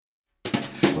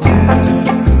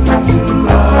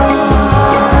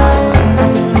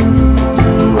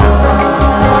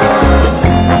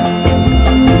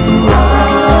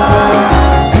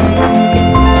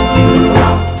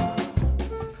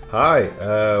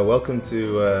Welcome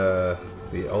to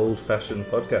the old-fashioned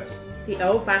podcast. The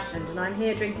old-fashioned, and I'm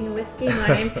here drinking a whiskey. My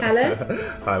name's Helen.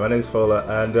 Hi, my name's Fola,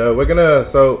 and we're gonna.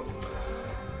 So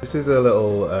this is a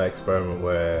little experiment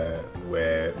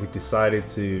where we decided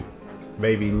to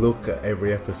maybe look at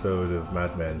every episode of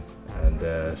Mad Men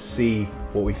and see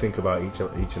what we think about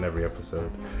each and every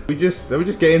episode. We just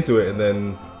get into it, and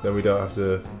then we don't have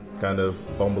to kind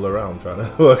of bumble around trying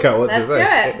to work out what to say.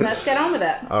 Let's do it. Let's get on with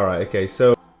it. All right. Okay.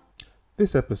 So.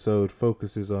 This episode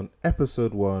focuses on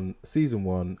episode 1, season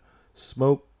 1,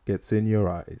 Smoke Gets in Your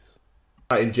Eyes.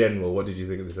 In general, what did you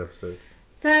think of this episode?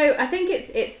 So I think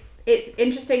it's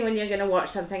interesting when you're going to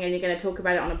watch something and you're going to talk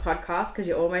about it on a podcast, because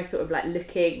you're almost sort of like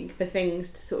looking for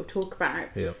things to sort of talk about.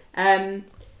 Yeah. On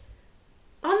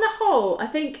the whole, I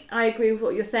think I agree with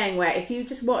what you're saying, where if you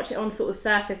just watch it on sort of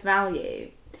surface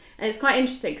value, and it's quite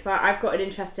interesting because I've got an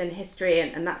interest in history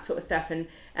and that sort of stuff, and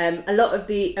a lot of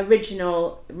the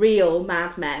original real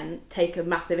Mad Men take a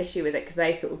massive issue with it because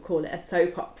they sort of call it a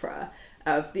soap opera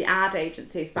of the ad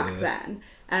agencies back then.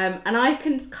 And I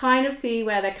can kind of see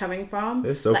where they're coming from.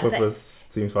 Yeah, soap operas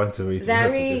seem fine to me.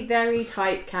 Very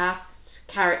typecast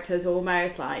characters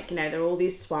almost, like, you know, they're all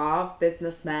these suave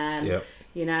businessmen. Yep.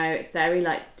 You know, it's very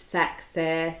like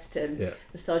sexist and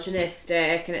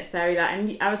misogynistic, and it's very like,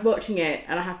 and I was watching it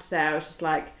and I have to say I was just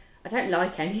like, I don't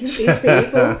like any of these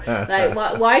people. Like,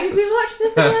 why did we watch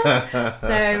this again?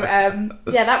 So,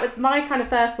 that was my kind of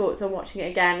first thoughts on watching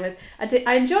it again. Was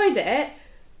I enjoyed it,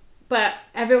 but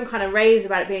everyone kind of raves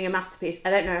about it being a masterpiece. I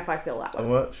don't know if I feel that way.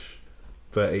 Much,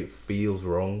 but it feels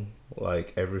wrong.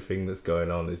 Like, everything that's going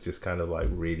on is just kind of like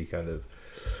really kind of,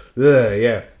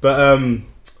 yeah. But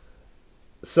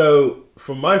so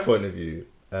from my point of view,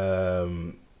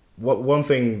 one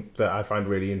thing that I find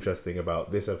really interesting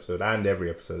about this episode and every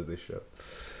episode of this show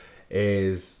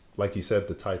is, like you said,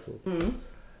 the title. Mm.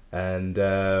 And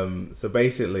so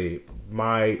basically,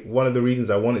 one of the reasons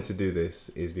I wanted to do this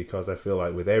is because I feel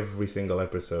like with every single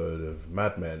episode of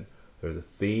Mad Men, there's a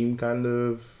theme kind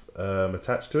of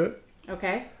attached to it.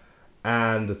 Okay.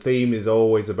 And the theme is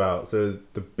always about, so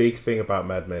the big thing about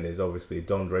Mad Men is obviously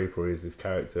Don Draper is this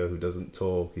character who doesn't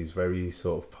talk. He's very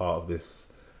sort of part of this,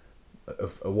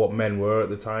 of what men were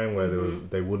at the time, where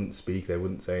they wouldn't speak, they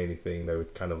wouldn't say anything, they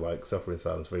would kind of like suffer in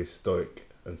silence, very stoic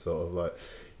and sort of like,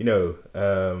 you know,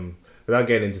 without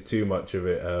getting into too much of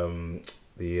it,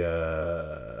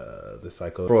 the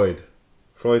psycho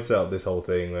Freud set up this whole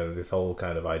thing, this whole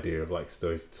kind of idea of like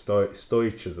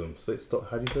stoicism.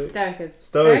 How do you say it?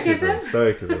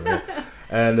 Stoicism. Yeah.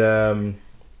 And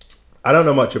I don't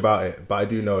know much about it, but I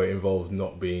do know it involves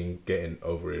not getting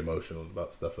overly emotional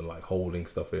about stuff and like holding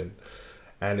stuff in,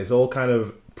 and it's all kind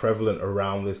of prevalent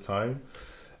around this time.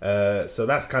 So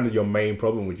that's kind of your main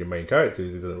problem with your main character,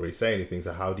 is he doesn't really say anything.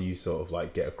 So how do you sort of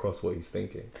like get across what he's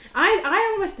thinking?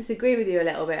 I almost disagree with you a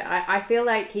little bit. I feel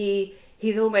like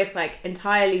he's almost like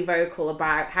entirely vocal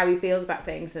about how he feels about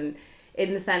things, and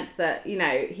in the sense that, you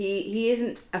know, he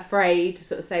isn't afraid to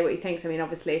sort of say what he thinks. I mean,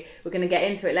 obviously we're going to get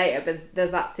into it later, but there's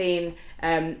that scene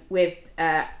with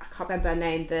I can't remember her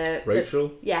name,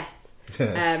 Rachel. Yes.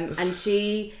 And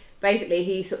she basically,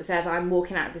 he sort of says, I'm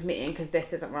walking out of this meeting because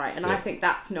this isn't right, and I think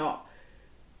that's him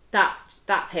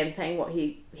saying what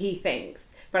he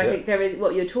thinks. But I think there is,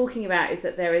 what you're talking about is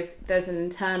that there's an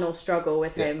internal struggle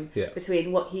with him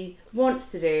between what he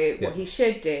wants to do, what he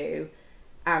should do,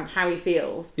 and how he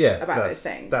feels about those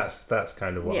things. That's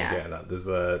kind of what I'm getting at.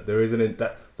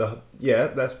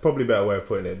 That's probably a better way of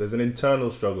putting it. There's an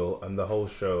internal struggle, and the whole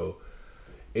show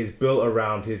is built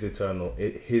around his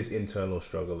internal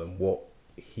struggle and what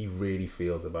he really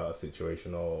feels about a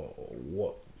situation, or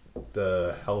what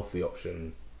the healthy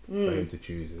option for him to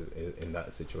choose in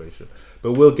that situation.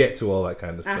 But we'll get to all that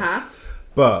kind of stuff.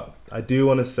 But I do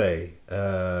want to say,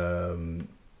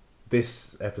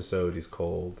 this episode is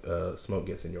called Smoke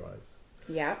Gets in Your Eyes.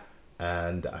 Yeah.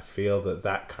 And I feel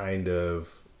that kind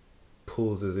of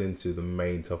pulls us into the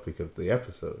main topic of the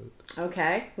episode.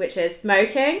 Okay, which is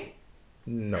smoking?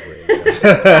 Not really.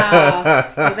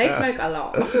 Because they smoke a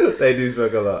lot. They do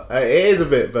smoke a lot. It is a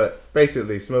bit, but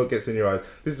basically, smoke gets in your eyes.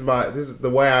 This is the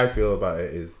way I feel about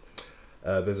it. Is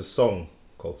there's a song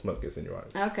called "Smoke Gets in Your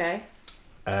Eyes." Okay.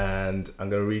 And I'm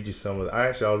gonna read you some of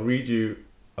the. I'll read you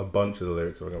a bunch of the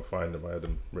lyrics if I can find them. I had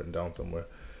them written down somewhere.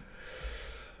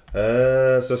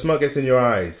 So smoke gets in your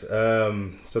eyes.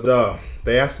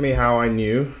 They asked me how I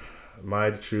knew my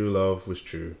true love was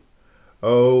true.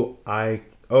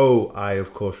 Oh, I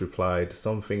of course replied,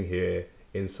 something here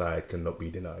inside cannot be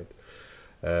denied.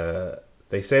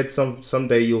 They said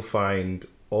someday you'll find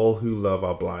all who love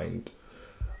are blind.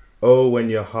 Oh, when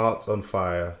your heart's on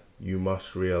fire, you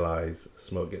must realize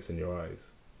smoke gets in your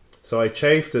eyes. So I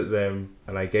chafed at them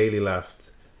and I gaily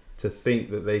laughed to think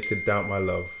that they could doubt my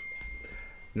love.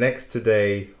 Next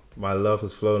today, my love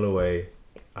has flown away.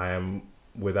 I am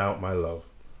without my love.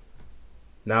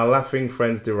 Now laughing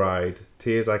friends deride,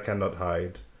 tears I cannot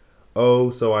hide. Oh,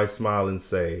 so I smile and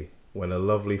say, when a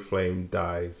lovely flame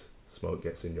dies, smoke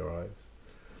gets in your eyes.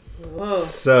 Whoa.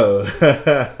 So,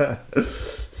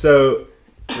 so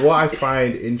what I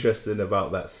find interesting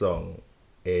about that song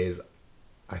is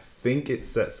I think it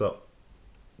sets up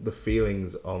the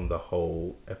feelings on the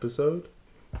whole episode.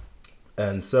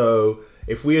 And so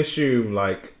if we assume,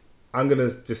 like, I'm going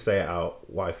to just say it out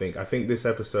what I think. I think this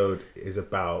episode is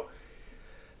about...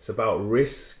 It's about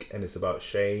risk, and it's about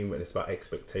shame, and it's about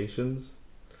expectations.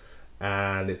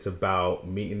 And it's about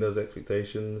meeting those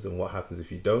expectations and what happens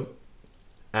if you don't.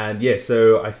 And yeah,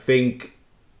 so I think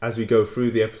as we go through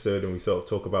the episode and we sort of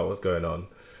talk about what's going on,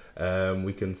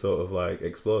 we can sort of like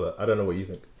explore that. I don't know what you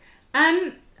think.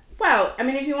 Well, I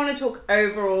mean, if you want to talk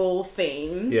overall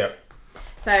themes. Yeah.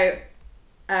 So,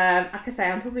 like I say,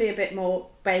 I'm probably a bit more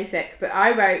basic, but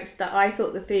I wrote that I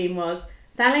thought the theme was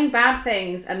selling bad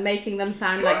things and making them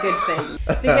sound like good things.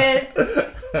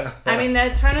 Because, I mean,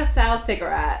 they're trying to sell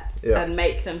cigarettes and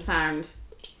make them sound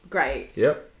great.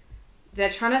 Yep. They're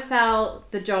trying to sell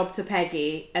the job to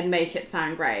Peggy and make it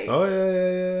sound great. Oh,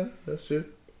 yeah. That's true.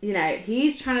 You know,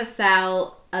 he's trying to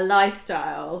sell a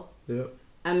lifestyle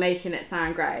and making it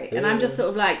sound great. And I'm just sort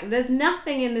of like, there's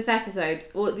nothing in this episode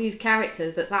or these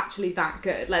characters that's actually that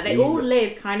good. Like, they all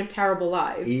live kind of terrible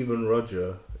lives. Even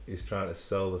Roger is trying to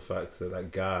sell the fact that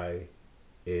that guy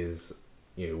is,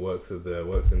 you know, works in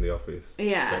the office,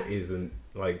 but isn't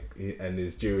like, and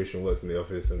is Jewish and works in the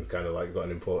office and is kind of like got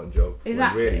an important job.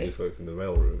 Exactly. When really just works in the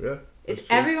mailroom. Yeah. It's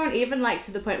everyone, even like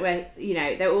to the point where, you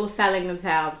know, they're all selling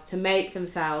themselves to make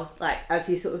themselves, like, as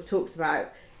he sort of talks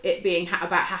about, it being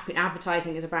about happy.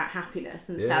 Advertising is about happiness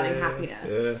and selling happiness.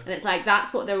 Yeah. And it's like,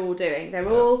 that's what they're all doing. They're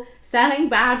all selling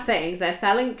bad things. They're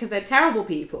selling because they're terrible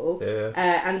people. Yeah.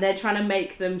 And they're trying to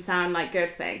make them sound like good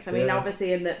things. I mean,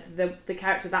 obviously, in the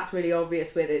character that's really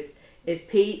obvious with is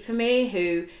Pete for me,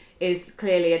 who is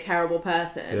clearly a terrible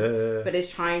person, but is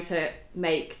trying to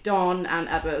make Don and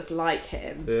others like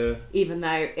him, even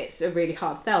though it's a really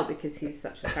hard sell because he's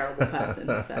such a terrible person.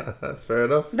 So that's fair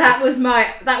enough. That was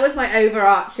my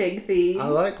overarching theme. I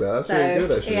like that. That's really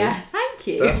good, actually. Yeah, thank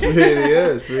you. That's really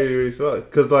it's really smart.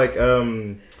 Because like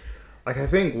I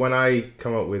think when I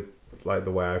come up with like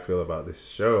the way I feel about this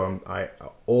show, I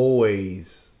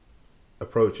always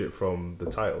approach it from the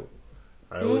title.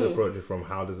 I always approach it from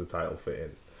how does the title fit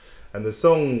in. And the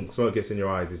song Smoke Gets in Your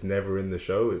Eyes is never in the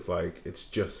show. It's like, it's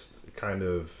just kind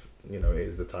of, you know, it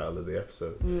is the title of the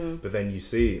episode. But then you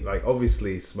see, like,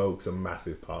 obviously smoke's a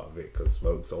massive part of it because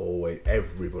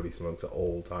everybody smokes at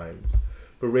all times.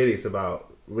 But really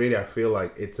I feel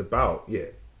like it's about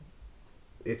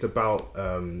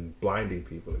blinding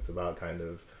people. It's about kind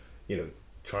of, you know,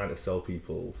 trying to sell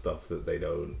people stuff that they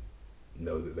don't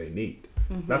know that they need.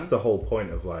 That's the whole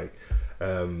point of like,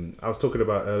 I was talking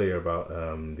about earlier about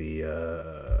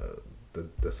the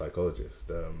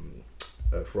psychologist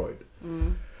Freud,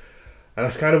 and I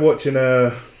was kind of watching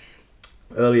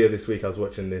earlier this week. I was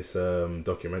watching this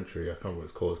documentary. I can't remember what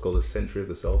it's called. It's called The Century of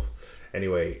the Self.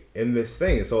 Anyway, in this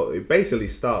thing, it basically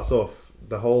starts off.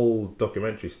 The whole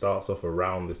documentary starts off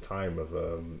around this time of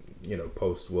you know,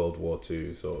 post World War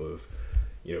II, sort of,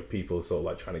 you know, people sort of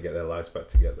like trying to get their lives back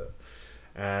together,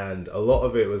 and a lot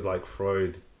of it was like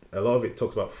Freud. A lot of it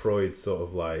talks about Freud sort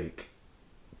of like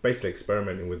basically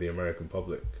experimenting with the American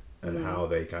public and how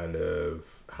they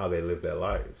live their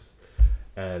lives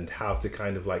and how to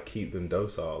kind of like keep them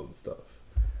docile and stuff.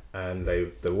 And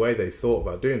the way they thought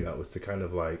about doing that was to kind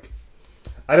of like,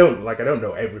 I don't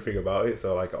know everything about it,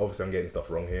 so like obviously I'm getting stuff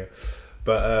wrong here,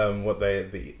 but what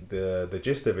the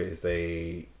gist of it is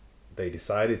they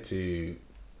decided to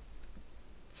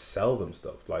sell them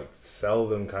stuff, like sell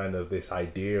them kind of this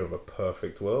idea of a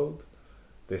perfect world,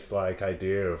 this like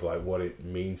idea of like what it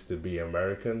means to be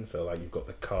American. So like you've got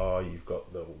the car, you've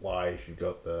got the wife, you've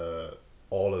got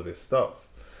all of this stuff,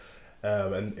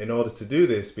 and in order to do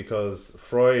this, because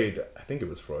Freud, I think it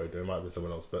was Freud, it might have been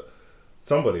someone else, but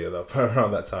somebody at that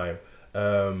around that time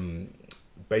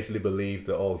basically believed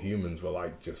that all humans were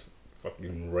like just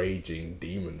fucking raging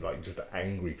demons, like just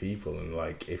angry people, and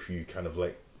like if you kind of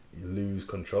like you lose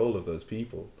control of those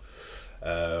people,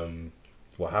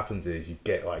 what happens is you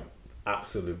get like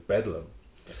absolute bedlam.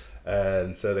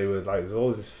 And so they were like, there's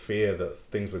always this fear that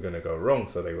things were going to go wrong.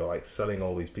 So they were like selling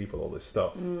all these people all this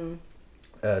stuff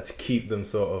to keep them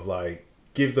sort of like,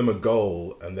 give them a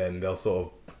goal, and then they'll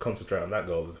sort of concentrate on that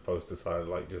goal as opposed to sort of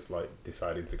like just like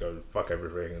deciding to go fuck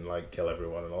everything and like kill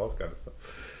everyone and all that kind of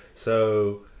stuff.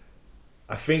 So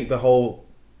I think the whole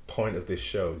point of this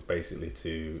show is basically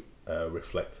to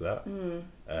reflect that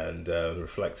and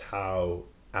reflect how,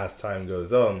 as time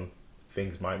goes on,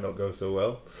 things might not go so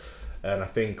well. And I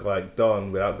think like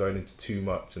Don, without going into too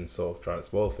much and sort of trying to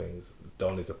spoil things,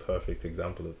 Don is a perfect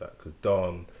example of that, because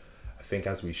Don, I think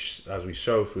as we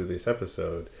show through this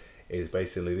episode, is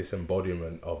basically this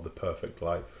embodiment of the perfect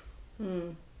life.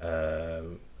 Are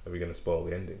we going to spoil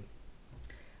the ending?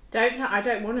 I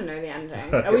don't want to know the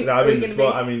ending. I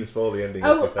mean to spoil the ending.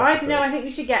 Oh, I think we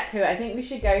should get to it. I think we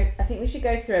should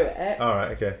go through it. All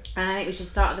right, okay. And I think we should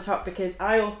start at the top, because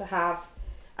I also have.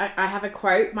 I have a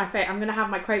quote. I'm going to have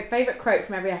my favorite quote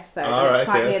from every episode. It's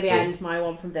quite near the end. My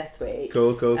one from this week.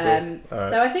 Cool. All right.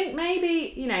 So I think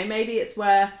maybe it's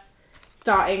worth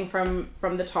starting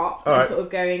from the top and sort of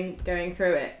going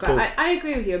through it. But cool. I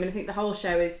agree with you. I mean, I think the whole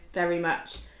show is very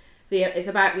much it's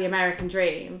about the American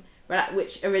dream,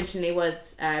 which originally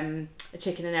was a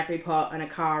chicken in every pot and a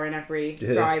car in every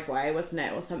driveway, wasn't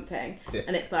it, or something? Yeah.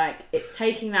 And it's like, it's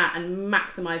taking that and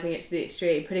maximising it to the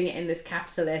extreme, putting it in this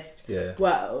capitalist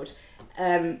world.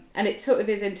 And it sort of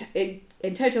is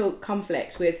in total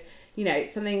conflict with,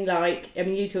 something like, I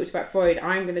mean, you talked about Freud,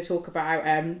 I'm going to talk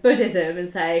about Buddhism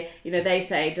and say, they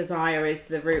say desire is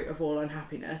the root of all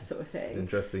unhappiness, sort of thing.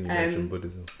 Interesting you mentioned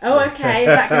Buddhism. Oh, okay. Is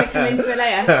that going to come into it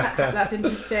later? That's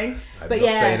interesting. I'm not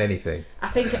saying anything. I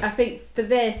think for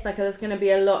this, like, there's going to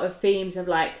be a lot of themes of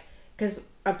like, because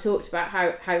I've talked about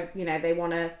how they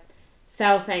want to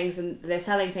sell things, and they're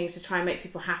selling things to try and make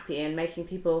people happy and making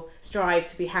people strive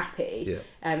to be happy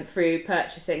through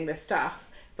purchasing the stuff.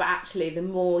 But actually, the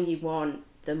more you want,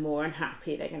 the more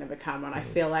unhappy they're going to become. And I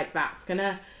feel like that's going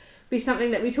to be something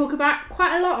that we talk about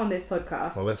quite a lot on this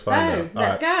podcast. Well, let's find out.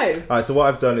 Let's go. All right, so what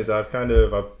I've done is I've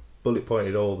bullet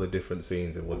pointed all the different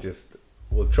scenes, and we'll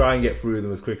try and get through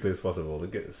them as quickly as possible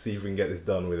to see if we can get this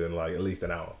done within like at least an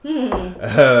hour.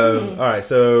 All right,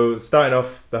 so starting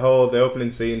off the opening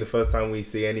scene, the first time we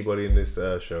see anybody in this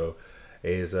show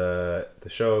is the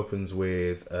show opens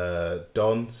with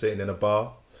Don sitting in a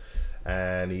bar.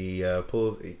 And he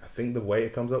pulls. I think the waiter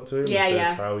comes up to him and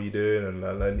says, "How are you doing?" And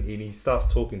then he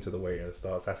starts talking to the waiter and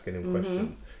starts asking him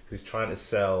questions, because he's trying to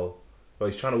sell. Well,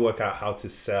 he's trying to work out how to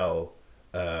sell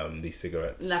these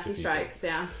cigarettes. Lucky Strikes,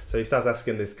 yeah. So he starts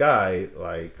asking this guy,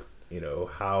 like,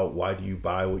 why do you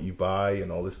buy what you buy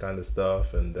and all this kind of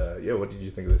stuff. And what did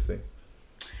you think of this thing?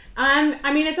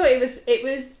 I mean, I thought it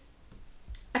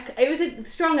was a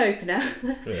strong opener.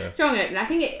 Strong opener. I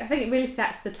think it really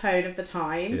sets the tone of the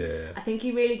time. Yeah. I think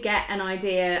you really get an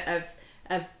idea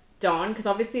of Don, because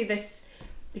obviously there's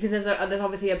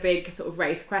obviously a big sort of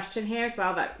race question here as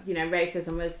well, that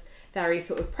racism was very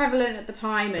sort of prevalent at the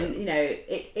time, and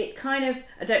it kind of,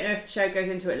 I don't know if the show goes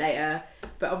into it later,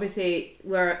 but obviously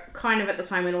we're kind of at the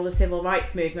time when all the civil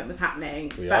rights movement was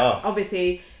happening.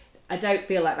 Obviously I don't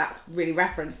feel like that's really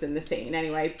referenced in the scene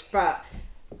anyway, but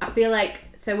I feel like,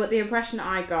 so what the impression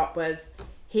I got was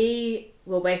he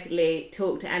will basically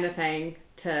talk to anything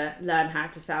to learn how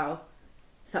to sell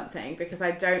something, because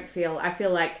I feel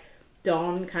like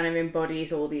Don kind of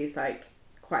embodies all these like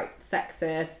quite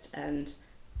sexist and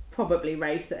probably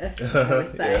racist, I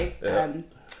would say,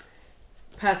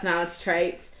 personality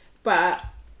traits, but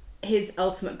his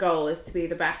ultimate goal is to be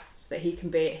the best that he can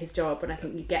be at his job, and I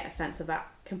think you get a sense of that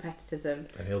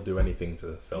competitism. And he'll do anything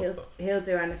to sell stuff. He'll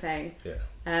do anything. Yeah.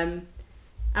 And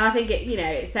I think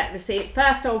it set the scene.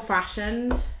 First old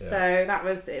fashioned, so it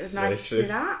was nice to see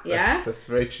that. Yeah, that's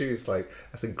very true. It's like,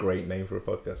 that's a great name for a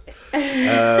podcast.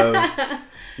 I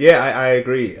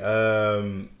agree.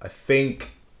 I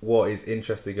think what is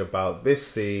interesting about this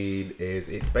scene is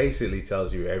it basically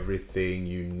tells you everything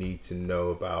you need to know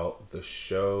about the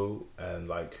show and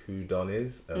like who Don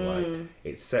is, and like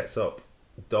it sets up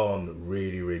Don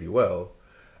really, really well,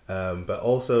 but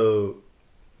also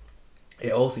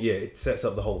it sets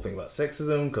up the whole thing about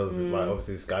sexism, because like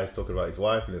obviously this guy's talking about his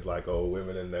wife and it's like, oh,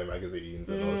 women in their magazines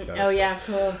and all this kind of stuff. Yeah, of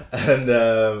course.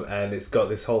 And it's got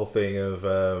this whole thing of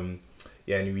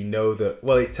and we know that,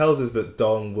 well, it tells us that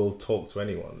Don will talk to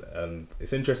anyone, and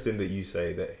it's interesting that you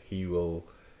say that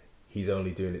he's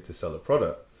only doing it to sell a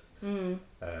product.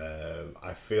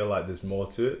 I feel like there's more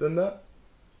to it than that,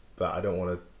 but I don't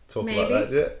want to talk about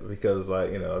that yet, because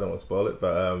like, I don't want to spoil it,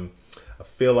 but I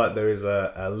feel like there is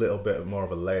a little bit more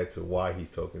of a layer to why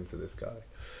he's talking to this guy.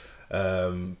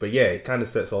 But yeah, it kind of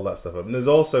sets all that stuff up, and there's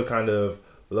also kind of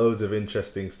loads of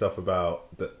interesting stuff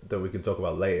about that we can talk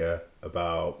about later,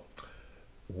 about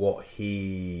what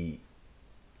he,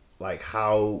 like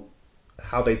how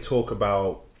they talk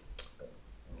about,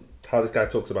 how this guy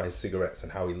talks about his cigarettes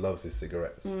and how he loves his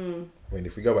cigarettes. I mean,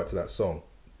 if we go back to that song,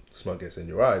 Smoke Gets in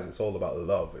Your Eyes, it's all about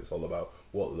love. It's all about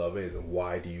what love is and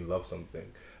why do you love something.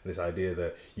 And this idea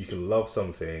that you can love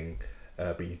something,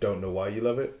 but you don't know why you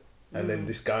love it. And then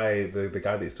this guy, the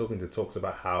guy that he's talking to, talks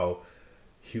about how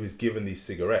he was given these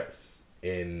cigarettes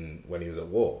when he was at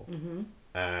war,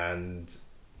 and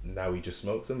now he just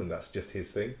smokes them, and that's just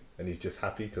his thing, and he's just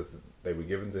happy because they were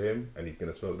given to him, and he's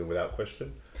going to smoke them without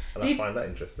question. And I find that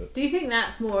interesting. Do you think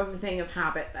that's more of a thing of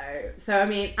habit, though? So, I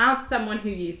mean, as someone who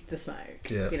used to smoke,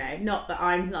 you know, not that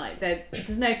I'm like,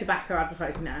 there's no tobacco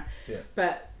advertising now,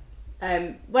 but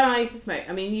when I used to smoke,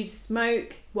 I mean, you'd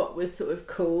smoke what was sort of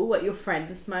cool, what your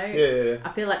friends smoked. I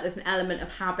feel like there's an element of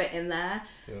habit in there.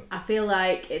 I feel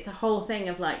like it's a whole thing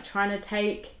of like trying to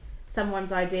take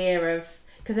someone's idea of,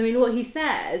 because I mean, what he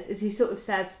says is he sort of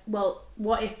says, well,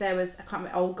 what if there was, I can't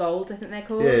remember, old gold, I think they're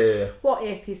called. What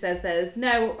if, he says, there's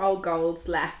no old golds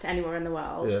left anywhere in the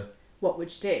world? What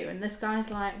would you do? And this guy's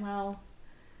like, well,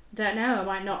 don't know, I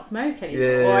might not smoke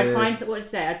anymore. Or I'd find, what to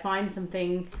say, I'd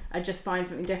just find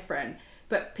something different.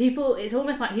 But people, it's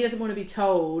almost like he doesn't want to be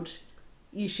told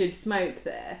you should smoke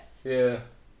this.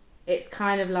 It's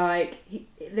kind of like,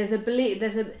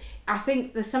 I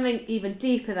think there's something even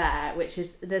deeper there, which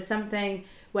is there's something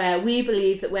where we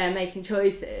believe that we're making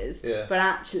choices, but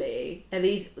actually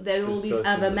there are all these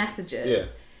other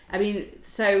messages. I mean,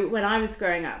 so when I was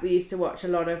growing up, we used to watch a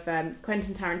lot of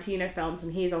Quentin Tarantino films,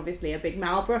 and he's obviously a big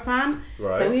Marlboro fan.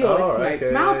 So we always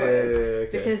smoked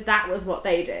Marlboros because that was what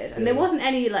they did. And there wasn't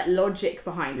any like logic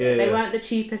behind it. They weren't the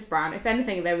cheapest brand. If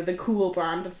anything, they were the cool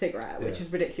brand of cigarette, which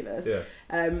is ridiculous.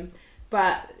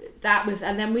 But that was,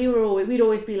 and then we'd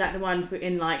always be like the ones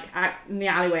in the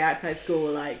alleyway outside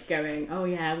school, like going, oh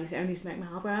yeah, we only smoke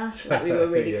Marlboro. Like we were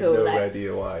really cool. No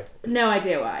idea why. No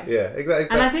idea why. Yeah, exactly.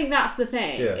 And I think that's the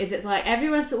thing, is it's like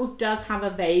everyone sort of does have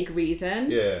a vague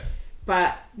reason.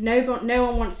 But no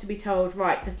one wants to be told,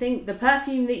 right, the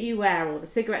perfume that you wear, or the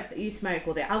cigarettes that you smoke,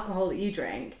 or the alcohol that you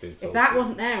drink, if that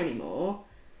wasn't there anymore,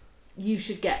 you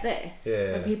should get this.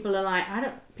 And people are like,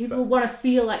 people want to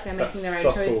feel like they're making their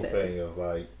own choices. That subtle thing of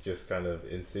like just kind of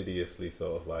insidiously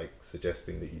sort of like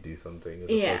suggesting that you do something as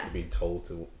opposed to being told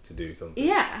to do something.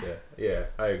 Yeah,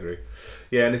 I agree.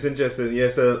 Yeah, and it's interesting. Yeah,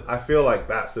 so I feel like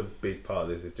that's a big part of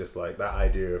this, is just like that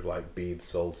idea of like being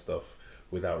sold stuff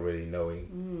without really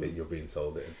knowing that you're being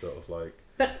sold it, and sort of like.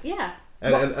 But yeah.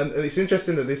 And it's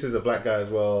interesting that this is a black guy as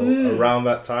well around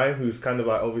that time, who's kind of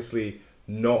like obviously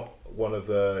not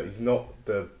he's not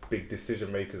the big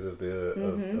decision makers of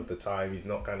the time. He's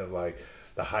not kind of like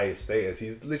the highest status.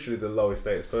 He's literally the lowest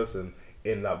status person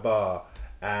in that bar,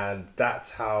 and that's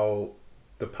how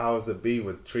the powers that be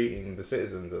were treating the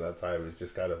citizens at that time. It's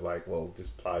just kind of like, well,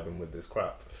 just ply them with this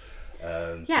crap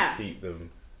to keep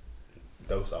them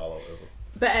docile or whatever.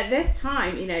 But at this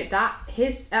time, you know,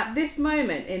 at this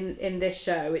moment in this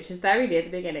show, which is very near the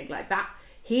beginning, like that,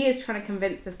 he is trying to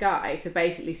convince this guy to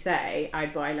basically say,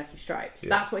 I'd buy Lucky Stripes.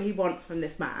 That's what he wants from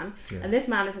this man. And this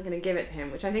man isn't going to give it to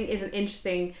him, which I think is an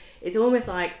interesting, it's almost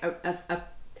like a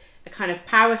kind of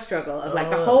power struggle of like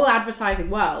the whole advertising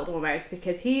world almost,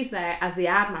 because he's there as the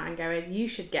ad man going, you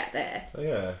should get this.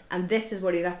 And this is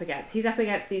what he's up against. He's up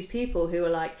against these people who are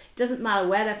like, doesn't matter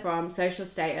where they're from, social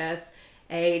status,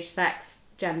 age, sex,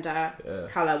 gender,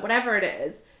 colour, whatever it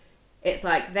is, it's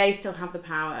like they still have the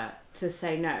power to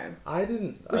say no. I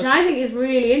think is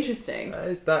really interesting.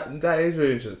 That is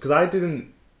really interesting, because I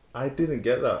didn't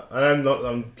get that, and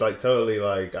I'm like totally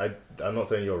like I'm not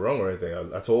saying you're wrong or anything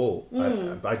at all.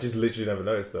 I just literally never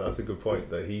noticed that. That's a good point,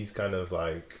 that he's kind of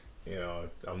like, you know,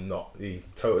 he's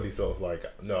totally sort of like,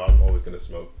 no, I'm always gonna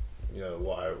smoke, you know,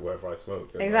 wherever I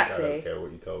smoke. And exactly. Like, I don't care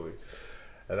what you told me,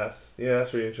 and that's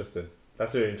really interesting.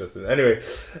 That's really interesting. Anyway,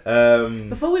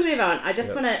 before we move on, I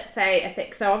just want to say a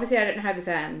thing. So obviously I don't know how this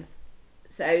ends.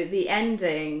 So the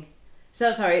ending,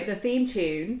 the theme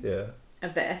tune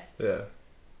of this.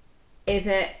 Is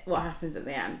it what happens at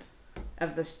the end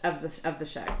of the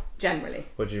show generally?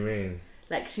 What do you mean?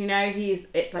 Like, you know,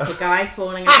 it's like a guy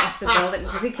falling off the building.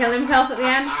 Does he kill himself at the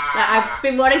end? Like, I've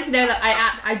been wanting to know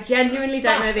that. I genuinely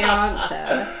don't know the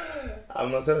answer. I'm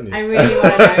not telling you. I really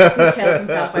want to know if he kills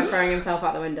himself by throwing himself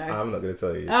out the window. I'm not going to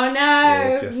tell you. Oh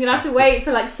no! You'll have to wait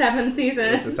for like 7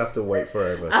 seasons. You'll just have to wait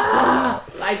forever. But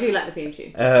I do like the theme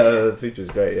tune. The theme tune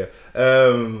is great, yeah.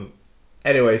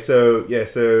 Anyway, so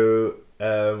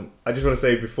I just want to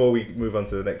say before we move on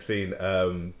to the next scene,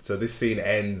 so this scene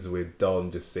ends with Don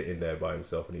just sitting there by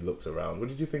himself, and he looks around. What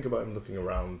did you think about him looking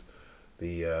around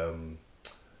the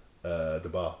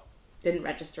bar. Didn't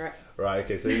register it. Right,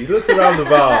 okay, so he looks around the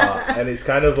bar and it's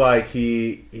kind of like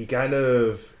he kind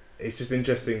of, it's just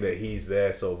interesting that he's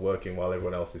there sort of working while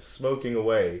everyone else is smoking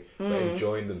away but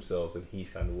enjoying themselves, and he's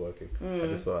kind of working. I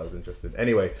just thought that was interesting.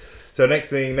 Anyway, so next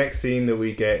scene that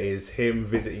we get is him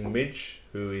visiting Midge,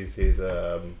 who is his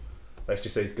let's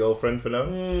just say his girlfriend for now.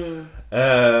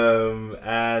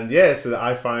 And yeah, so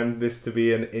I find this to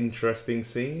be an interesting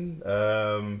scene,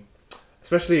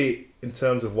 especially in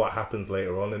terms of what happens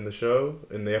later on in the show,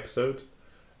 in the episode.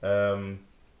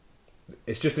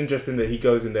 It's just interesting that he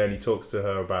goes in there and he talks to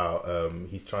her about,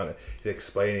 he's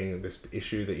explaining this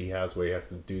issue that he has where he has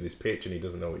to do this pitch and he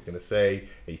doesn't know what he's going to say.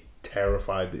 He's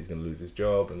terrified that he's going to lose his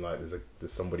job, and like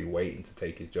there's somebody waiting to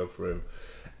take his job for him.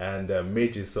 And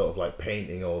Midge is sort of like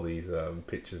painting all these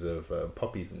pictures of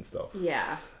puppies and stuff.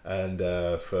 Yeah. And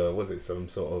for, was it some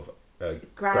sort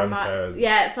of grandparents?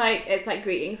 Yeah, it's like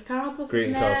greetings cards or something.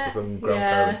 Greeting cards for some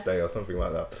grandparents' day or something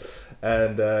like that.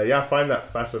 And yeah, I find that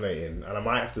fascinating. And I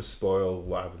might have to spoil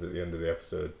what happens at the end of the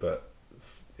episode, but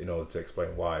in order to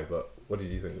explain why. But what did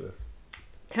you think of this?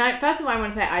 First of all, I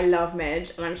want to say I love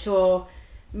Midge, and I'm sure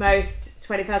most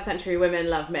 21st century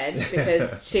women love Midge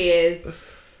because she is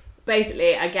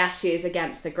basically, I guess she is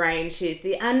against the grain. She's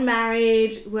the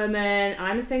unmarried woman.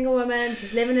 I'm a single woman.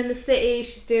 She's living in the city.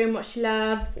 She's doing what she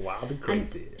loves. Wild and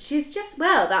crazy. And she's just,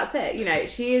 well, that's it. You know,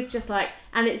 she is just like,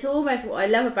 and it's almost what I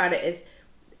love about it is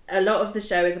a lot of the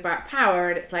show is about power,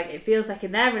 and it's like, it feels like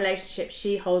in their relationship,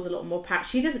 she holds a lot more power.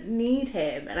 She doesn't need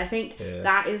him. And I think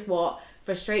that is what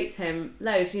frustrates him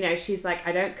loads. You know, she's like,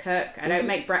 I don't cook. I don't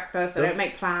make breakfast. I don't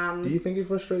make plans. Do you think it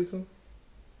frustrates him?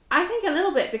 I think a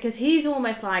little bit, because he's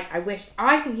almost like,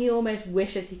 I think he almost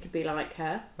wishes he could be like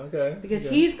her. Okay. Because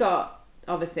he's got,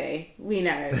 obviously, we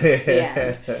know the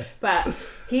end, but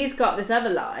he's got this other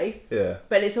life. Yeah.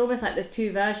 But it's almost like there's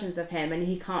two versions of him and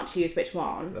he can't choose which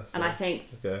one. That's and nice.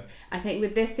 I think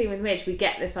with this scene with Midge, we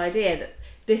get this idea that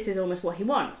this is almost what he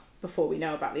wants before we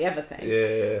know about the other thing.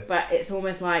 Yeah. But it's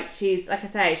almost like she's, like I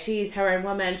say, she's her own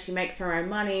woman. She makes her own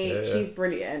money. Yeah. She's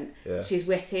brilliant. Yeah. She's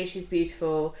witty. She's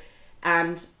beautiful.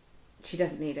 And she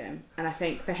doesn't need him. And I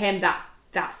think for him,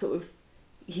 that sort of,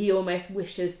 he almost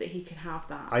wishes that he could have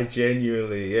that. I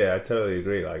genuinely, I totally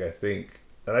agree. Like, I think,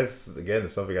 and that's, again,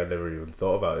 something I never even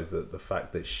thought about, is that the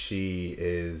fact that she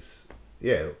is,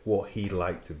 what he'd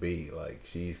like to be. Like,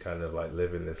 she's kind of like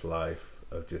living this life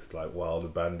of just like wild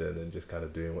abandon and just kind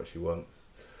of doing what she wants.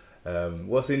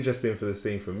 What's interesting for the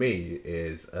scene for me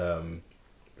is the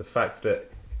fact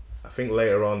that I think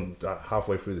later on,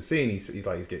 halfway through the scene, he's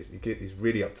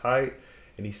really uptight,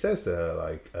 and he says to her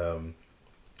like,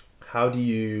 how do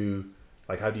you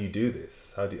do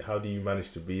this? How do you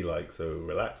manage to be like so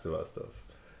relaxed about stuff?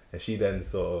 And she then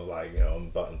sort of like,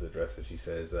 unbuttons the dress and she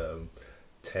says,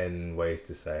 10 ways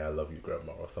to say I love you,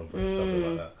 grandma, or something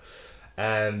like that.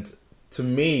 And to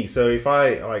me, so if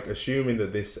I like assuming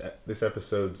that this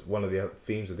episode, one of the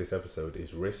themes of this episode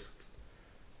is risk.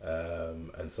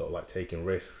 And sort of like taking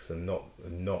risks and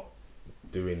not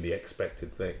doing the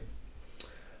expected thing.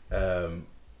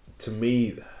 To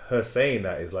me, her saying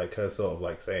that is like her sort of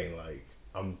like saying like,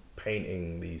 I'm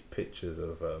painting these pictures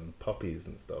of puppies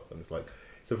and stuff, and it's like,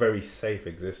 it's a very safe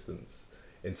existence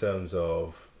in terms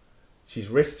of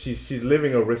she's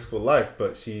living a riskful life,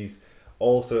 but she's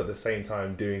also at the same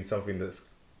time doing something that's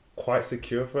quite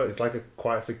secure for her. It's like a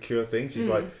quite secure thing. She's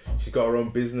like, she's got her own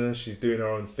business, she's doing her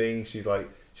own thing, she's like,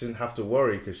 she doesn't have to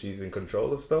worry because she's in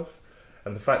control of stuff.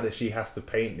 And the fact that she has to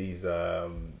paint these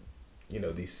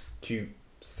these cute,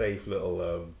 safe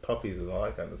little puppies and all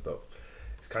that kind of stuff,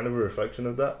 it's kind of a reflection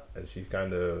of that. And she's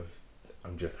kind of,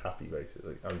 I'm just happy,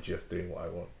 basically. I'm just doing what I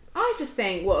want. I just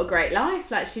think, what a great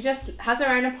life. Like, she just has her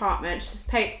own apartment. She just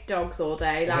paints dogs all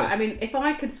day. Like, I mean, if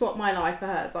I could swap my life for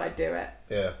hers, I'd do it.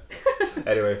 Yeah.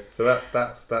 Anyway, so that's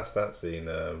that scene.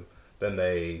 Then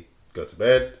they go to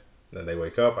bed. Then they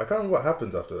wake up. I can't remember what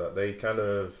happens after that. They kind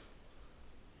of,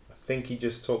 I think he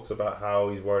just talks about how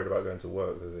he's worried about going to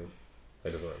work, does he?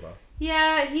 It doesn't look well.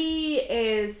 Yeah, he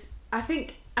is. I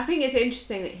think it's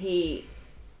interesting that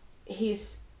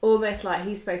he's almost like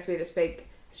he's supposed to be this big,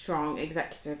 strong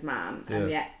executive man, and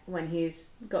yet when he's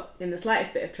got in the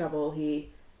slightest bit of trouble, he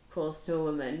calls to a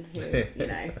woman who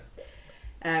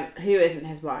who isn't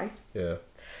his wife. Yeah.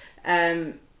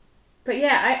 But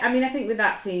yeah, I mean, I think with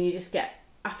that scene, you just get.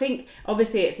 I think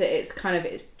obviously it's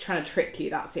trying to trick you,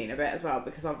 that scene, a bit as well,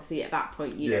 because obviously at that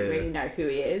point you don't really know who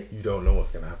he is. You don't know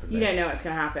what's going to happen. You don't know what's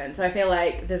going to happen. So I feel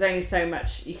like there's only so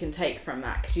much you can take from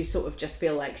that, because you sort of just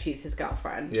feel like she's his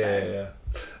girlfriend. Yeah.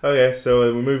 Okay,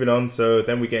 so we're moving on. So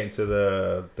then we get into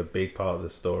the big part of the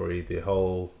story, the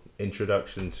whole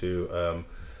introduction to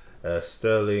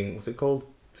Sterling, what's it called?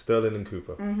 Sterling and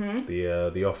Cooper,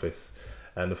 the office.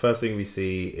 And the first thing we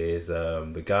see is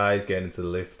the guys getting into the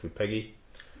lift with Peggy.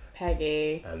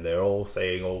 And they're all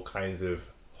saying all kinds of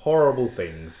horrible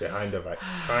things behind her back,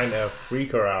 trying to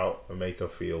freak her out and make her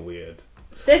feel weird.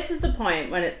 This is the point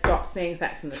when it stops being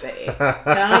Sex and the City. Can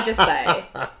I just say?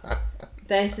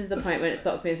 This is the point when it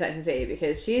stops being Sex and the City,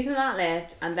 because she's in that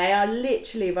lift and they are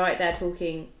literally right there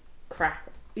talking crap,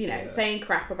 saying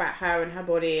crap about her and her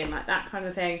body and like that kind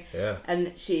of thing. Yeah.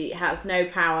 And she has no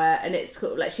power, and it's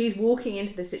sort of like she's walking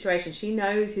into this situation. She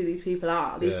knows who these people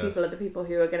are. These people are the people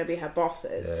who are going to be her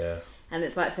bosses. Yeah. And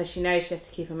it's like, so she knows she has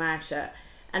to keep her mouth shut.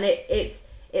 And it's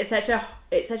such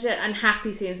an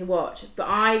unhappy scene to watch. But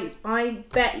I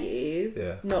bet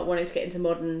you, not wanting to get into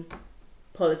modern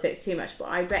politics too much, but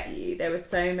I bet you there are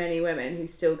so many women who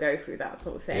still go through that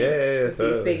sort of thing. With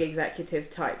totally. These big executive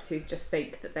types who just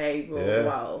think that they rule the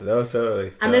world. No,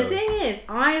 totally. And the thing is,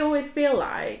 I always feel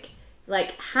like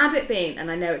had it been,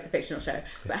 and I know it's a fictional show,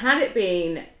 but had it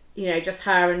been, just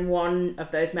her and one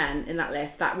of those men in that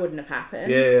lift, that wouldn't have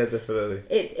happened. Yeah, definitely.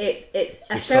 It's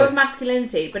a show of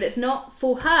masculinity, but it's not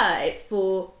for her, it's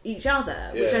for each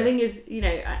other, which I think is,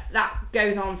 that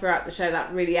goes on throughout the show,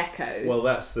 that really echoes. Well,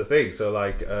 that's the thing. So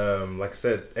like I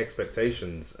said,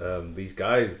 expectations, these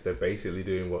guys, they're basically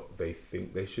doing what they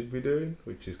think they should be doing,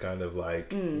 which is kind of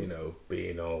like,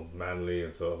 being all manly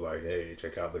and sort of like, hey,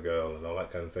 check out the girl and all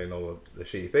that kind of saying all of the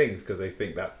shitty things, because they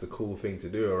think that's the cool thing to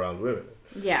do around women.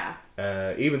 Yeah.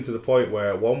 Even to the point where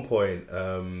at one point,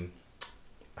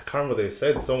 I can't remember what they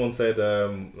said. Someone said,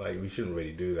 we shouldn't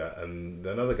really do that. And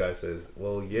another guy says,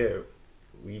 well, yeah,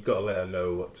 we got to let her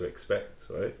know what to expect,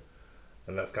 right?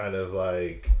 And that's kind of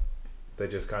like, they're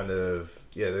just kind of,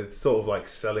 it's sort of like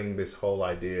selling this whole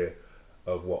idea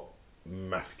of what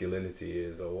masculinity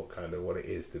is, or what it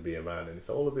is to be a man. And it's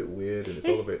all a bit weird, and it's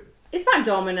all a bit... It's about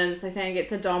dominance, I think.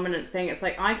 It's a dominance thing. It's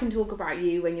like, I can talk about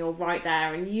you when you're right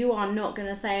there and you are not going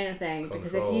to say anything.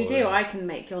 Because if you do, I can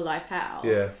make your life hell.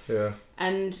 Yeah.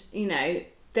 And, I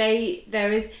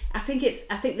think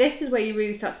this is where you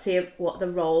really start to see what the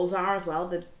roles are as well.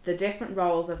 The different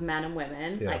roles of men and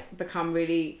women become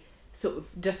really sort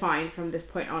of defined from this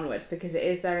point onwards, because it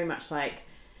is very much like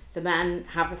the men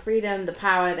have the freedom, the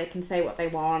power, they can say what they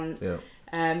want. Yeah.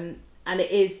 And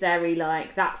it is very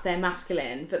like, that's their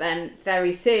masculine. But then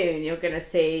very soon you're going to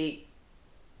see,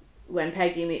 when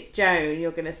Peggy meets Joan,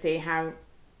 you're going to see how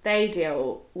they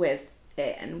deal with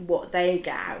it and what they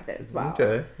get out of it as well.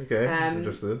 Okay, that's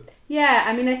interesting. Yeah,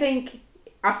 I mean, I think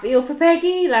I feel for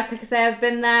Peggy. Like I say, I've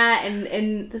been there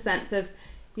in the sense of,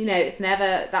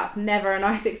 that's never a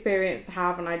nice experience to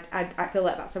have, and I feel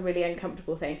like that's a really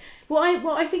uncomfortable thing.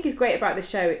 What I think is great about the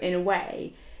show, in a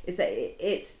way, is that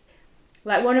it's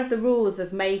like, one of the rules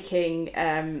of making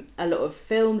a lot of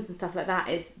films and stuff like that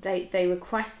is they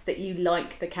request that you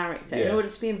like the character. In order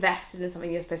to be invested in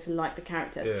something, you're supposed to like the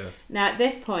character. Now, at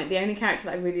this point, the only character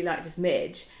that I really liked is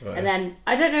Midge. Right. And then,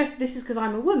 I don't know if this is because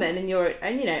I'm a woman and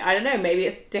I don't know, maybe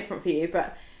it's different for you,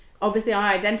 but obviously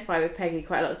I identify with Peggy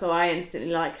quite a lot, so I instantly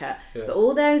like her. Yeah. But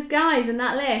all those guys in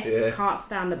that lift, can't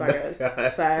stand the buggers.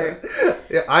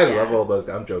 I love all those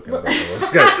guys. I'm joking. I don't know those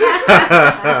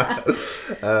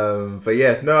guys. But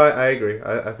yeah, no, I agree.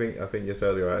 I think you're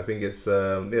totally right. I think it's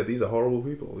these are horrible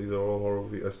people. These are all horrible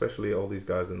people, especially all these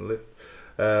guys in the lift.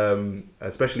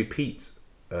 Especially Pete.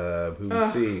 Who we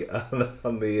see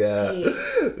on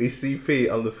the we see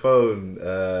Pete on the phone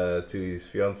to his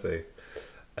fiance.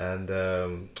 And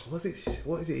what is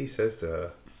it he says to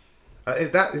her?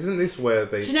 Isn't this where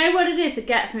they... Do you know what it is that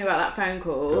gets me about that phone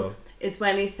call? Is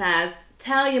when he says,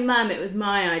 tell your mum it was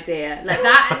my idea. Like,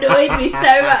 that annoyed me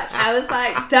so much. I was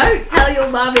like, don't tell your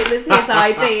mum it was his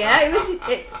idea.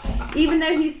 Even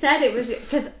though he said it was...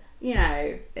 Because,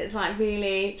 it's like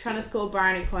really trying to score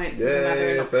brownie points with the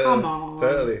mother. Like, come on.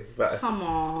 Totally. But, come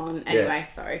on. Anyway,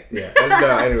 sorry. Yeah.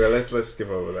 No, anyway, let's skip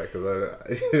over that,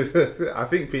 because I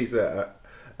think Pete's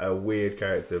a weird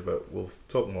character, but we'll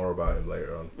talk more about him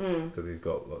later on, because he's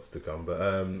got lots to come. But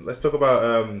let's talk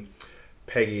about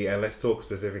Peggy, and let's talk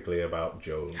specifically about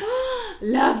Joan.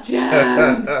 Love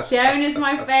Joan. Joan is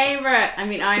my favourite. I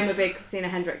mean, I am a big Christina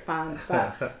Hendricks fan,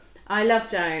 but I love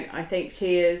Joan. I think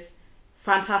she is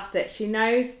fantastic. She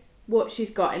knows what she's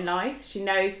got in life. She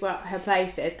knows what her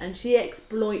place is, and she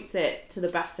exploits it to the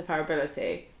best of her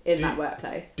ability in that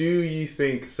workplace. Do you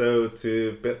think so?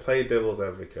 To play devil's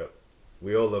advocate,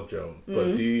 we all love Joan,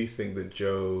 but do you think that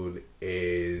Joan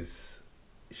is...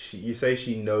 you say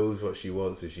she knows what she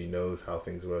wants and she knows how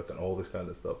things work and all this kind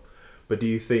of stuff, but do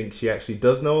you think she actually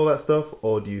does know all that stuff,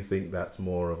 or do you think that's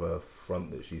more of a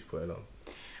front that she's putting on?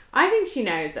 I think she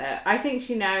knows it. I think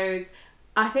she knows...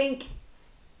 I think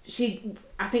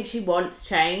I think she wants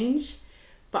change,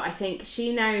 but I think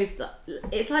she knows that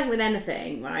it's like with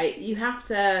anything, right? You have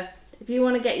to, if you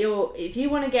want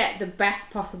to get the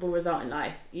best possible result in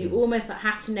life, you almost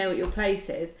have to know what your place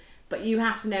is, but you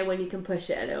have to know when you can push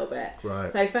it a little bit.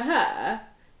 Right. So for her,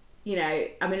 you know,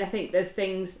 I mean, I think there's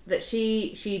things that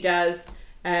she does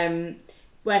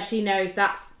where she knows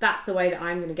that's the way that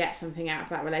I'm going to get something out of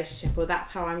that relationship, or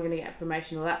that's how I'm going to get a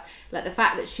promotion, or that's like the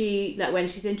fact that she, like when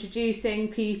she's introducing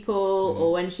people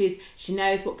or when she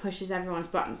knows what pushes everyone's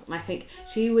buttons. And I think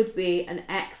she would be an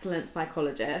excellent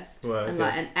psychologist, and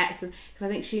like an excellent, because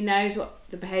I think she knows what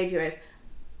the behaviour is.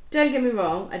 Don't get me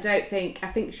wrong, I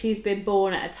think she's been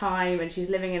born at a time and she's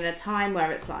living in a time where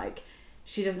it's like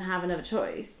she doesn't have another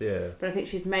choice. Yeah. But I think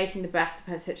she's making the best of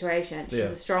her situation. She's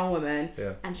a strong woman,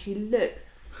 and she looks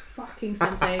fucking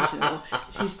sensational.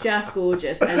 She's just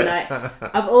gorgeous, and like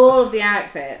of all of the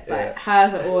outfits, like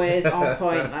hers are always on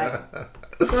point. Like,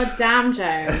 god damn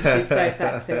Joan, she's so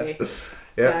sexy.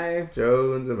 Yeah, so,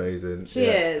 Joan's amazing. She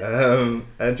is.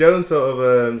 And Joan sort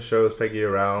of shows Peggy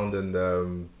around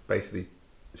and basically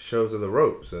shows her the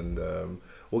ropes, and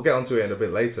we'll get onto it in a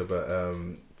bit later, but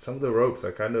some of the ropes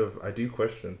I do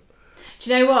question.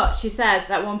 Do you know what she says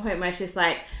at one point where she's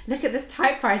like, look at this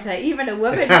typewriter, even a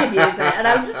woman can use it, and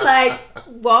I'm just like,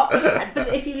 what? But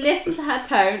if you listen to her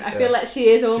tone, I feel like she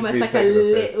is almost like a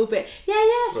little bit,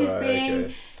 she's being,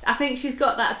 okay. I think she's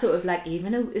got that sort of like,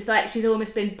 it's like she's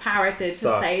almost been parroted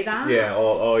to say that. Yeah,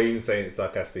 or even saying it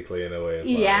sarcastically in a way.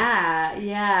 Yeah,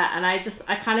 and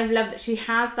I kind of love that she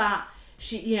has that,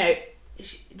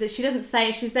 that she doesn't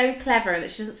say, she's very clever and that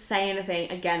she doesn't say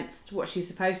anything against what she's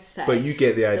supposed to say. But you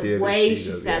get the idea. The way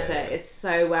she says it is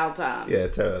so well done. Yeah,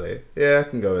 totally. Yeah, I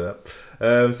can go with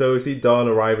that. So we see Don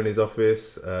arrive in his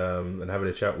office and having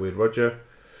a chat with Roger.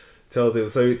 Tells it.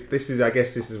 So this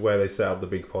is where they set up the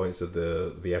big points of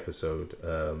the episode.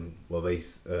 They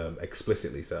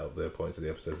explicitly set up the points of the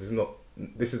episode.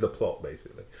 This is the plot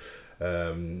basically.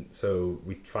 So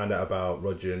we find out about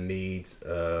Roger needs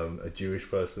a Jewish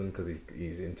person because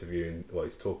he's interviewing.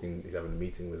 He's having a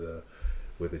meeting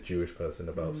with a Jewish person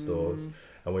about stores,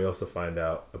 and we also find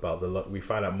out about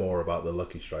more about the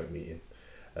Lucky Strike meeting.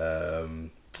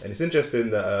 And it's interesting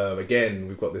that again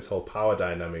we've got this whole power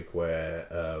dynamic where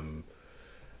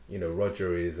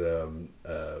Roger is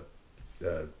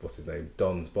what's his name,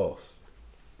 Don's boss,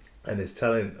 and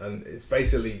it's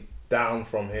basically down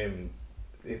from him.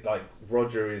 It's like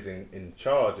Roger is in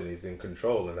charge and he's in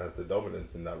control and has the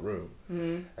dominance in that room,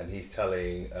 and he's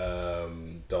telling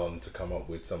Don to come up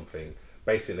with something,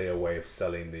 basically a way of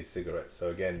selling these cigarettes. So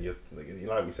again, you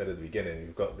like we said at the beginning,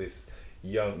 you've got this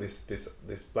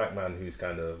black man who's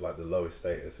kind of like the lowest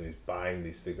status and he's buying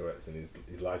these cigarettes and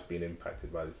his life's being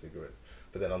impacted by the cigarettes.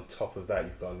 But then on top of that,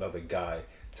 you've got another guy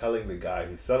telling the guy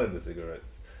who's selling the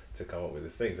cigarettes to come up with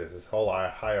this thing. So there's this whole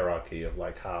hierarchy of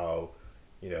like how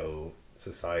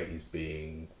society's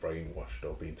being brainwashed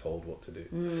or being told what to do,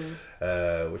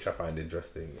 which I find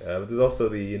interesting. But there's also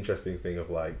the interesting thing of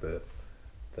like the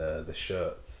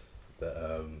shirts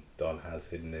that Don has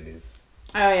hidden in his.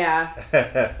 Oh yeah.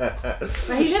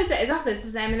 Well, he lives at his office,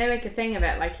 doesn't he? I mean, they make a thing of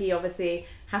it. Like he obviously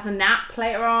has a nap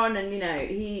later on, and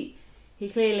he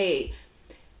clearly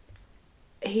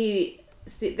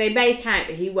they make out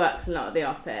that he works a lot at the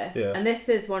office, and this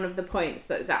is one of the points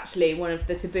that is actually one of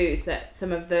the taboos that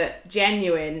some of the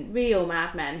genuine, real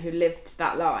madmen who lived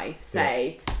that life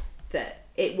say that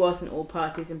it wasn't all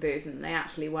parties and booze, and they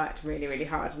actually worked really, really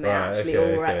hard, and they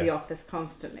all were at the office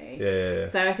constantly.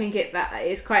 So I think that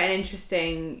is quite an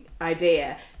interesting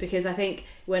idea, because I think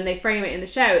when they frame it in the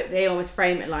show, they almost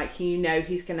frame it like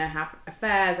he's going to have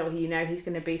affairs, or he's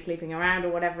going to be sleeping around, or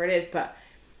whatever it is, but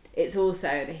it's also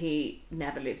that he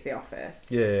never leaves the office.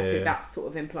 I think that's sort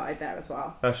of implied there as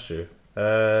well. That's true.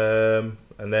 And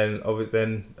then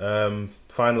obviously,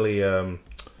 finally,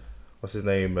 what's his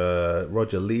name?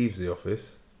 Roger leaves the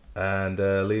office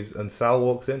and Sal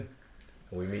walks in,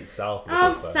 and we meet Sal.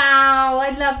 Sal! I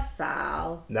love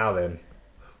Sal. Now then,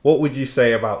 what would you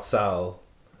say about Sal?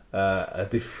 A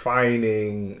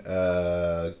defining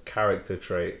character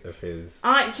trait of his.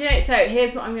 So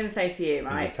here's what I'm going to say to you,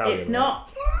 right? Italian, it's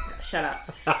not. Shut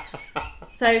up.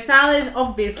 So Sal is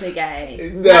obviously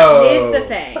gay. No. Here's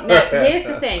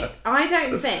the thing. I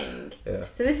don't think. Yeah.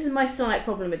 So this is my slight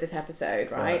problem with this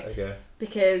episode, right? Okay.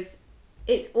 Because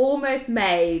it's almost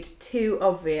made too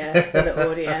obvious for the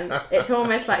audience. It's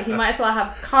almost like he might as well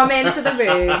have come into the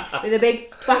room with a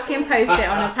big fucking post-it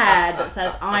on his head that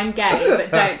says, I'm gay, but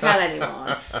don't tell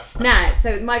anyone. Now,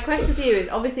 so my question for you is,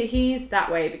 obviously he's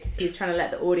that way because he's trying to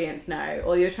let the audience know,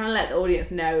 or you're trying to let the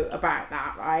audience know about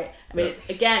that, right? I mean,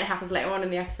 it happens later on in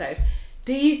the episode.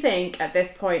 Do you think at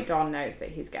this point Don knows that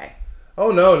he's gay?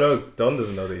 Oh no, Don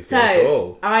doesn't know that he's gay at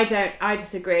all. I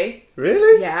disagree.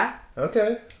 Really? Yeah.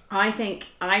 Okay. I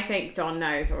think Don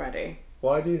knows already.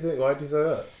 Why do you say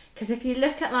that? Because if you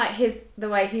look at like the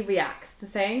way he reacts to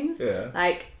things,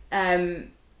 like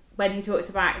when he talks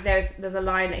about there's a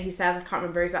line that he says, I can't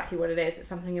remember exactly what it is. It's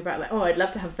something about like, oh, I'd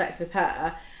love to have sex with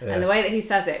her, and the way that he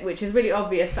says it, which is really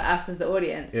obvious for us as the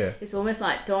audience, it's almost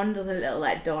like Don does a little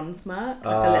like Don smirk,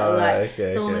 like a little like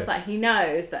it's almost like he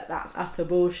knows that that's utter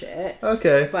bullshit.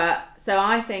 Okay. But so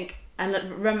I think, and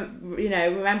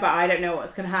remember, I don't know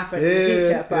what's going to happen in the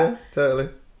future, but totally.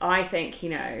 I think he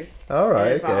knows. All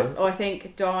right. Okay. Or I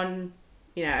think Don.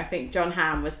 I think John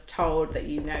Hamm was told that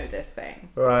this thing.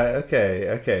 Right,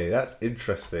 okay, that's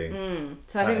interesting.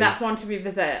 So I think that's one to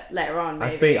revisit later on,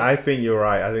 maybe. I think you're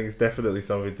right. I think it's definitely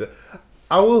something to...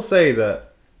 I will say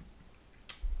that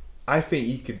I think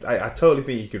you could... I totally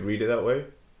think you could read it that way.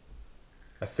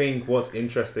 I think what's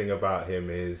interesting about him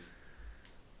is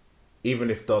even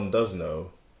if Don does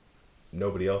know,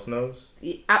 nobody else knows.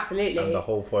 Absolutely. And the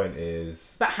whole point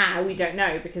is... But how? We don't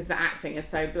know because the acting is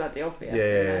so bloody obvious.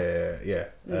 Yeah.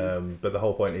 But the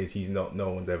whole point is no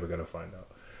one's ever going to find out.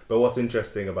 But what's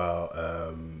interesting about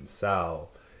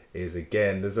Sal is,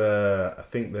 again, so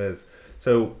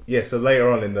later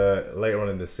on in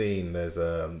the scene, there's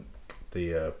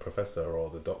the professor or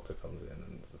the doctor comes in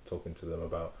and is talking to them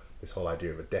about this whole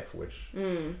idea of a death wish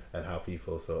and how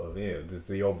people sort of, there's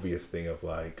the obvious thing of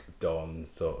like Don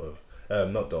sort of,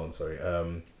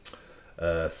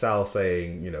 Sal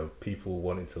saying, people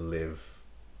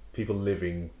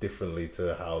living differently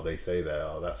to how they say they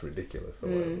are, that's ridiculous or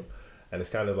whatever. And it's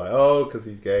kind of like, because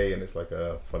he's gay, and it's like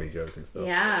a funny joke and stuff.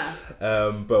 Yeah.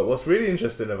 But what's really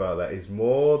interesting about that is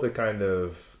more the kind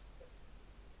of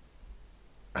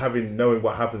knowing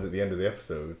what happens at the end of the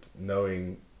episode,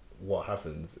 knowing what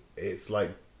happens, it's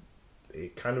like,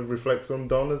 it kind of reflects on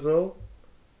Don as well.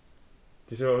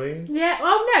 Do you see what I mean? Yeah,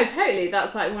 well, no, totally.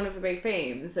 That's like one of the big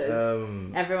themes is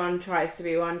everyone tries to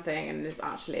be one thing and is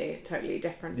actually totally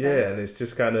different. Yeah, and it's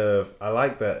just kind of, I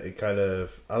like that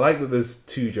there's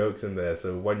two jokes in there,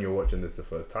 so when you're watching this the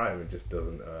first time, it just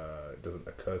doesn't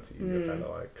occur to you. You're kind of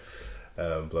like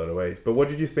blown away. But what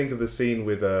did you think of the scene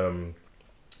with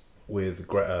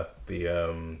Greta,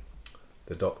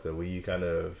 the doctor? Were you kind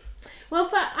of... Well,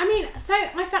 I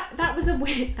thought that was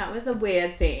a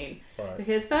weird scene. Right.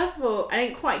 Because first of all, I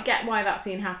didn't quite get why that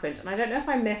scene happened, and I don't know if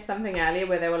I missed something earlier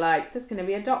where they were like, "There's going to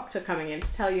be a doctor coming in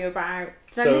to tell you about."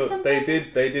 Did I miss something?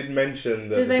 They did mention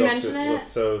that. Did they mention it?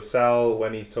 So Sal,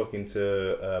 when he's talking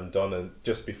to Donna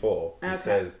just before, he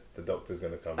says the doctor's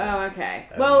going to come. Oh, okay.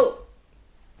 Well,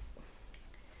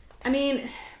 I mean,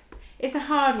 it's a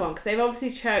hard one because they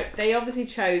obviously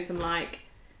chose some like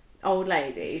old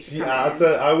lady.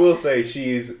 I will say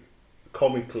she's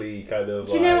comically kind of.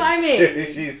 Do you know what I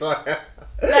mean? She's like.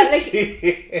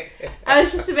 I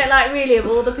was just a bit like, really, of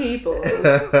all the people,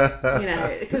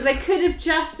 because they could have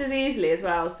just as easily as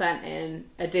well sent in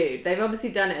a dude. They've obviously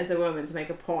done it as a woman to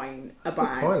make a point about.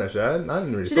 That's a good point, actually. I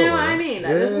didn't really. Do you know what I mean?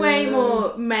 Like, there's way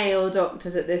more male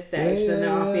doctors at this stage than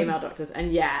there are female doctors,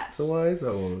 and yet. So why is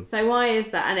that one? So why is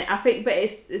that? And I think, but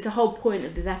it's the whole point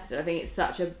of this episode. I think it's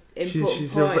such a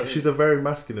important point. She's a very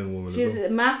masculine woman. She's a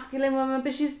masculine woman,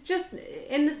 but she's just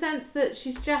in the sense that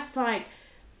she's just like.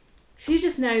 She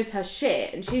just knows her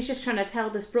shit, and she's just trying to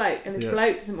tell this bloke, and this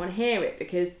bloke doesn't want to hear it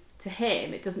because to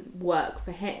him it doesn't work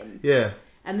for him. Yeah.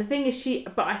 And the thing is,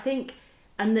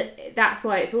 that's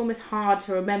why it's almost hard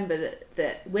to remember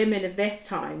that women of this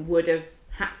time would have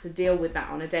had to deal with that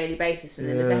on a daily basis, and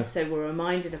in this episode we're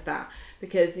reminded of that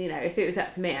because if it was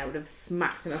up to me, I would have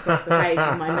smacked him across the face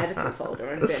with my medical folder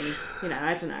and been,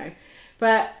 I don't know,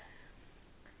 but.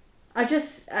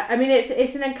 It's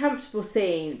an uncomfortable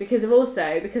scene because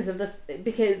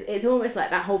it's almost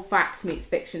like that whole fact meets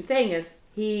fiction thing of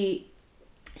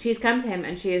she's come to him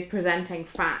and she is presenting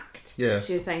fact. Yeah.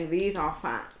 She is saying these are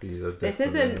facts. This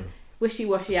isn't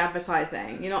wishy-washy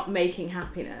advertising. You're not making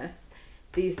happiness.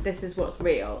 This is what's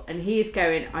real. And he's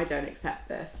going, I don't accept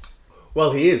this.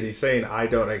 Well, he is. He's saying, I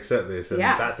don't accept this. And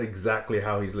that's exactly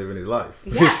how he's living his life.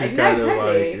 Yeah, Which is kind of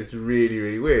like, it's really,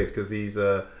 really weird because he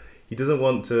doesn't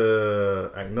want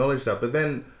to acknowledge that. But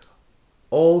then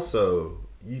also,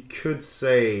 you could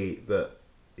say that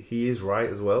he is right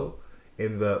as well,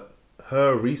 in that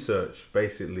her research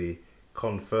basically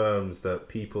confirms that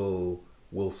people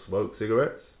will smoke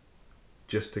cigarettes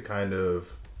just to kind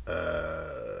of,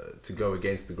 to go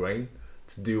against the grain,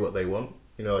 to do what they want.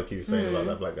 Like you were saying about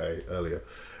that black guy earlier.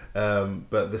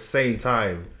 But at the same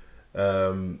time,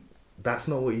 that's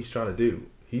not what he's trying to do.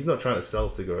 he's not trying to sell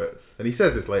cigarettes. And he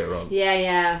says this later on.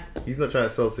 Yeah. He's not trying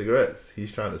to sell cigarettes.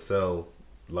 He's trying to sell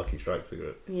Lucky Strike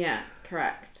cigarettes. Yeah,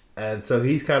 correct. And so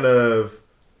he's kind of...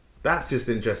 That's just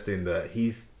interesting that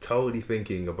he's totally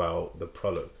thinking about the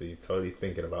product. So he's totally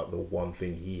thinking about the one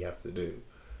thing he has to do.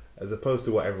 As opposed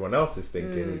to what everyone else is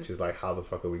thinking, which is like, how the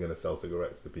fuck are we going to sell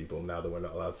cigarettes to people now that we're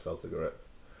not allowed to sell cigarettes?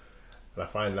 And I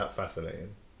find that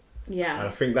fascinating. Yeah. And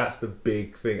I think that's the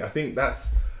big thing. I think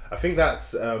that's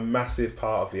a massive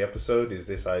part of the episode, is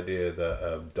this idea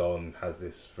that Don has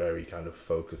this very kind of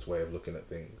focused way of looking at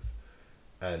things.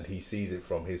 And he sees it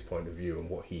from his point of view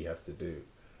and what he has to do.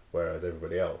 Whereas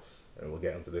everybody else, and we'll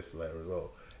get onto this later as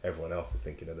well, everyone else is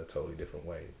thinking in a totally different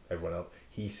way. Everyone else,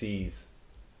 he sees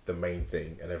the main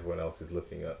thing and everyone else is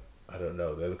looking at, I don't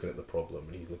know, they're looking at the problem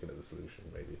and he's looking at the solution,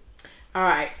 maybe.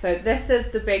 Alright, so this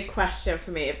is the big question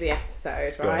for me of the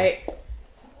episode, right?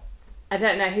 I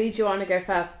don't know, who do you want to go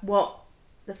first? What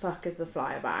the fuck is The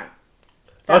Fly about?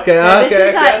 Okay,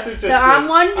 that's interesting. So I'm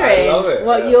wondering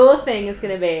what your thing is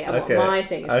going to be and what my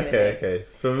thing is going to be. Okay.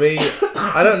 For me,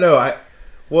 I don't know.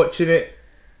 Watching it,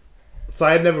 so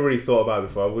I had never really thought about it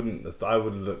before. I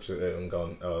would have looked at it and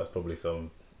gone, oh, that's probably some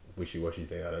wishy-washy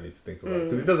thing I don't need to think about.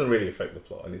 Because it doesn't really affect the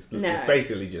plot and it's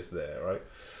basically just there, right?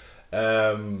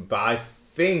 But I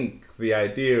think the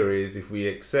idea is, if we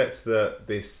accept that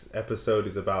this episode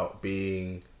is about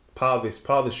being, part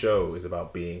of the show is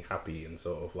about being happy and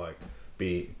sort of like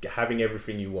having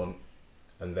everything you want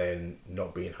and then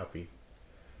not being happy.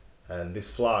 And this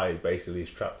fly basically is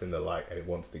trapped in the light and it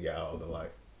wants to get out of the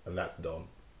light. And that's Don.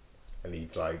 And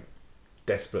he's like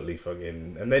desperately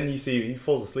fucking... And then you see, he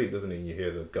falls asleep, doesn't he? And you hear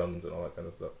the guns and all that kind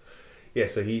of stuff. Yeah,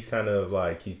 so he's kind of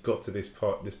like, he's got to this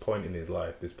point in his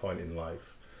life,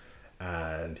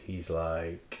 and he's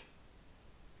like,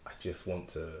 I just want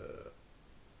to...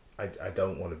 I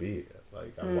don't want to be here.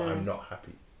 Like, I'm not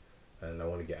happy. And I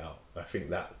want to get out. I think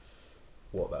that's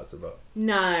what that's about.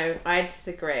 No, I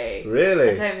disagree. Really?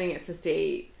 I don't think it's as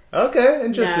deep. Okay,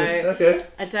 interesting. No, okay.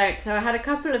 I don't. So I had a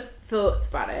couple of thoughts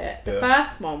about it. The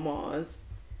first one was,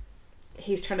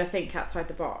 he's trying to think outside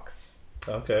the box.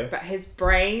 Okay. But his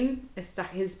brain is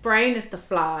stuck. His brain is the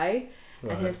fly,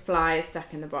 right. And his fly is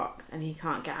stuck in the box, and he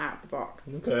can't get out of the box.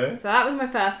 Okay. So that was my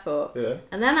first thought. Yeah.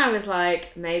 And then I was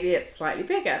like, maybe it's slightly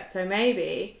bigger. So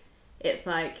maybe it's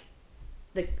like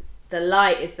the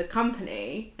light is the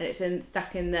company, and it's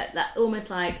stuck in that almost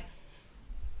like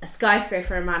a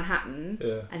skyscraper in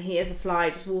Manhattan, and he is a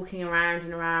fly just walking around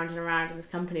and around and around in this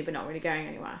company, but not really going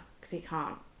anywhere because he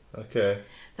can't. Okay.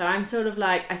 So I'm sort of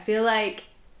like, I feel like,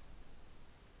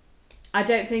 I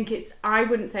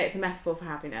wouldn't say it's a metaphor for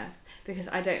happiness, because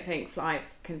I don't think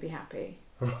flies can be happy.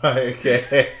 Right,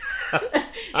 okay.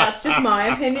 That's just my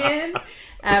opinion.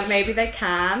 Maybe they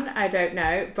can, I don't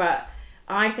know, but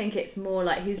I think it's more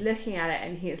like he's looking at it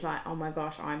and he's like, oh my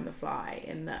gosh, I'm the fly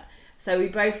in that. So we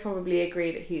both probably agree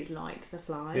that he's like the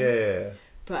fly. Yeah.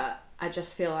 But I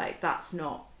just feel like that's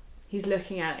not... He's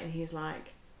looking at it and he's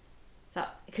like...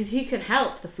 that because he could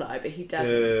help the fly, but he doesn't.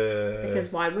 Yeah.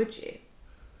 Because why would you?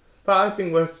 But I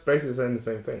think we're basically saying the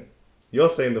same thing. You're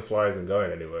saying the fly isn't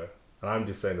going anywhere. And I'm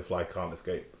just saying the fly can't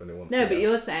escape when it wants to. No, but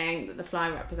you're saying that the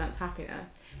fly represents happiness.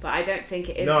 But I don't think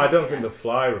it is. No, happiness. I don't think the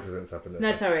fly represents happiness.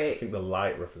 No, sorry. I think the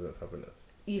light represents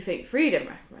happiness. You think freedom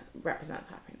represents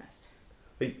happiness?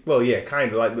 Well, yeah,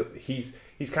 kind of. Like, he's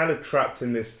kind of trapped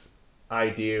in this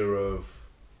idea of...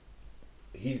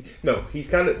 He's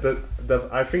kind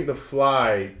of... I think the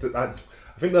fly... I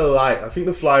think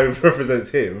the fly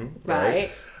represents him. Right.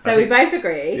 So we both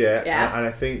agree. Yeah. And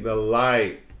I think the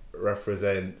light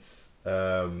represents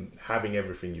having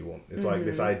everything you want. It's like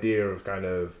this idea of kind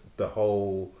of the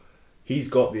whole... He's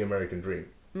got the American dream.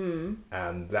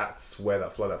 And that's where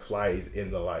that fly is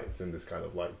in the light. It's in this kind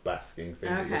of like basking thing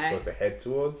that you're supposed to head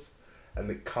towards,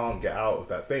 and it can't get out of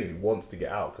that thing. It wants to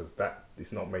get out because that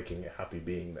it's not making it happy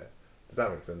being there. Does that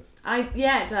make sense?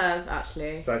 Yeah, it does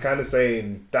actually. So I'm kind of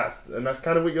saying that's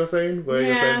kind of what you're saying, where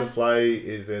you're saying the fly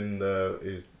is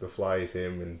the fly is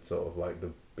him in sort of like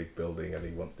the big building and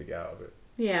he wants to get out of it.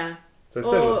 Yeah. So it's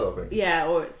similar sort of thing. Yeah,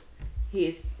 or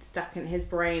he's stuck in his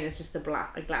brain is just a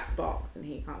glass box and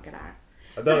he can't get out.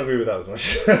 I don't agree with that as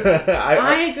much.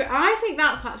 I agree. I think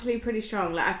that's actually pretty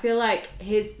strong. Like, I feel like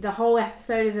the whole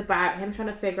episode is about him trying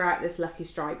to figure out this lucky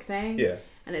strike thing. Yeah.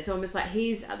 And it's almost like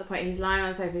he's at the point, he's lying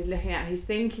on the sofa, he's looking at it, he's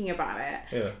thinking about it.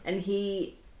 Yeah. And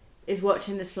he is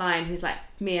watching this fly and he's like,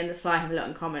 me and this fly have a lot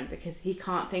in common because he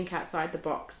can't think outside the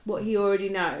box. What he already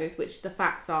knows, which the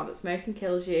facts are that smoking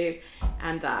kills you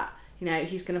and that,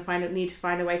 he's going to need to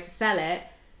find a way to sell it.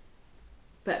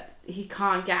 but he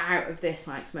can't get out of this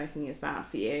like smoking is bad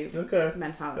for you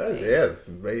mentality.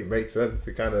 It makes sense.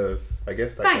 It kind of, I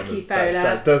guess that Thank you,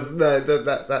 Fowler.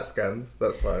 That scans.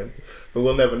 That's fine, but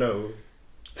we'll never know.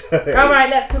 All right,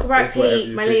 let's talk about Pete,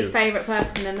 my least favourite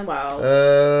person in the world.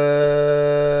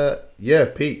 Yeah,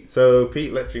 Pete. So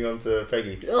Pete latching onto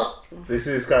Peggy. Ugh. This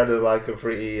is kind of like a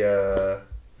pretty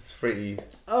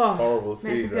horrible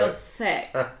scene. Makes me feel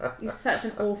sick. He's such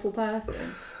an awful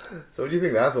person. So what do you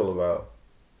think that's all about?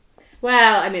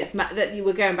 Well, I mean, it's that you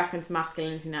were going back into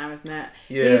masculinity now, isn't it?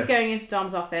 Yeah. He's going into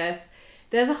Dom's office.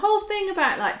 There's a whole thing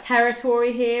about like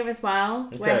territory here as well,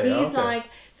 where he's like,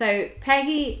 so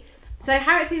Peggy. So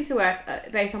how it seems to work,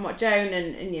 based on what Joan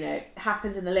and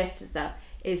happens in the lift and stuff,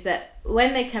 is that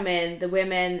when they come in, the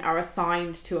women are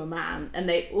assigned to a man, and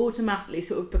they automatically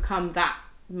sort of become that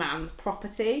man's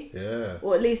property. Yeah.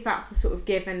 Or at least that's the sort of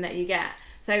given that you get.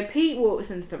 So Pete walks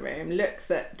into the room,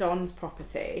 looks at Don's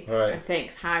property, and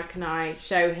thinks, "How can I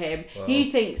show him?" Wow.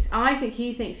 I think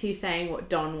he thinks he's saying what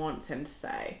Don wants him to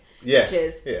say, which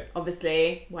is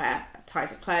obviously wear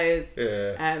tighter clothes,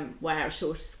 wear a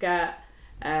shorter skirt.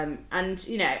 And I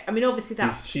mean, obviously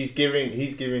that's he's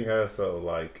giving her sort of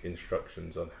like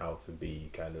instructions on how to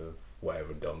be kind of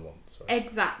whatever Don wants. Right?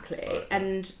 Exactly, right.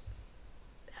 And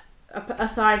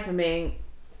aside from being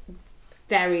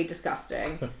very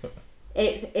disgusting,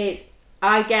 it's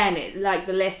again it like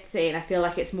the lift scene. I feel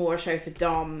like it's more a show for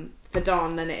Don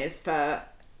than it is for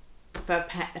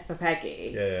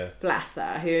Peggy. Yeah. Bless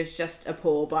her, who is just a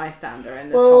poor bystander in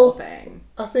this whole thing.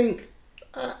 I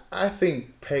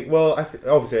think Peggy. Well,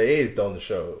 obviously it is Don's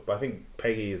show, but I think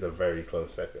Peggy is a very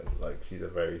close second. Like she's a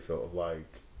very sort of like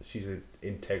she's an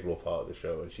integral part of the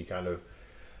show, and she kind of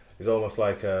is almost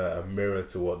like a mirror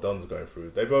to what Don's going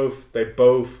through. They both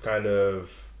kind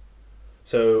of.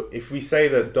 So if we say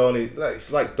that Don is like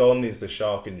it's like Don is the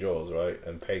shark in Jaws, right,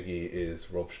 and Peggy is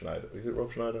Rob Schneider. Is it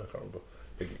Rob Schneider? I can't remember.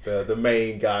 The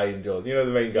main guy in Jaws. You know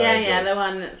the main guy. Yeah, the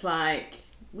one that's like.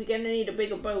 We're gonna need a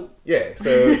bigger boat. Yeah,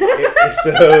 so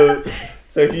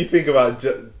so if you think about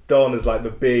Don as like the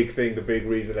big thing, the big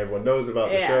reason everyone knows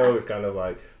about the show, it's kind of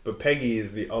like, but Peggy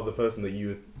is the other person that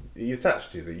you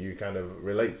attach to, that you kind of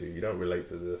relate to. You don't relate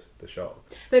to the shark.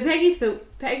 But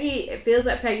it feels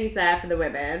like Peggy's there for the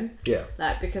women. Yeah.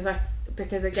 Like because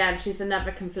again she's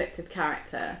another conflicted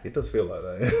character. It does feel like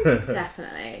that.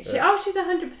 Definitely. She's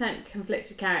 100%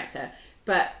 conflicted character,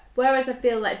 but. Whereas I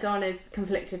feel like Don is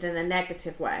conflicted in a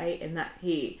negative way, in that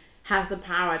he has the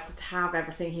power to have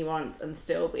everything he wants and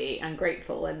still be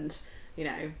ungrateful and,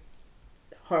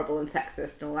 horrible and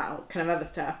sexist and all that kind of other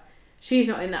stuff. She's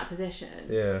not in that position.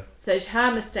 Yeah. So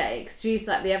her mistakes, she's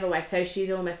like the other way. So she's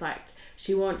almost like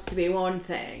she wants to be one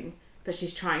thing, but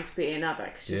she's trying to be another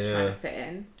because she's trying to fit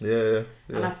in. Yeah.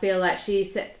 And I feel like she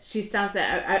stands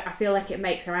there. I feel like it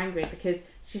makes her angry because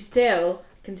she still...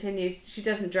 continues. She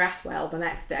doesn't dress well the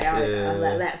next day either.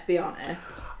 Yeah. Let's be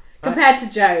honest. Compared to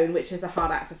Joan, which is a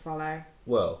hard act to follow.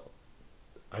 Well,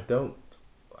 I don't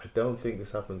think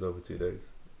this happens over 2 days.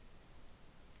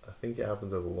 I think it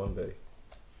happens over 1 day.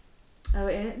 Oh,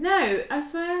 no, I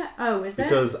swear. Oh, is it?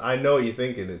 Because I know what you're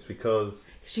thinking. It's because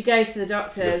she goes to the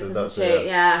doctors, doesn't she?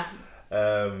 Yeah.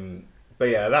 But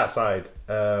yeah, that side.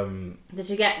 Does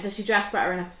she dress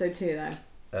better in episode 2 though?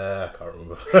 I can't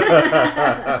remember.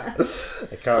 I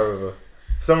can't remember.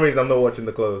 For some reason, I'm not watching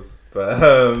the clothes. But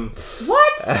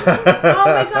what? Oh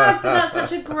my god! But that's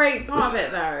such a great part of it,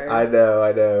 though. I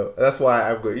know. That's why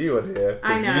I've got you on here.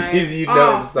 I know. You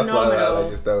know stuff phenomenal. Like that. I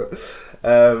just don't.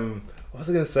 What was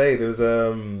I going to say? There was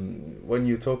when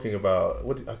you were talking about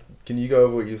what. Can you go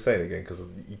over what you were saying again? Because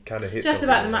you kind of hit just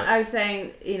about the. I was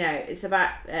saying, it's about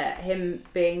him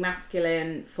being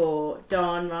masculine for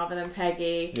Don rather than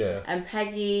Peggy. Yeah. And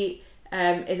Peggy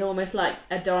is almost like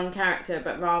a Don character,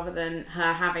 but rather than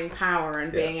her having power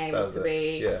and being able to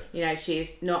be,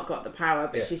 she's not got the power,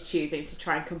 but she's choosing to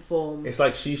try and conform. It's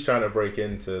like she's trying to break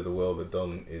into the world that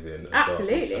Don is in. And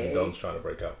absolutely. And Don's trying to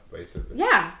break out, basically.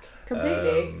 Yeah,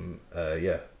 completely.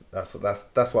 That's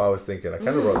what I was thinking. I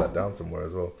kind of wrote that down somewhere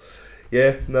as well.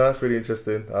 Yeah, no, that's really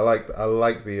interesting. I like that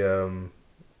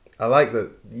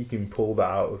you can pull that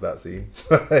out of that scene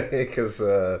because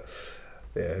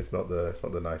it's not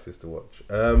the nicest to watch.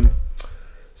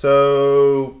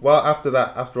 So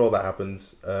after all that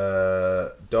happens,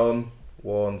 Don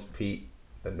warns Pete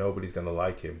that nobody's gonna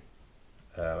like him.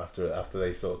 After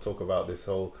they sort of talk about this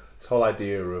whole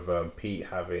idea of Pete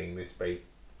having this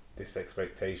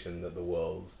expectation that the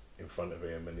world's in front of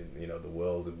him, and the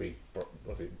world's a big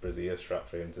brassiere strap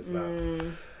for him to snap,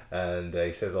 and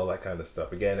he says all that kind of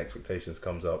stuff. Again, expectations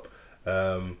comes up,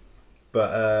 but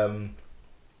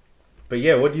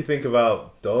yeah, what do you think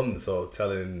about Don sort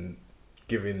of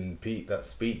giving Pete that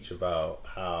speech about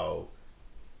how,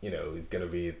 he's going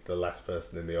to be the last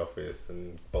person in the office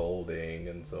and balding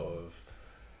and sort of,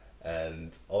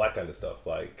 and all that kind of stuff.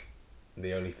 Like,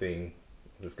 the only thing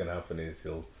that's going to happen is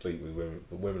he'll sleep with women.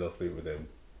 The women will sleep with him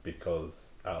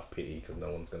out of pity, because no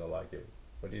one's going to like him.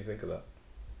 What do you think of that?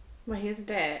 Well, he's a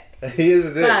dick. He is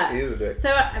a dick.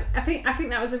 So I think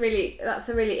that's a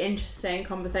really interesting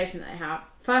conversation that they have.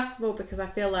 First of all, because I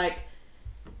feel like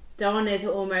Don is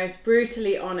almost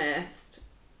brutally honest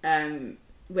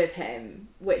with him,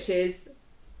 which is,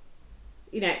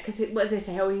 because what did they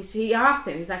say? Oh, he asked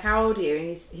him, he's like, how old are you?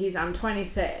 And he's I'm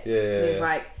 26. Yeah. And he's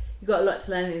like, you've got a lot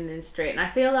to learn in the industry. And I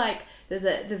feel like there's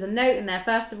a note in there,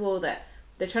 first of all, that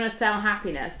they're trying to sell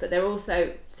happiness, but they're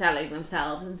also selling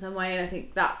themselves in some way. And I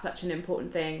think that's such an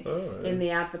important thing in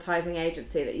the advertising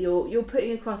agency, that you're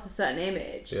putting across a certain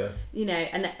image. Yeah.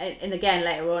 And again,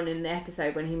 later on in the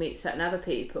episode, when he meets certain other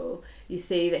people, you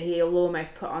see that he'll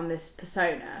almost put on this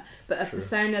persona, but a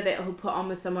persona that he'll put on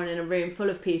with someone in a room full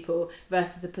of people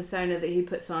versus a persona that he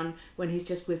puts on when he's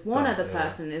just with one other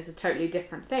person is a totally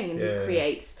different thing, and he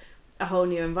creates a whole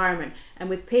new environment. And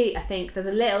with Pete, I think there's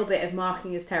a little bit of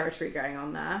marking his territory going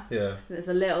on there. Yeah. There's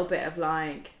a little bit of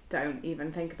like, don't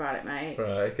even think about it, mate.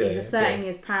 Right, okay. He's asserting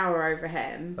his power over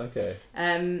him. Okay.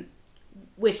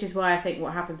 Which is why I think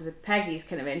what happens with Peggy's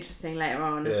kind of interesting later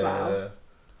on as well.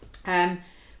 Yeah.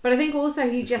 But I think also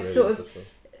he just really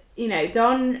sort of,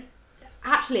 Don,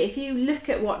 actually, if you look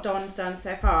at what Don's done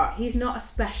so far, he's not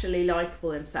especially likeable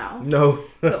himself. No.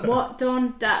 But what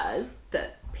Don does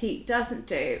that Pete doesn't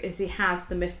do is he has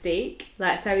the mystique.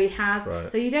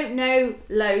 So you don't know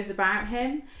loads about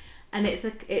him, and it's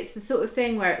the sort of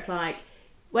thing where it's like,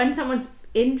 when someone's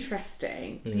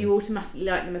interesting, you automatically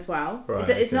like them as well. Right,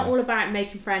 it's not all about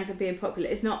making friends and being popular.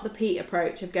 It's not the Pete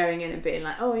approach of going in and being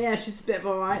like, oh yeah, she's a bit of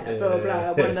alright, blah blah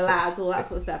blah, one of the lads, all that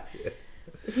sort of stuff. Yeah.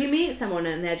 If you meet someone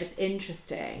and they're just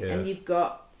interesting, and you've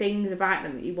got things about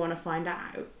them that you want to find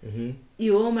out,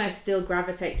 you almost still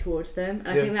gravitate towards them. And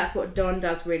I think that's what Don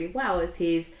does really well, is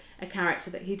he's a character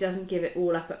that he doesn't give it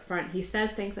all up front. He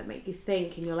says things that make you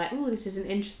think, and you're like, oh, this is an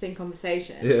interesting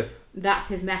conversation. Yeah. That's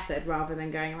his method, rather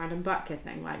than going around and butt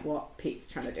kissing like what Pete's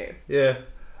trying to do. Yeah.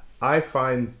 I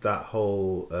find that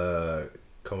whole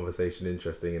conversation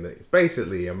interesting, in that it's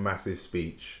basically a massive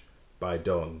speech by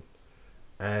Don.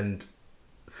 And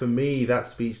for me, that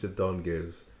speech that Don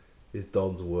gives is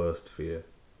Don's worst fear.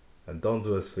 And Don's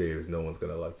worst fear is no one's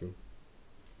going to like him.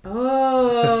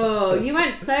 Oh, you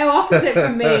went so opposite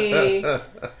from me.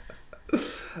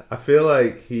 I feel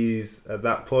like he's, at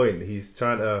that point, he's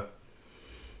trying to...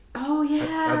 Oh,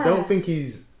 yeah. I don't think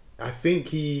he's... I think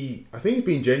he's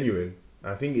being genuine.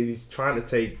 I think he's trying to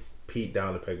take Pete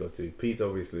down a peg or two. Pete's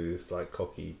obviously this, like,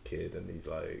 cocky kid, and he's,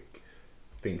 like,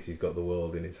 thinks he's got the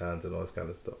world in his hands and all this kind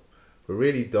of stuff. But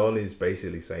really, Don is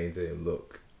basically saying to him,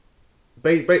 look...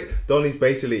 Don is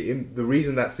basically... the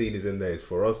reason that scene is in there is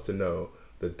for us to know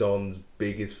that Don's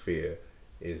biggest fear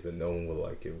is that no one will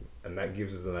like him. And that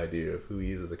gives us an idea of who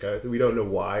he is as a character. We don't know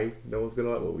why no one's going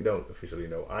to like him. Well, we don't officially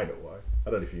know. I know why. I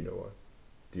don't know if you know why.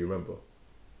 Do you remember?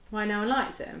 Why no one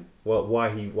likes him? Well, why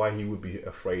he would be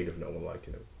afraid of no one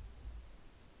liking him.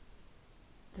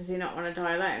 Does he not want to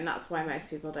die alone? That's why most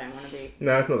people don't want to be...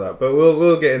 No, it's not that. But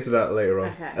we'll get into that later on.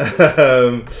 Okay.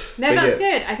 No, that's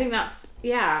good. I think that's...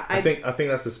 Yeah. I think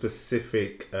that's a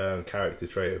specific character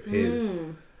trait of his.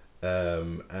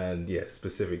 And yeah,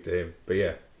 specific to him. But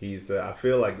yeah, he's I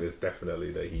feel like there's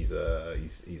definitely that he's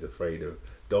afraid of...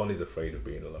 Don is afraid of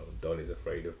being alone. Don is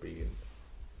afraid of being,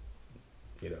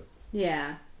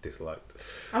 disliked.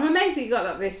 I'm amazed you got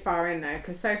that this far in though,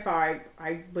 because so far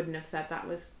I wouldn't have said that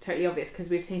was totally obvious, because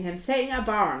we've seen him sitting at a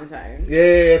bar on his own.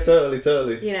 Yeah,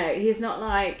 totally. He's not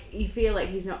like, you feel like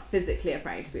he's not physically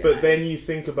afraid to be alone. But then you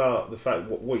think about the fact,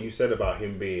 what you said about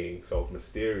him being sort of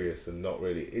mysterious and not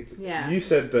really... You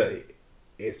said that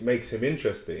it makes him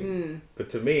interesting, but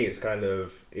to me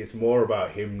it's more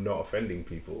about him not offending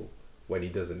people when he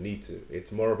doesn't need to.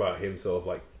 It's more about him sort of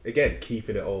like, again,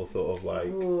 keeping it all sort of like...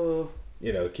 Ooh.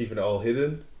 Keeping it all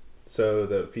hidden so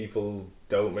that people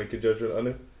don't make a judgment on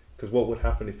him. Because what would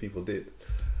happen if people did?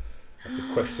 That's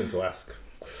a question to ask.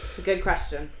 It's a good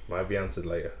question. Might be answered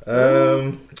later.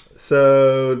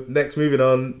 So, next, moving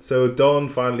on. So, Don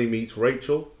finally meets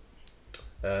Rachel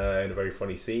in a very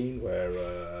funny scene where...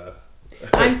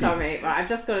 I'm sorry, right, I've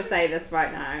just got to say this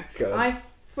right now. I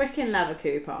freaking love a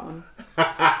coupon.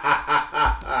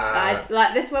 I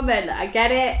like this woman, I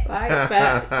get it, right?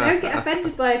 But don't get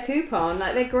offended by a coupon.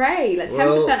 Like, they're great. Like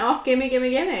 10% off,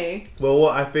 gimme. Well,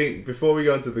 what I think, before we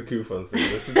go into the coupons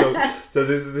thing, so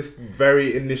there's this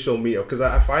very initial meetup, because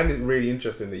I find it really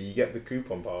interesting that you get the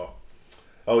coupon part,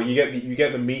 Oh, you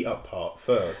get the meet up part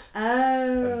first. Oh.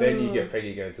 And then you get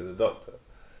Peggy going to the doctor.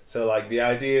 So like the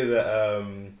idea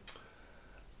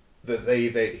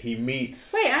that he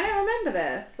meets. Wait, I don't remember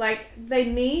this. Like they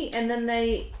meet and then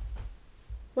they.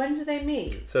 When do they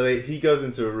meet? So he goes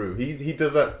into a room. He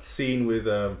does that scene with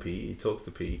Pete. He talks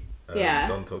to Pete.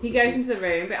 Don talks. He goes into the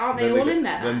room, but aren't they all in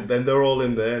there? Then they're all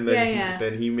in there, and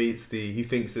then he meets he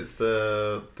thinks it's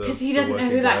the because he doesn't know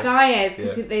who that guy is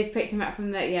because they've picked him up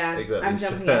from the Exactly. I'm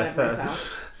jumping ahead of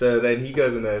myself. So then he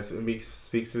goes in there, and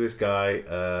speaks to this guy,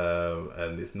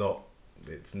 and it's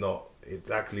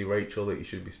actually Rachel that you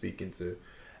should be speaking to.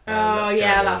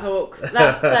 That's orcs.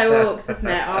 That's so orcs, isn't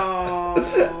it? Oh.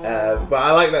 But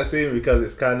I like that scene because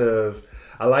it's kind of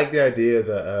I like the idea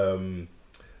that.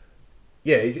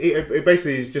 It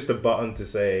basically is just a button to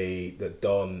say that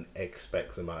Don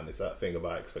expects a man. It's that thing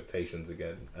about expectations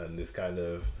again, and this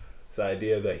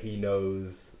idea that he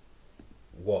knows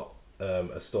what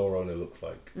a store owner looks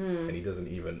like, and he doesn't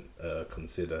even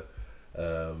consider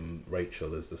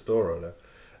Rachel as the store owner.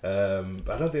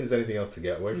 But I don't think there's anything else to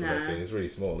get away from that scene. It's really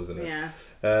small, isn't it? Yeah.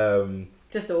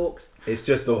 Just orcs. It's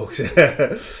just orcs.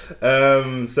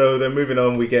 So then moving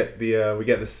on, we get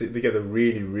the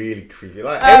really really creepy.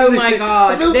 Like, oh my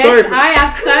god! I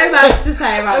have so much to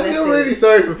say about this. I feel really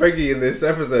sorry for Peggy in this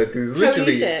episode because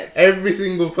literally every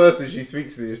single person she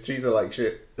speaks to just treats her like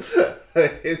shit.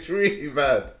 It's really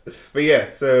bad. But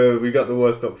yeah, so we got the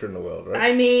worst doctor in the world, right?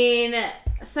 I mean,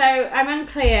 so I'm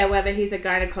unclear whether he's a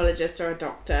gynecologist or a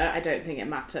doctor. I don't think it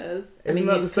matters. Isn't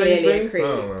that the same thing?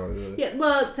 Oh, yeah,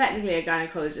 well, technically a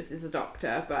gynecologist is a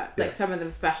doctor, but like some of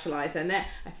them specialise in it.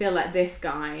 I feel like this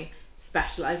guy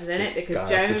specialises in it because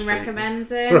Joan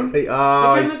recommends him. Right.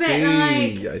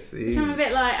 I see. Which I'm a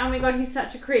bit like, oh my god, he's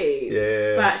such a creep.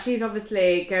 Yeah. But she's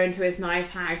obviously going to his nice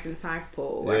house in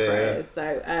Southport, wherever it is.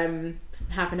 So,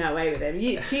 having her way with him.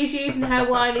 She's using her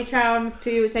wily charms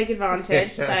to take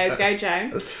advantage. So go,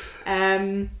 Joan.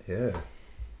 I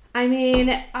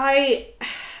mean,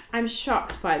 I'm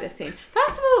shocked by this scene.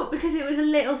 First of all, because it was a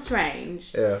little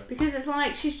strange. Yeah. Because it's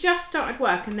like she's just started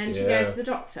work and then she goes to the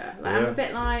doctor. Like I'm a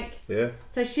bit like. Yeah.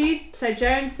 So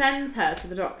Joan sends her to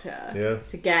the doctor.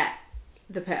 To get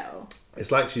the pill. It's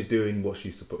like she's doing what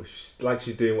she's supposed. Like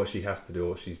she's doing what she has to do, or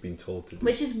what she's been told to do.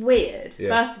 Which is weird.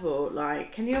 Yeah. First of all,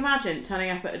 like, can you imagine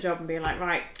turning up at a job and being like,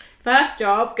 right, first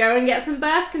job, go and get some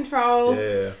birth control.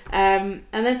 Yeah. And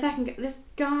then second, this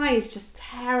guy is just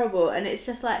terrible, and it's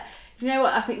just like, you know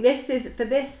what? I think this is for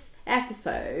this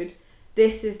episode.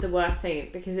 This is the worst scene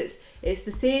because it's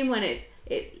the scene when it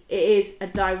is a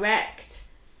direct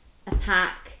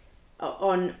attack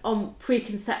on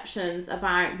preconceptions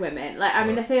about women. Like, I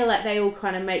mean, I feel like they all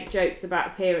kind of make jokes about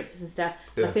appearances and stuff.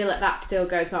 Yeah. I feel like that still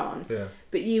goes on. Yeah.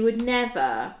 But you would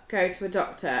never go to a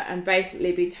doctor and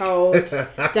basically be told,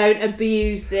 don't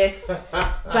abuse this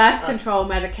birth control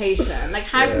medication. Like,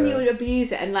 how can you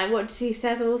abuse it? And like, what he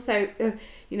says also,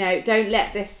 don't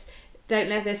let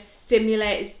this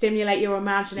stimulate your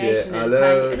imagination. Yeah, I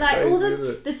know. Like crazy, all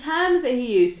the terms that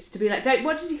he uses to be like,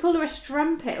 what does he call her, a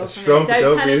strumpet or something? Strumpet,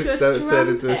 don't turn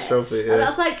into a strumpet. Yeah. And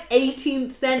that's like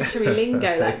 18th century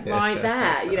lingo, like right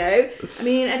there. I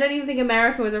mean, I don't even think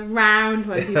America was around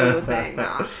when people were saying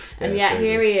that, and yet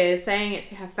here he is saying it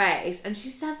to her face, and she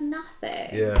says nothing.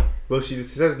 Yeah. Well, she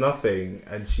says nothing,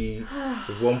 and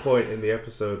there's one point in the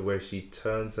episode where she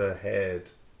turns her head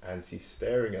and she's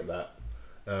staring at that.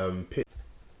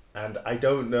 And I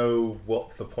don't know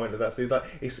what the point of that scene. Like,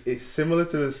 it's similar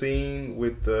to the scene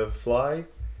with the fly,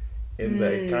 in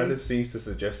that it kind of seems to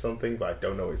suggest something, but I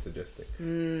don't know what it's suggesting.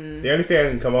 The only thing I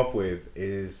can come up with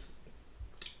is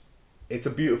it's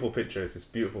a beautiful picture. It's this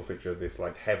beautiful picture of this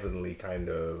like heavenly kind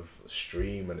of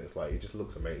stream, and it's like it just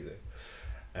looks amazing.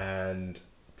 And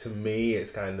to me,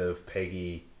 it's kind of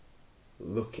Peggy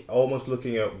almost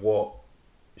looking at what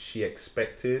she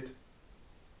expected.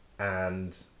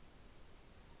 And,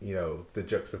 the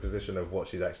juxtaposition of what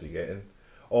she's actually getting.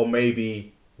 Or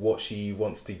maybe what she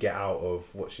wants to get out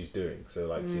of what she's doing. So,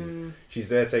 like, she's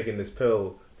there taking this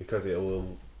pill because it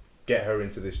will get her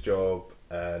into this job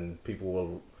and people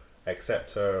will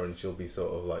accept her and she'll be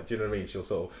sort of like, do you know what I mean?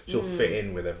 She'll fit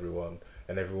in with everyone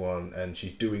and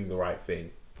she's doing the right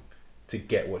thing to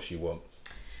get what she wants.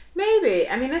 Maybe.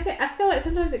 I mean, I feel like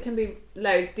sometimes it can be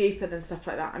loads deeper than stuff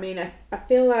like that. I mean, I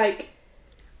feel like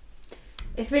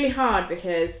it's really hard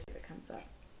because it comes up.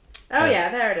 Oh yeah,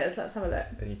 there it is. Let's have a look.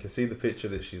 And you can see the picture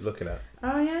that she's looking at.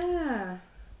 Oh yeah.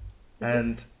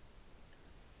 And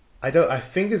I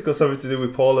think it's got something to do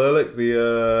with Paul Ehrlich,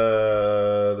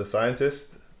 the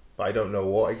scientist, but I don't know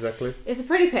what exactly. It's a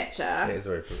pretty picture. It is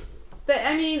very pretty. But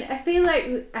I mean, I feel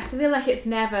like it's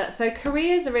never. So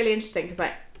careers are really interesting because,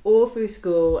 like, all through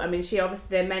school. I mean, she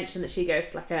obviously, they mentioned that she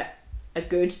goes to like a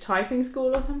good typing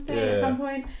school or something at some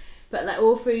point. But like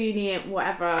all through uni and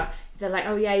whatever, they're like,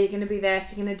 oh yeah, you're going to be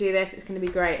this, you're going to do this, it's going to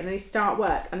be great. And then you start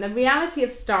work. And the reality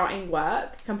of starting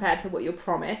work compared to what you're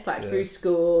promised, like through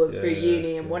school and through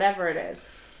uni and whatever it is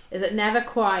it never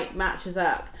quite matches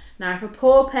up. Now, for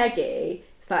poor Peggy,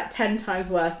 it's like 10 times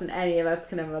worse than any of us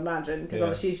can ever imagine. Because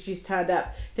obviously she's turned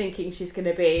up thinking she's going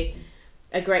to be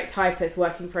a great typist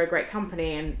working for a great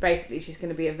company. And basically she's going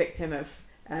to be a victim of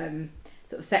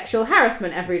sort of sexual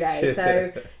harassment every day.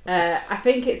 So I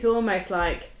think it's almost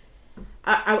like,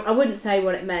 I wouldn't say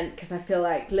what it meant, because I feel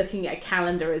like looking at a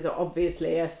calendar is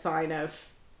obviously a sign of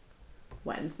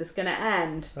when's this going to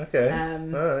end. Okay. All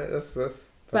right.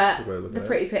 That's but the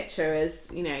pretty picture is,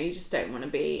 you know, you just don't want to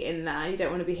be in there. You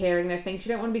don't want to be hearing those things.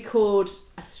 You don't want to be called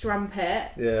a strumpet.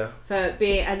 Yeah. For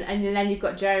being, and then you've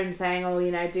got Joan saying, oh, you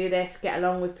know, do this, get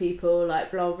along with people,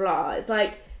 like blah blah. It's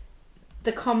like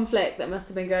the conflict that must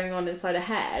have been going on inside her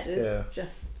head is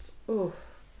just, oh.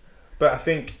 But I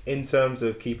think in terms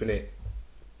of keeping it,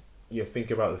 you think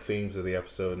about the themes of the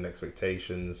episode and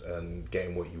expectations and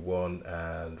getting what you want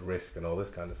and risk and all this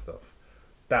kind of stuff.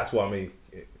 That's what I mean.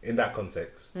 In that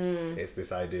context, it's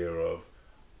this idea of,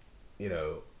 you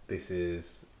know, this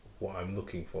is what I'm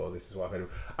looking for. This is what I'm going to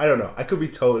do. I don't know. I could be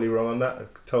totally wrong on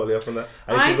that. Totally off on that.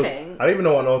 I don't even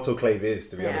know what an autoclave is,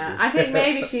 to be honest with you. I think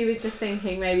maybe she was just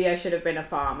thinking maybe I should have been a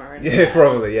farmer. Yeah,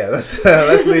 probably. Yeah, let's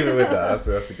leave it with that.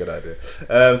 That's a good idea.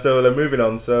 So then moving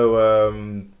on.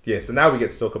 So so now we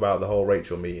get to talk about the whole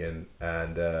Rachel meeting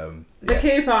and the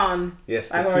coupon. Yes,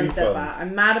 the I've already coupons. said that.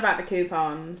 I'm mad about the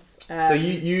coupons. So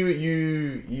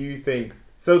you think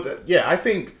so? I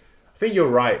think you're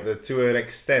right that to an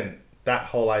extent that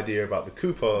whole idea about the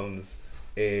coupons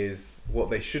is what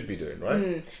they should be doing,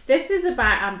 right? This is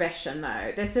about ambition,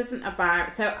 though. This isn't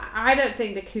about... So I don't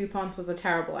think the coupons was a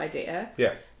terrible idea.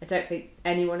 Yeah. I don't think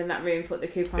anyone in that room thought the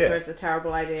coupons was a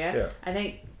terrible idea. Yeah. I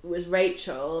think it was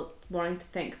Rachel wanting to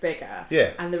think bigger.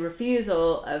 Yeah. And the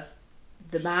refusal of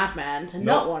the madman to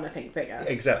not want to think bigger.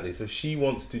 Exactly. So she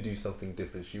wants to do something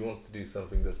different. She wants to do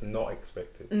something that's not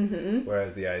expected. Mm-hmm.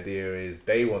 Whereas the idea is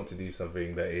they want to do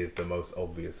something that is the most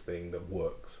obvious thing that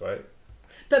works, right?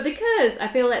 But because I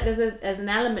feel like there's an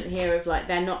element here of like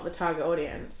they're not the target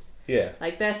audience. Yeah.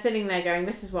 Like they're sitting there going,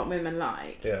 this is what women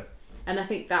like. Yeah. And I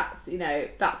think that's, you know,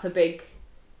 that's a big...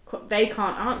 They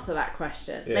can't answer that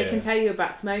question. Yeah, they can tell you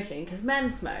about smoking because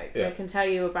men smoke. Yeah. They can tell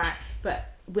you about...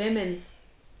 But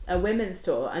a women's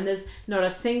store, and there's not a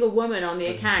single woman on the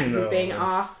account who's being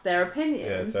asked their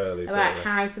opinion about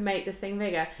how to make this thing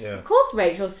bigger. Yeah. Of course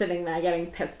Rachel's sitting there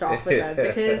getting pissed off with them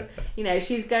because, you know,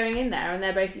 she's going in there and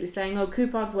they're basically saying, oh,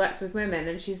 coupons works with women,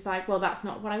 and she's like, well, that's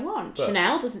not what I want. But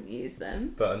Chanel doesn't use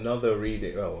them. But another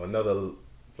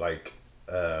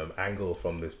angle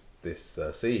from this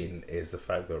scene is the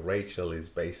fact that Rachel is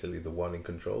basically the one in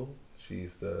control.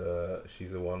 She's the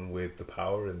one with the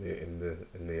power in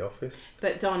the office.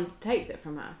 But Don takes it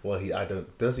from her. Well,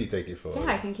 does he take it from her? Yeah,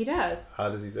 I think he does. How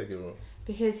does he take it from her?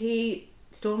 Because he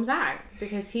storms out.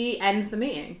 Because he ends the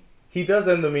meeting. He does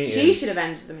end the meeting. She should have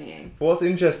ended the meeting. What's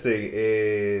interesting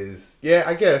is,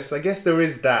 I guess there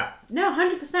is that. No,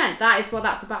 100%. That is what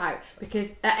that's about.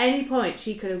 Because at any point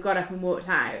she could have got up and walked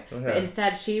out, but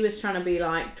instead she was trying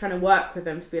to work with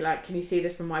them to be like, can you see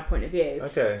this from my point of view?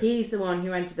 Okay. He's the one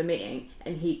who entered the meeting,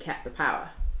 and he kept the power.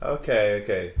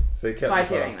 Okay. So he kept by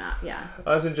the power. Doing that. Yeah.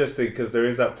 That's interesting because there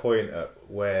is that point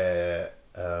where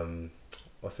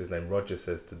what's his name? Roger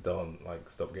says to Don, like,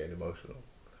 stop getting emotional.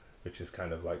 Which is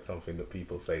kind of like something that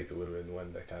people say to women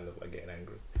when they're kind of like getting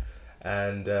angry.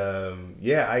 And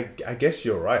I guess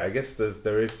you're right. I guess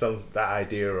there is that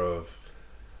idea of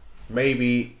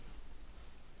maybe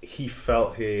he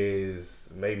felt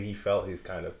his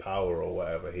kind of power or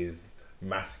whatever, his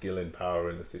masculine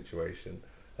power in the situation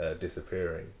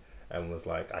disappearing, and was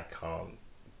like, I can't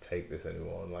take this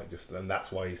anymore, and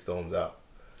that's why he storms out.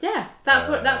 Yeah, that's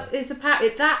what that is about.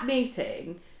 That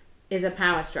meeting is a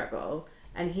power struggle.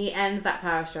 And he ends that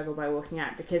power struggle by walking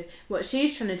out, because what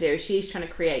she's trying to do is she's trying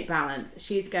to create balance.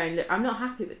 She's going, look, I'm not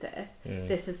happy with this.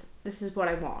 This is what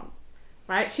I want,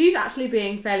 right? She's actually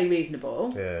being fairly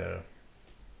reasonable. Yeah.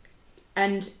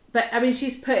 But I mean,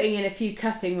 she's putting in a few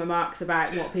cutting remarks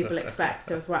about what people expect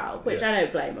as well, which I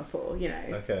don't blame her for, you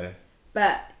know. Okay.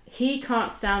 But he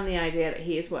can't stand the idea that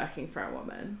he is working for a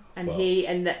woman, and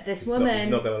that this woman. He's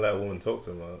not going to let a woman talk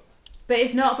to him about it. But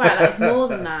it's not about that. It's more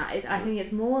than that. I think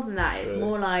it's more than that. It's really?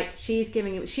 More like she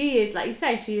is, like you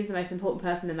say, she is the most important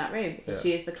person in that room because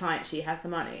she is the client. She has the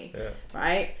money,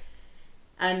 right?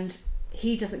 And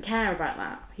he doesn't care about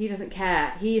that. He doesn't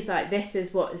care. He's like, this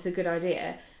is what is a good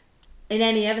idea. in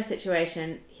any other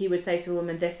situation, he would say to a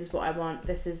woman, "This is what I want.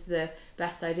 This is the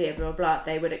best idea." Blah blah blah.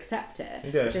 They would accept it,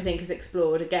 which I think is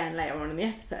explored again later on in the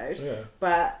episode. Yeah.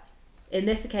 But in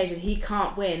this occasion, he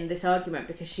can't win this argument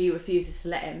because she refuses to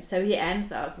let him. So he ends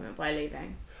the argument by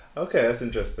leaving. Okay, that's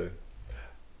interesting.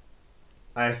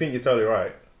 I think you're totally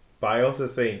right. But I also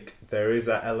think there is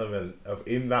that element of,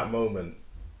 in that moment,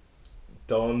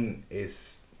 Don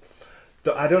is...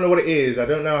 I don't know what it is. I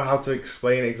don't know how to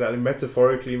explain it exactly.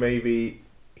 Metaphorically, maybe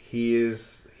he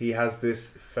has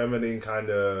this feminine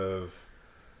kind of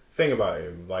thing about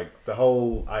him. Like, the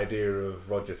whole idea of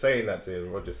Roger saying that to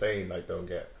him, Roger saying, like, don't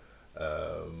get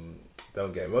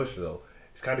emotional,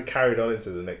 it's kind of carried on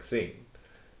into the next scene.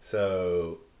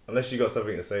 So, unless you got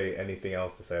something to say, anything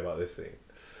else to say about this scene.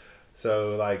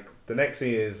 So, like, the next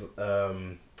scene is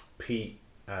Pete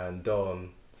and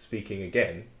Don speaking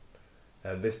again.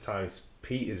 And this time,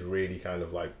 Pete is really kind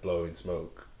of, like, blowing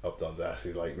smoke up Don's ass.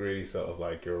 He's, like, really sort of,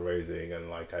 like, you're amazing and,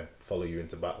 like, I'd follow you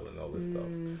into battle and all this stuff.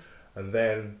 And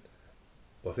then,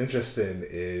 what's interesting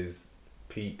is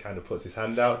Pete kind of puts his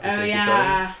hand out to shake his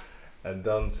hand. And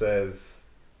Don says...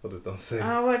 What does Don say?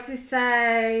 Oh, what does he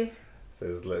say?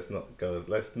 Says, let's not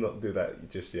do that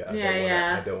just yet.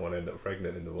 I don't want to end up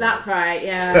pregnant in the morning. That's right,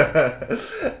 yeah.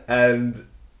 and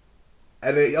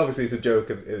obviously it's a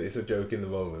joke. It's a joke in the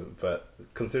moment, but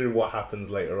considering what happens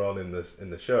later on in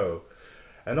the show,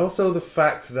 and also the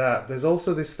fact that there's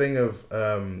also this thing of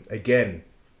again,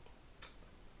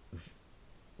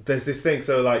 there's this thing.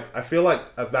 So like, I feel like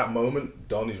at that moment,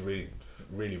 Don is really,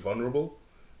 really vulnerable.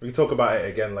 We can talk about it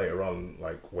again later on,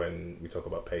 like when we talk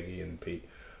about Peggy and Pete.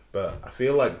 But I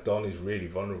feel like Don is really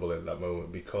vulnerable at that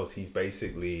moment because he's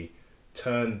basically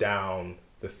turned down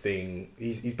the thing.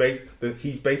 He's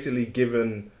basically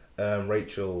given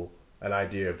Rachel an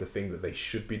idea of the thing that they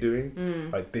should be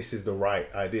doing. Like, this is the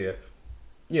right idea,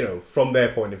 from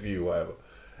their point of view, whatever.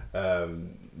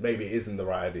 Maybe it isn't the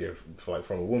right idea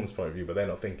from a woman's point of view, but they're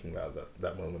not thinking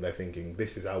that moment. They're thinking,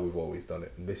 this is how we've always done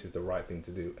it, and this is the right thing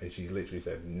to do. And she's literally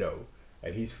said no,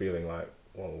 and he's feeling like,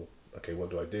 well, okay, what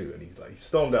do I do? And he's like, he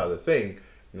stormed out of the thing,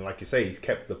 and like you say, he's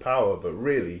kept the power, but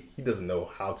really, he doesn't know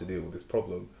how to deal with this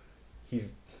problem.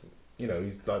 He's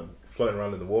like floating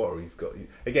around in the water. It's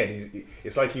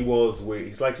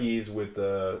like he is with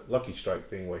the Lucky Strike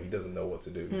thing, where he doesn't know what to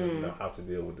do. He doesn't know how to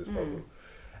deal with this problem.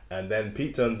 And then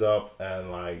Pete turns up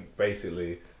and like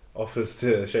basically offers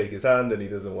to shake his hand, and he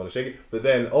doesn't want to shake it. But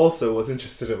then also, what's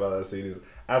interesting about that scene is,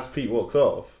 as Pete walks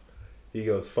off, he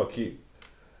goes, "Fuck you,"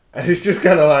 and it's just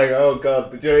kind of like, oh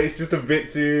god, it's just a bit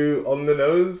too on the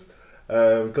nose,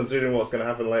 considering what's going to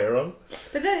happen later on.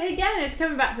 But then again, it's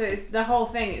coming back to the whole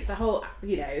thing. It's the whole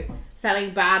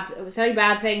selling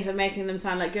bad things and making them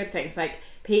sound like good things. Like,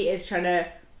 Pete is trying to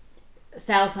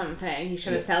sell something. He's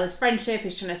trying to sell his friendship.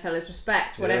 He's trying to sell his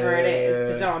respect, whatever it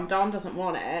is, to Don. Don doesn't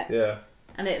want it. Yeah.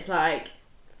 And it's like,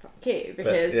 fuck you,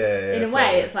 because in a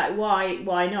way it's like,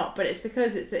 why not? But it's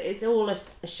because it's all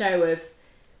a show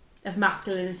of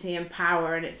masculinity and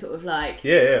power, and it's sort of like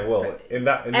well,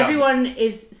 everyone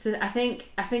is. I think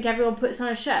everyone puts on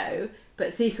a show,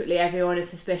 but secretly everyone is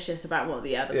suspicious about what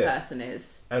the other person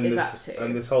is up to.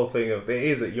 And this whole thing of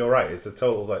you're right. It's a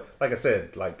total like I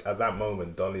said, like at that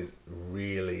moment, Don is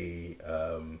really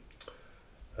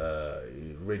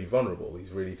really vulnerable. He's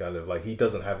really kind of like, he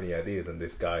doesn't have any ideas, and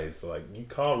this guy is like, you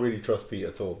can't really trust Pete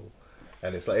at all.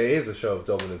 And it's like, it is a show of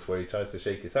dominance where he tries to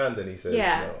shake his hand and he says,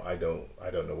 no, I don't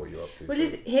know what you're up to. Well,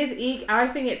 his ego, I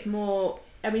think it's more,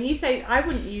 I mean, you say, I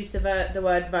wouldn't use the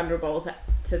word vulnerable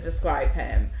to describe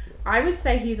him. I would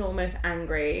say he's almost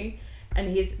angry,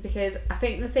 and because I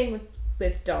think the thing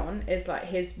with Don is like,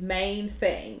 his main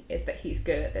thing is that he's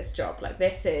good at this job. Like,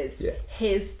 this is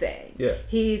his thing. Yeah.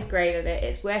 He's great at it.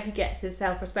 It's where he gets his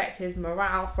self-respect, his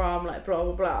morale from, like, blah,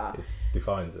 blah, blah. It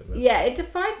defines him. Yeah, it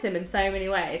defines him in so many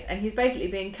ways. And he's basically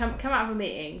being come out of a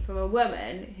meeting from a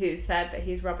woman who said that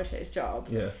he's rubbish at his job.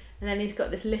 Yeah. And then he's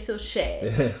got this little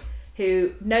shit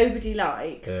who nobody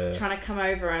likes, trying to come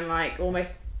over and, like,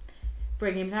 almost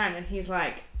bring him down. And he's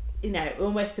like,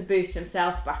 almost to boost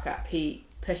himself back up, he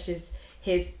pushes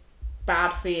his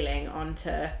bad feeling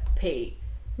onto Pete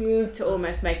to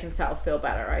almost make himself feel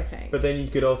better, I think. But then you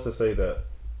could also say that,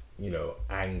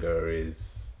 anger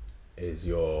is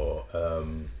your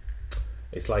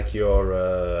it's like your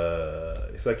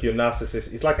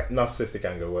narcissist. It's like narcissistic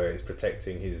anger, where it's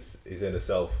protecting his inner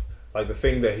self. Like, the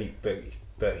thing that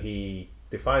he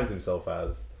defines himself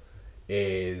as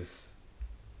is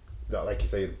that, like you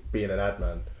say, being an ad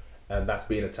man. And that's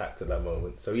being attacked at that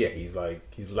moment. So he's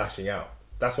lashing out.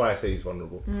 That's why I say he's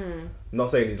vulnerable. I'm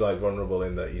not saying he's like vulnerable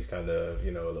in that he's kind of, a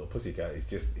little pussycat. It's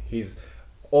just,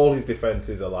 all his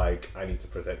defenses are like, I need to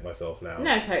protect myself now.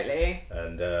 No, totally.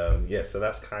 And so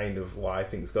that's kind of what I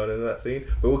think is going into that scene.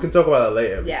 But we can talk about that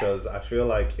later because I feel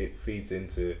like it feeds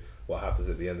into what happens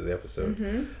at the end of the episode.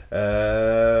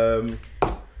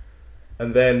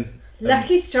 And then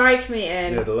Lucky Strike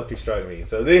meeting. Yeah, the Lucky Strike meeting.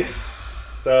 So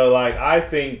like I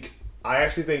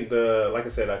actually think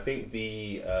I think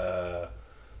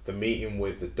the meeting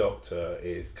with the doctor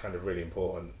is kind of really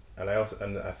important. And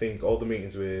I think all the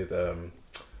meetings with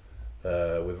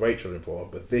Rachel are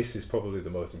important, but this is probably the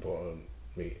most important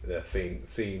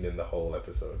scene in the whole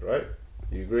episode, right?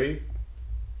 You agree?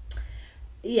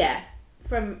 Yeah,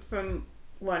 from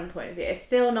one point of view, it's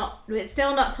still not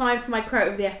time for my quote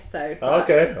of the episode.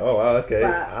 Okay. Oh wow. Okay.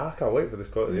 I can't wait for this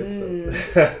quote of the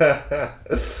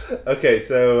episode. Okay.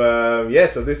 So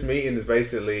so this meeting is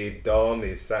basically Don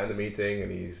is sat in the meeting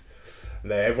and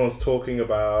everyone's talking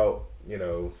about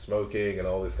smoking and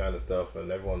all this kind of stuff,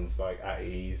 and everyone's like at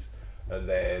ease. And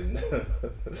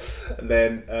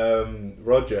then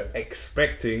Roger,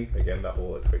 expecting again that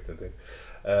whole expecting thing,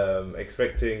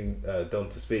 expecting Don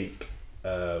to speak,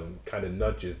 kind of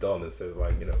nudges Don and says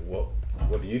like,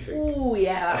 what do you think? Oh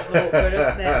yeah, that's awkward,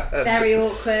 isn't it? Very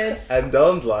awkward. And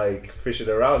Don's like fishing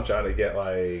around trying to get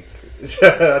like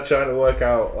trying to work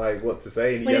out like what to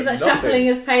say. And when he's like shuffling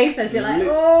his papers, you're like,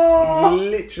 oh. He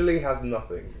literally has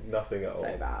nothing at all.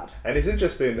 So bad. And it's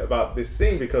interesting about this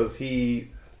scene because the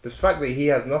fact that he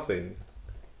has nothing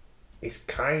is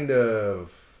kind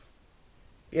of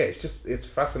it's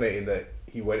fascinating that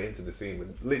he went into the scene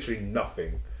with literally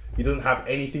nothing. He doesn't have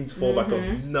anything to fall back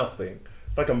on. Nothing.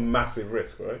 It's like a massive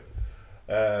risk, right?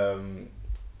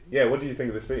 What do you think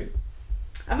of this scene?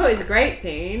 I thought it was a great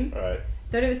scene. All right.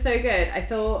 I thought it was so good. I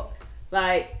thought,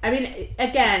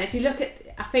 again, if you look at,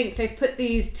 I think they've put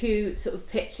these two sort of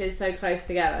pictures so close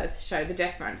together to show the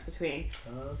difference between.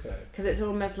 Oh, okay. Because it's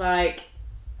almost like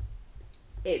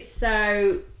it's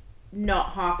so not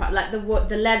half out. Like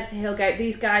the length he'll go.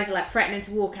 These guys are like threatening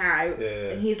to walk out,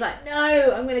 and he's like,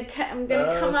 "No, I'm gonna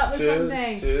come up with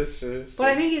something." True. But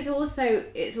I think it's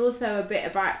also a bit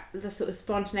about the sort of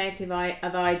spontaneity of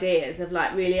ideas of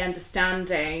like really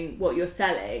understanding what you're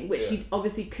selling, which he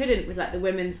obviously couldn't with like the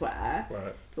women's wear.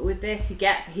 Right. But with this,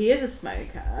 he is a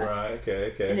smoker. Right.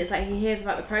 Okay. And it's like he hears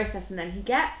about the process and then he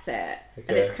gets it,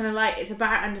 and it's kind of like it's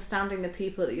about understanding the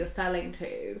people that you're selling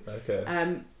to. Okay.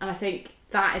 And I think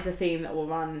that is a theme that will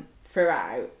run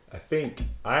throughout. I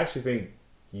actually think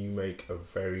you make a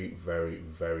very, very,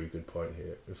 very good point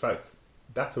here. In fact,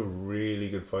 that's a really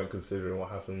good point considering what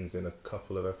happens in a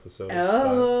couple of episodes.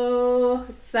 Oh,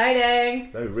 time.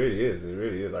 Exciting. No, it really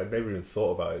is. I never even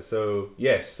thought about it. So,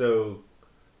 so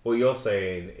what you're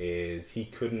saying is he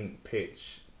couldn't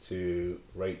pitch to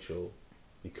Rachel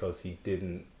because he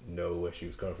didn't know where she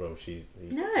was coming from. He's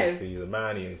a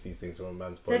man, he sees things from a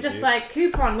man's point of view. They're just like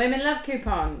coupon. Women love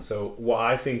coupons. So what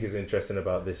I think is interesting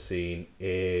about this scene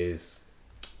is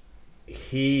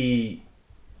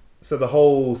so the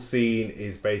whole scene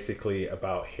is basically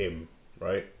about him,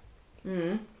 right?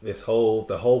 Mm.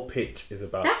 The whole pitch is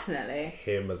about definitely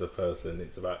him as a person.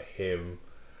 It's about him.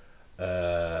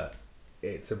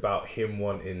 It's about him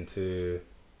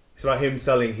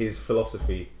selling his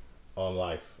philosophy on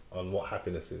life, on what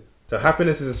happiness is. So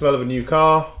happiness is the smell of a new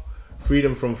car,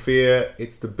 freedom from fear.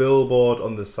 It's the billboard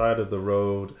on the side of the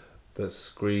road that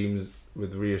screams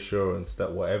with reassurance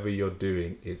that whatever you're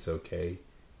doing, it's okay,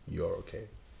 you're okay.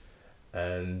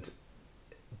 And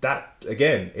that,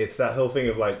 again, it's that whole thing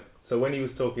of like, so when he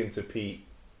was talking to Pete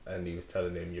and he was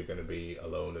telling him you're going to be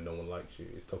alone and no one likes you,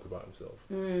 he's talking about himself.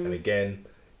 And again,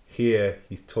 here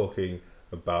he's talking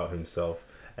about himself,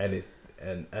 and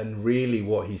and really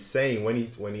what he's saying when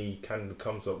he kind of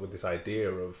comes up with this idea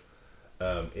of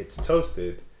it's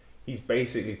toasted, he's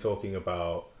basically talking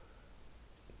about,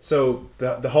 so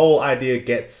the whole idea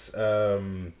gets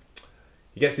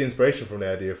he gets the inspiration from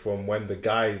the idea from when the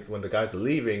guys are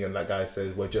leaving and that guy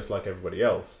says we're just like everybody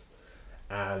else,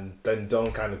 and then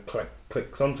Don kind of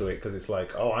clicks onto it because it's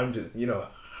like, oh, I'm just,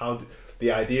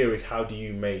 the idea is how do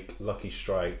you make Lucky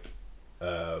Strike,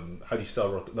 how do you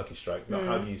sell Lucky Strike, not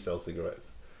how do you sell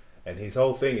cigarettes. And his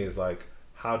whole thing is like,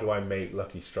 how do I make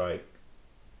Lucky Strike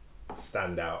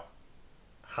stand out?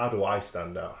 How do I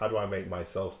stand out? How do I make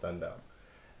myself stand out?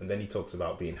 And then he talks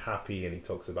about being happy, and he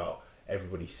talks about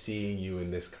everybody seeing you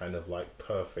in this kind of like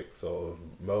perfect sort of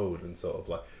mode, and sort of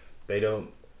like they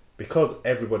don't, because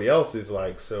everybody else is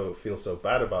like feels so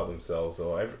bad about themselves,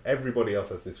 or everybody else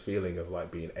has this feeling of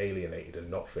like being alienated and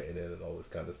not fitting in and all this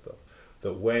kind of stuff,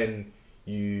 that when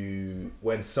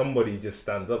somebody just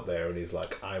stands up there and is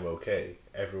like, I'm okay,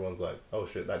 everyone's like, oh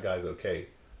shit, that guy's okay.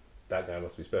 that guy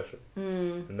must be special.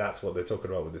 And that's what they're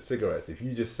talking about with the cigarettes. If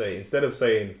you just say, instead of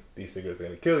saying these cigarettes are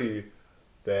going to kill you,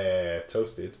 they're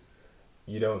toasted,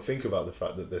 you don't think about the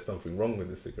fact that there's something wrong with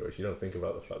the cigarettes. You don't think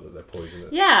about the fact that they're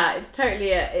poisonous. Yeah, it's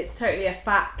totally a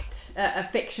fact, a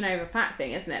fiction over fact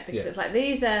thing, isn't it? Because it's like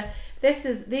these are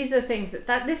the things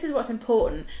that this is what's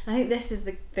important. I think this is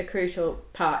the crucial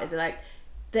part. Is like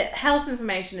that health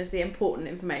information is the important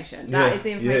information. That is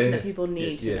the information that people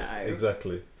need to know.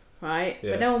 Exactly. Right,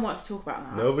 but no one wants to talk about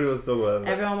that. Nobody wants to talk about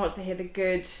that. Everyone wants to hear the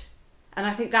good, and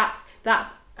I think that's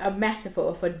a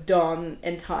metaphor for Don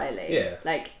entirely. Yeah.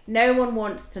 Like, no one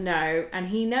wants to know, and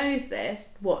he knows this,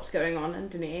 what's going on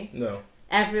underneath. No.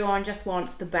 Everyone just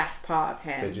wants the best part of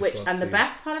him. The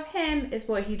best part of him is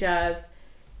what he does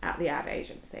at the ad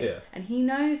agency. Yeah. And he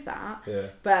knows that. Yeah.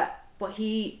 But what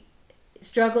he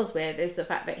struggles with is the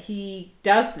fact that he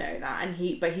does know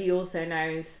that, but he also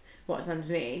knows what's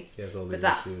underneath. He has all these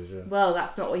issues, well,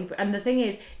 that's not what he... And the thing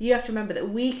is, you have to remember that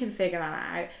we can figure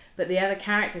that out, but the other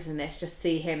characters in this just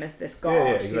see him as this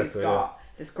god who's got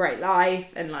this great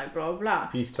life and like blah blah.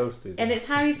 He's toasted. And it's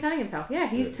how he's telling himself. Yeah,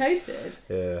 he's toasted.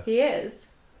 Yeah. He is.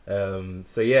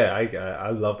 So yeah,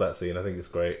 I love that scene. I think it's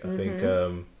great. I think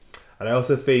and I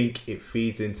also think it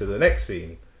feeds into the next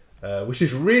scene, which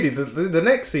is really the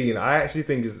next scene I actually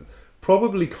think is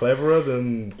probably cleverer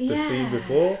than the scene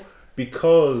before.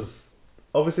 Because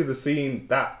obviously the scene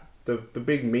that the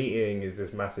big meeting is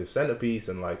this massive centerpiece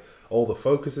and like all the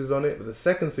focus is on it, but the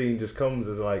second scene just comes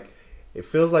as like, it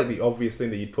feels like the obvious thing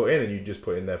that you'd put in and you just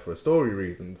put in there for story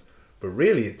reasons, but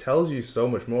really it tells you so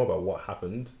much more about what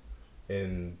happened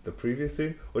in the previous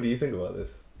scene. What do you think about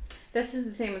this? This is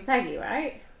the scene with Peggy,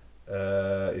 right?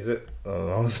 Is it?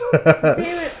 Oh,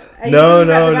 no.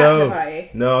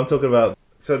 No, I'm talking about,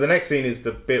 so the next scene is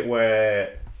the bit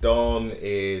where Don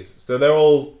is... So they're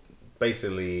all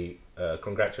basically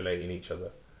congratulating each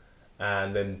other.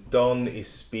 And then Don is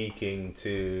speaking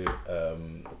to...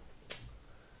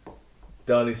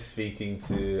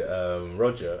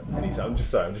 Roger. And I'm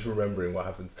just remembering what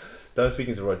happens. Don's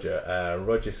speaking to Roger. And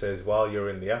Roger says, while you're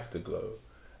in the afterglow,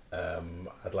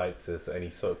 I'd like to... And he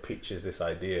sort of pictures this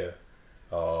idea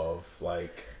of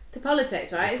like... The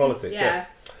politics, right? Politics, yeah.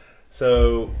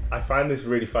 So I find this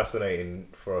really fascinating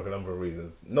for a number of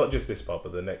reasons. Not just this part,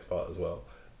 but the next part as well.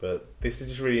 But this is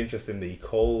just really interesting that he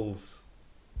calls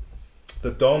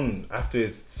the Don, after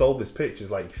he's sold this pitch, is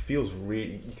like, he feels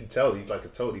really, you can tell he's like a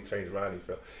totally changed man.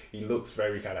 He looks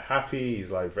very kind of happy.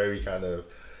 He's like very kind of,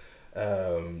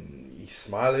 he's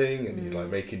smiling and he's like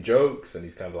making jokes and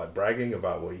he's kind of like bragging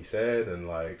about what he said. And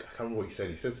like, I can't remember what he said.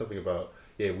 He said something about,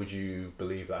 would you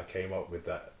believe that I came up with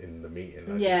that in the meeting?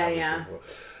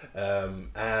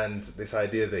 And this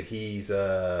idea that he's,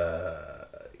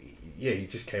 he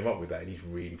just came up with that and he's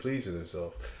really pleased with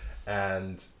himself.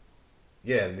 And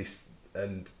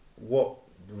and what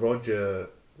Roger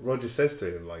says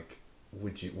to him, like,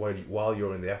 while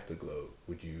you're in the afterglow,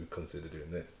 would you consider doing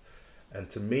this?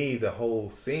 And to me, the whole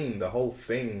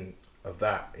thing of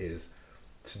that is,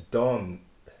 to Don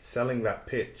selling that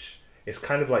pitch, it's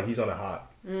kind of like he's on a high.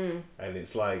 And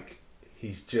it's like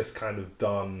he's just kind of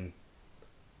done.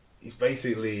 He's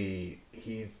basically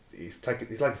he's like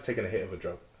he's taken a hit of a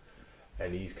drug,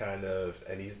 and he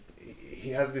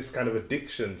has this kind of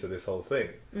addiction to this whole thing.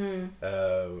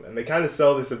 And they kind of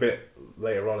sell this a bit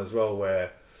later on as well, where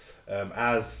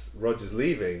as Roger's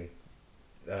leaving,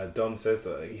 Don says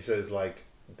that he says like,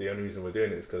 the only reason we're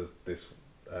doing it is because this.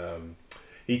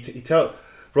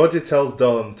 Roger tells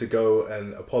Don to go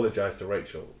and apologize to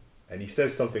Rachel. And he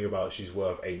says something about she's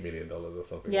worth $8 million or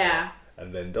something. Yeah. Like that.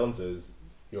 And then Don says,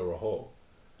 "You're a whore."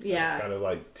 Yeah. And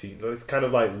it's kind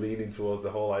of like leaning towards the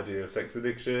whole idea of sex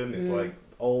addiction. It's like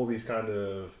all these kind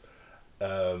of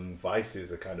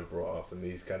vices are kind of brought up, and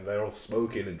they're all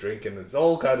smoking and drinking. And it's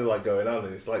all kind of like going on,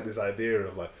 and it's like this idea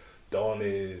of like Don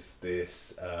is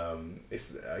this.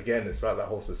 It's about that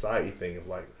whole society thing of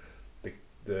like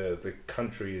the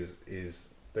country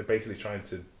is. They're basically trying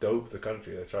to dope the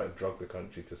country. They're trying to drug the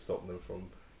country to stop them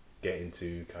from getting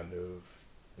too kind of,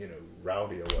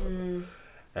 rowdy or whatever.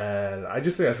 And I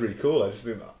just think that's really cool. I just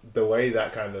think the way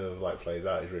that kind of like plays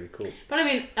out is really cool. But I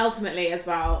mean, ultimately as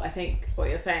well, I think what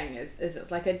you're saying is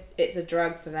it's like it's a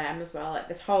drug for them as well. Like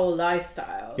this whole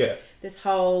lifestyle. Yeah. This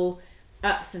whole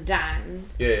ups and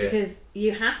downs. Yeah. Because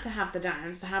you have to have the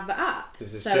downs to have the ups.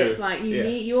 This is true. It's like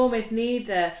you almost need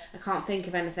I can't think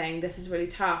of anything, this is really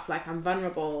tough, like I'm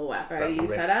vulnerable or whatever you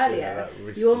said earlier.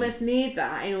 You almost need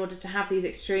that in order to have these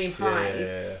extreme highs,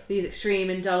 these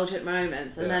extreme indulgent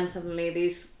moments, and then suddenly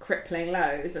these crippling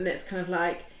lows. And it's kind of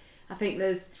like, I think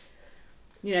there's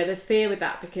fear with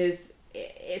that, because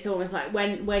it's almost like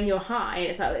when you're high,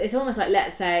 it's almost like,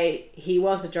 let's say he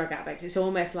was a drug addict, it's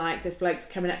almost like this bloke's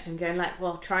coming up to him going like,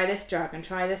 well, try this drug and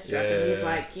try this drug, and he's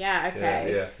like, yeah,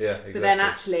 okay, yeah, exactly. But then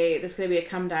actually there's going to be a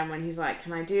come down when he's like,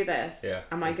 can I do this?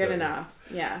 Am I good enough?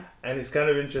 And it's kind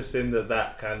of interesting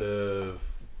that kind of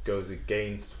goes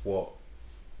against what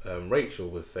Rachel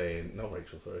was saying, not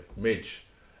Rachel, sorry, Midge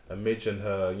and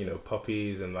her, you know,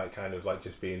 puppies, and like kind of like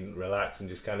just being relaxed and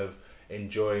just kind of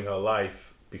enjoying her life,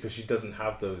 because she doesn't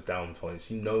have those down points.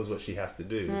 She knows what she has to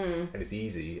do, and it's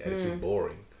easy, and it's just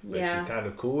boring. But she's kind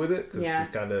of cool with it,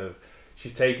 because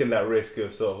she's taken that risk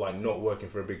of sort of like not working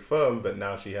for a big firm, but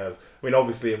now she has. I mean,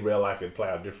 obviously in real life it'd play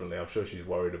out differently. I'm sure she's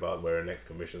worried about where her next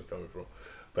commission's coming from.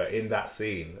 But in that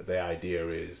scene, the idea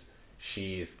is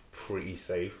she's pretty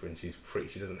safe, and she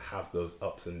doesn't have those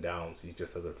ups and downs. She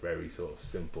just has a very sort of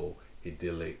simple,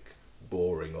 idyllic,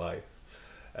 boring life.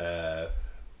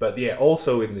 But yeah,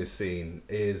 also in this scene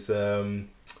is,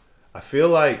 I feel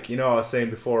like, you know, I was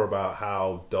saying before about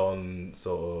how Don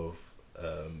sort of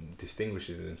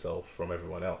distinguishes himself from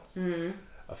everyone else.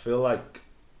 I feel like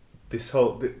this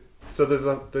whole, so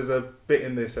there's a bit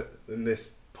in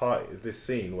this part, this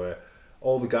scene where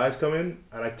all the guys come in,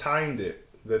 and I timed it.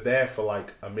 They're there for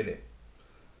like a minute.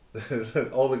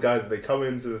 All the guys, they come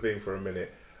into the thing for a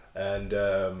minute, and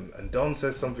Don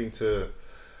says something to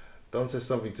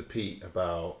Pete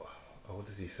about, what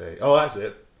does he say? Oh, that's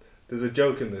it. There's a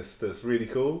joke in this that's really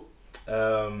cool.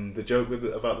 The joke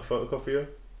about the photocopier.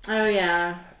 Oh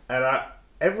yeah. And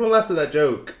everyone laughs at that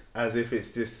joke as if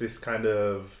it's just this kind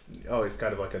of, it's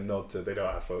kind of like a nod to they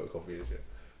don't have photocopiers yet.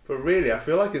 But really, I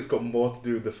feel like it's got more to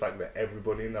do with the fact that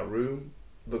everybody in that room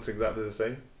looks exactly the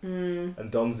same.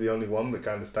 And Don's the only one that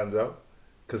kind of stands out.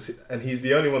 And he's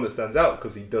the only one that stands out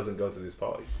because he doesn't go to this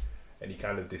party. And he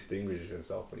kind of distinguishes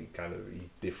himself, and he's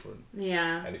different.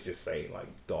 Yeah. And it's just saying, like,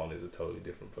 Don is a totally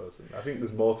different person. I think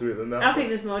there's more to it than that. I think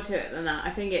there's more to it than that.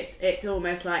 I think it's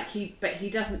almost like he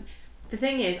doesn't... The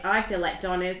thing is, I feel like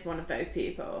Don is one of those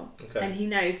people. Okay. And he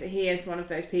knows that he is one of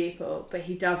those people, but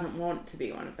he doesn't want to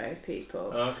be one of those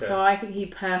people. Okay. So I think he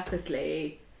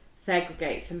purposely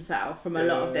segregates himself from a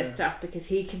lot of this stuff, because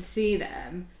he can see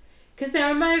them. Because there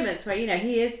are moments where, you know,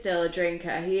 he is still a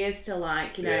drinker. He is still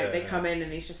like, you know, they come in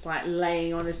and he's just like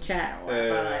laying on his chair or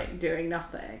whatever, like doing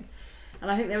nothing.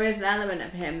 And I think there is an element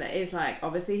of him that is like,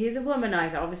 obviously he's a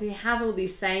womanizer. Obviously he has all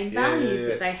these same values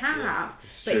that they have.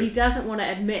 But he doesn't want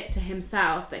to admit to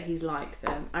himself that he's like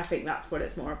them. I think that's what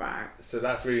it's more about. So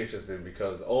that's really interesting,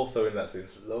 because also in that scene,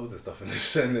 there's loads of stuff in this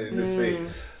scene.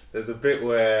 There's a bit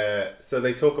where, so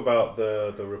they talk about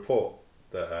the report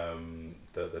that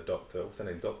the doctor, what's her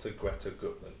name? Dr. Greta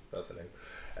Gutman. That's her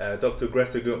name. Dr.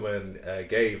 Greta Gutman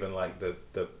gave, and like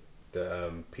the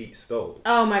Pete stole.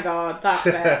 Oh my god, that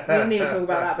bit. We didn't even talk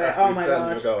about that bit. Oh my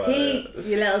god, Pete,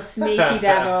 you little sneaky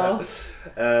devil.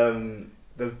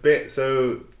 The bit.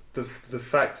 So the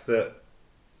fact that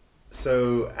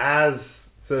so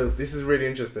this is really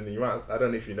interesting. I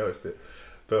don't know if you noticed it,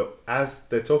 but as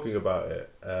they're talking about it,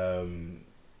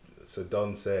 so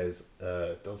Don says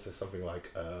something like,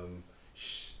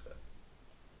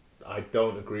 I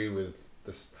don't agree with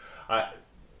this.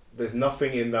 There's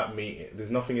nothing in that meeting. There's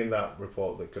nothing in that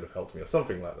report that could have helped me, or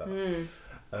something like that.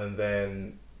 And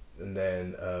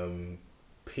then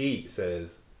Pete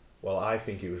says, "Well, I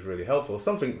think it was really helpful."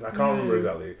 Something I can't remember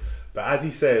exactly, but as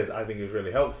he says, "I think it was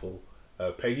really helpful,"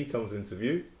 Peggy comes into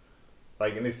view,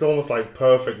 like, and it's almost like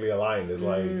perfectly aligned. It's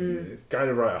like it's kind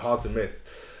of right, hard to miss,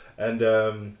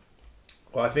 and.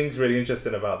 What I think is really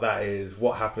interesting about that is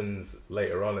what happens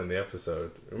later on in the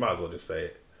episode. We might as well just say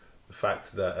it. The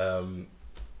fact that,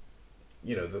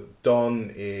 you know,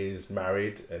 Don is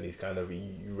married, and he's kind of,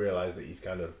 you realise that he's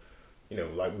kind of, you know,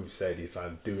 like we've said, he's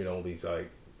like doing all these like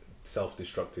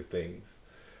self-destructive things.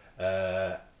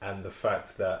 And the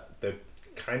fact that they're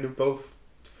kind of both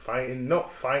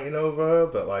not fighting over her,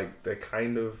 but like they're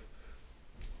kind of,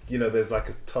 you know, there's like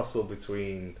a tussle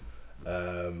between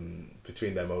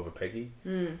them over Peggy,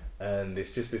 and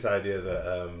it's just this idea that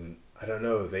I don't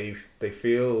know, they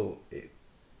feel it.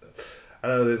 I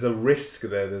don't know. There's a risk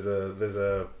there.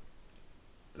 There's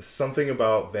something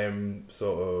about them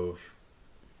sort of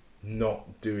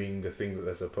not doing the thing that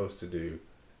they're supposed to do,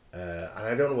 and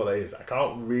I don't know what that is. I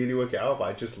can't really work it out, but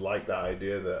I just like that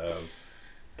idea that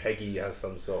Peggy has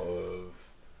some sort of,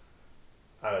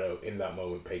 I don't know. In that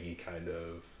moment, Peggy kind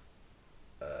of.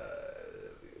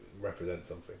 Represents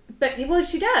something, but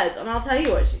she does, and I'll tell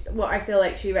you what I feel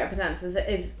like she represents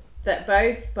is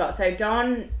that so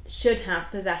Don should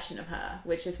have possession of her,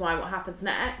 which is why what happens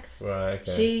next. Right.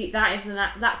 Okay. That's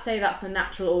the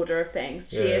natural order of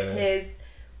things. She is his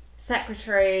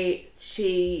secretary.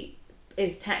 She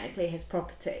is technically his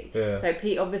property. Yeah. So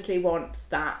Pete obviously wants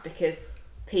that because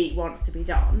Pete wants to be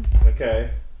Don.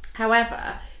 Okay.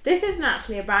 However, this isn't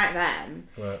actually about them.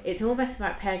 Right. It's almost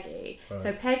about Peggy. Right.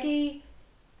 So Peggy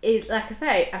is, like I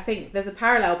say, I think there's a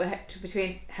parallel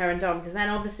between her and Don, because then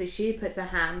obviously she puts her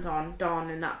hand on Don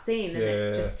in that scene, and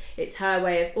it's her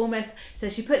way of almost. So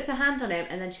she puts her hand on him,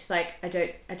 and then she's like, I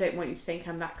don't want you to think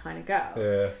I'm that kind of girl.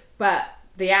 Yeah. But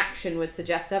the action would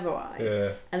suggest otherwise.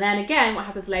 Yeah. And then again, what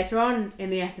happens later on in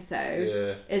the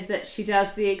episode is that she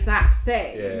does the exact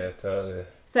thing. Yeah, totally.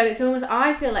 So it's almost,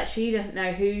 I feel like she doesn't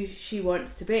know who she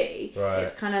wants to be. Right.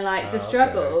 It's kind of like the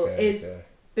struggle is okay.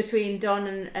 between Don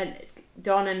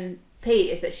and Pete,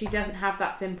 is that she doesn't have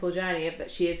that simple journey of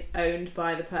that she is owned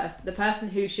by the person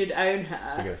who should own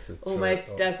her.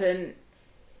 Almost doesn't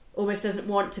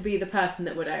want to be the person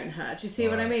that would own her. Do you see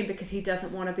what I mean? Because he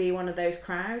doesn't want to be one of those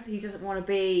crowds. He doesn't want to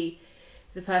be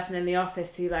the person in the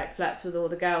office who like flirts with all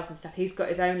the girls and stuff. He's got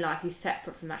his own life. He's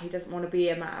separate from that. He doesn't want to be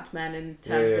a madman in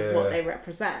terms of what they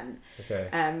represent.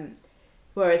 Okay.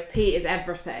 Whereas Pete is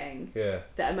everything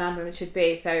that a madman should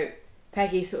be. So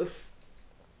Peggy sort of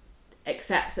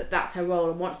accepts that that's her role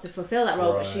and wants to fulfill that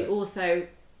role, but she also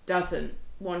doesn't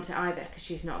want it either because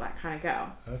she's not that kind of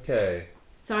girl. Okay.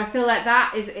 So I feel like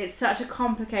it's such a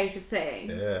complicated thing.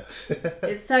 Yeah.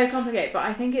 It's so complicated, but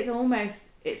I think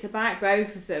it's about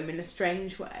both of them in a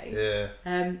strange way.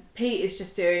 Yeah. Pete is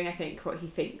just doing, I think, what he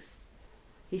thinks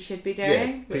he should be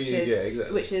doing,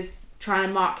 exactly. which is trying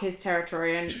to mark his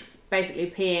territory and basically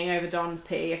peeing over Don's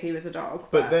pee if he was a dog.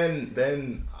 But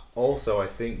then also I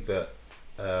think that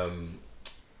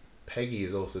Peggy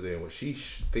is also doing what she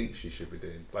thinks she should be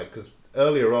doing. Like, because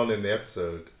earlier on in the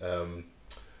episode,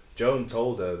 Joan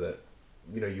told her that,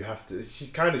 you have to. She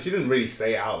didn't really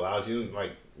say it out loud. She didn't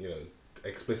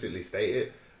explicitly state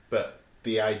it. But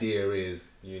the idea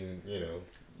is, you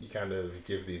kind of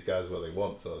give these guys what they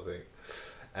want, sort of thing.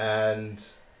 And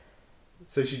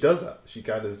so she does that. She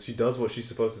does what she's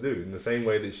supposed to do in the same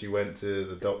way that she went to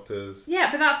the doctors.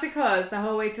 Yeah, but that's because the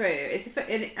whole way through,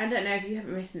 I don't know if you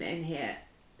haven't written it in here,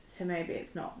 so maybe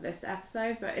it's not this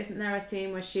episode, but isn't there a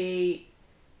scene where she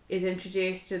is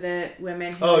introduced to the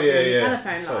women who are doing the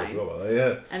telephone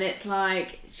lines? And it's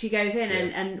like, she goes in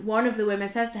and one of the women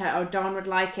says to her, Don would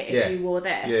like it if you wore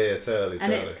this. Yeah, totally.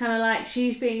 And it's kind of like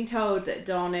she's being told that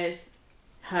Don is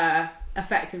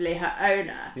effectively her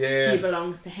owner. She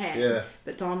belongs to him,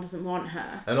 but Don doesn't want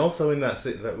her. And also in that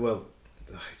scene,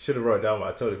 I should have wrote it down, but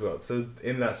I totally forgot. So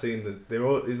in that scene, there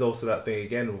is also that thing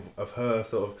again of her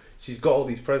sort of, she's got all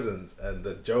these presents, and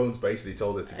that Jones basically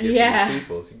told her to give to these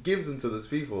people. She gives them to these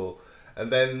people, and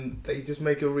then they just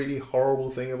make a really horrible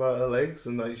thing about her legs,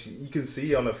 and like you can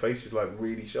see on her face she's like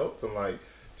really shocked and like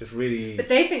just really. But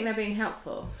they think they're being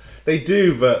helpful. They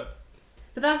do, but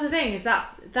that's the thing is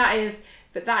that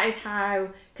is how,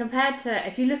 compared to,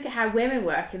 if you look at how women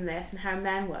work in this and how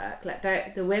men work, like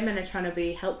the women are trying to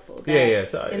be helpful.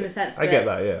 Totally. In the sense that, I get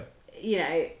that, yeah.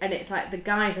 And it's like the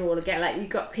guys are all again, like you've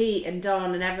got Pete and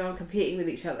Don and everyone competing with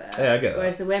each other. Yeah, I get that.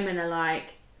 Whereas the women are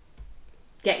like,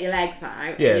 get your legs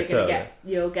out. Yeah, and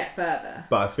you'll get further.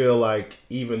 But I feel like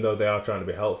even though they are trying to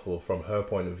be helpful, from her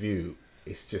point of view,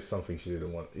 it's just something she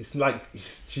didn't want. It's like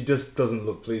she just doesn't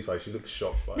look pleased by it. She looks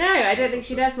shocked by it. No, I don't think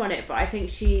she does want it, but I think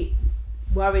she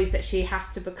worries that she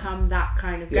has to become that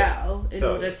kind of girl in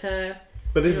order to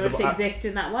exist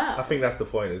in that world. I think that's the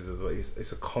point. Is like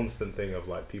it's a constant thing of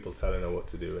like people telling her what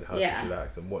to do and how she should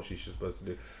act and what she's supposed to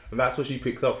do, and that's what she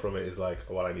picks up from it. Is like,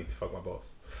 well, I need to fuck my boss,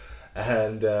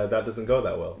 and that doesn't go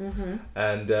that well.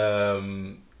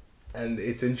 Mm-hmm. And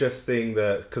it's interesting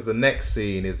that because the next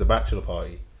scene is the bachelor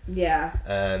party. Yeah.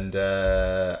 And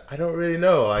I don't really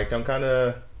know. Like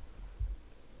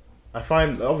I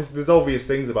find obviously there's obvious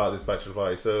things about this bachelor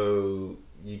party. So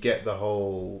you get the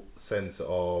whole sense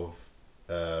of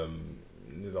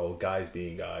guys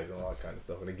being guys and all that kind of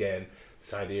stuff. And again,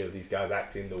 this idea of these guys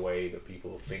acting the way that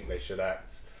people think they should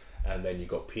act. And then you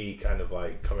got Pete kind of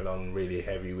like coming on really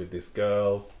heavy with this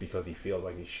girl because he feels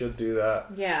like he should do that.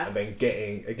 Yeah. And then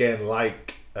getting, again,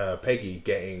 like Peggy,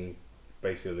 getting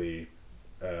basically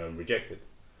rejected.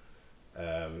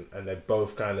 And they're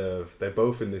both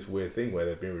in this weird thing where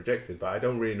they've been rejected, but I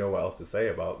don't really know what else to say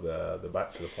about the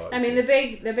bachelor party. I mean, the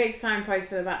big signposts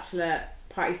for the bachelor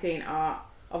party scene are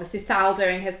obviously Sal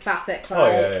doing his classic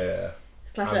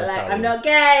Classic, like, I'm not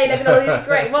gay, look at all these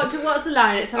great... What's the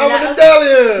line? It's I'm like, an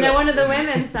Italian! No, one of the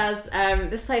women says,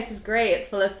 this place is great, it's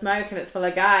full of smoke and it's full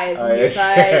of guys. And he's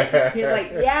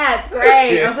like, yeah, it's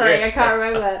great. Yeah, I was like, I can't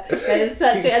remember. But it's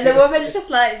such and the woman's just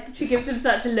like, she gives him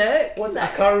such a look. What? I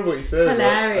can't remember what he said.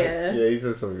 Hilarious. Yeah, he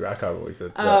said something, I can't remember what he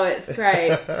said. Oh, it's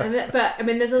great. But, I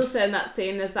mean, there's also in that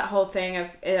scene, there's that whole thing of,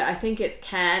 I think it's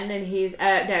Ken, and he's,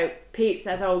 Pete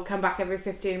says, oh, come back every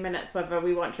 15 minutes whether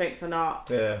we want drinks or not.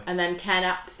 Yeah. And then Ken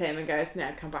ups him and goes, no,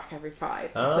 come back every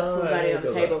 5. Puts more money on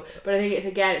the table. That. But I think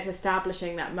it's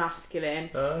establishing that masculine.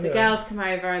 The girls come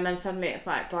over and then suddenly it's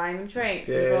like buying them drinks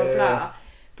and blah, blah, blah.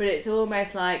 But it's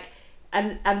almost like,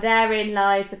 and therein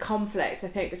lies the conflict, I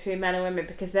think, between men and women,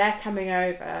 because they're coming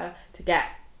over to get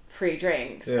free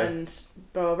drinks and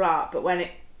blah, blah, blah. But when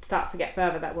it starts to get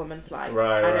further, that woman's like,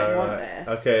 I don't want this.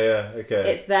 Okay.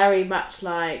 It's very much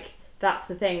like, that's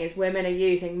the thing, is women are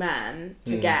using men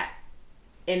to get,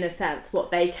 in a sense,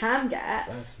 what they can get,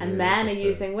 and men are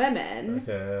using women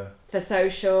for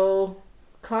social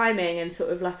climbing and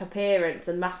sort of like appearance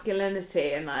and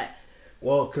masculinity and like...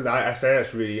 Well, because I say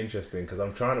that's really interesting, because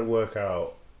I'm trying to work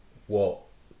out what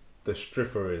the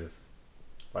stripper is.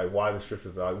 Like, why the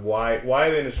strippers are like, why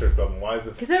are they in a strip club, and why is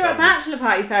it... Because they're at a bachelor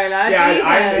party, Fola.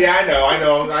 Yeah,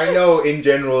 I know in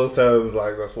general terms,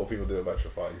 like, that's what people do at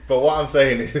bachelor parties. But what I'm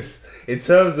saying is, in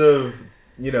terms of,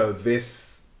 you know,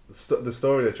 this, the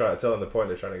story they're trying to tell and the point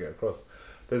they're trying to get across,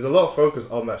 there's a lot of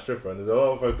focus on that stripper, and there's a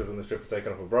lot of focus on the stripper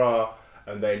taking off a bra,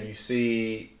 and then you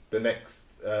see the next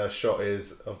shot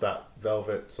is of that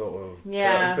velvet sort of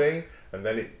curtain thing, and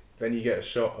then you get a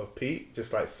shot of Pete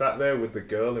just like sat there with the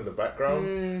girl in the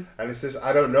background, and it's this,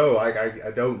 I don't know,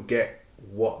 I don't get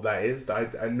what that is.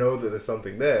 I know that there's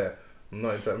something there. I'm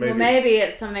not entirely. Maybe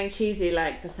it's something cheesy,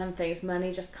 like there's some things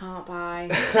money just can't buy.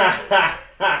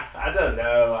 I don't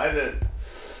know.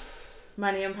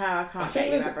 Money and power can't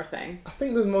get you everything. I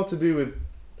think there's more to do with.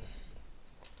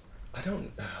 I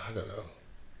don't know.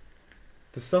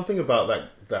 There's something about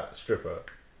that stripper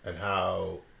and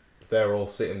how they're all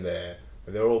sitting there.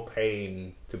 And they're all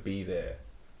paying to be there,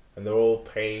 and they're all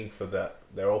paying for that.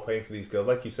 They're all paying for these girls,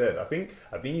 like you said. I think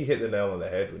you hit the nail on the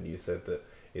head when you said that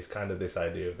it's kind of this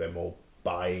idea of them all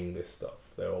buying this stuff.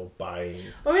 They're all buying.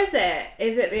 Or is it?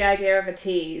 Is it the idea of a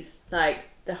tease, like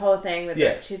the whole thing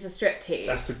with she's a strip tease?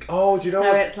 Do you know?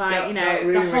 So it's like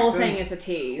really the whole thing is a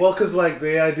tease. Well, because like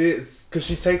the idea is because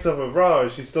she takes off her bra,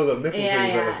 and she's still got nipple things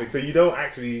and everything, so you don't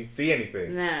actually see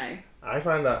anything. No. I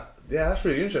find that. Yeah, that's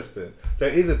really interesting. So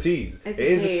it is a tease. It's a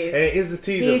tease. And it is a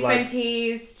tease. He's been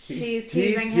teased. She's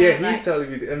teasing him. Yeah, he's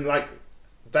telling you. And like,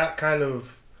 that kind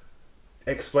of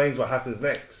explains what happens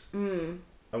next. And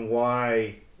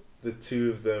why the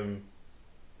two of them...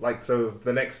 Like, so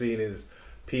the next scene is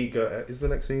Pete is the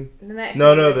next scene? The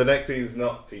next scene is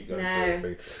not Pete going to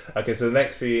everything. Okay, so the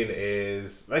next scene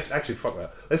is... Fuck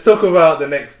that. Let's talk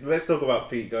about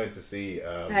Pete going to see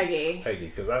Peggy,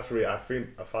 because that's really... I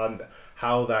found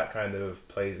how that kind of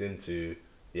plays into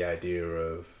the idea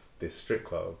of this strip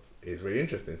club is really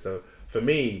interesting. So for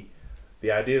me,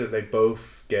 the idea that they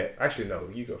both get... Actually, no,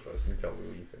 you go first. You tell me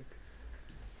what you think.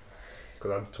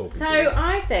 Because I'm talking So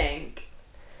I think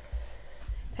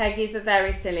Peggy's a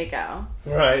very silly girl.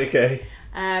 Right, okay.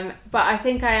 But I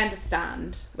think I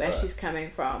understand where she's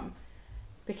coming from.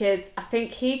 Because I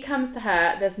think he comes to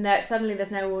her, there's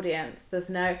no audience,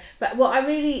 but what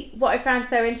I found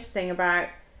so interesting about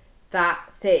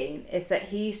that scene is that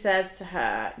he says to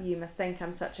her, you must think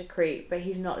I'm such a creep, but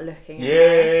he's not looking at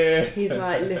her. He's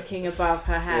like looking above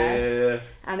her head.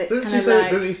 And it's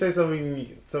doesn't he say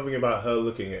something about her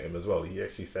looking at him as well? He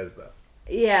actually says that.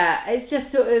 Yeah, it's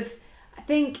just sort of, I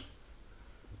think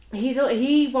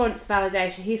he wants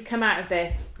validation. He's come out of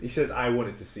this. He says, I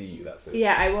wanted to see you, that's it.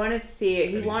 Yeah, I wanted to see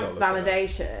you. He wants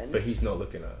validation. But he's not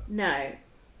looking at her. No.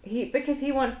 Because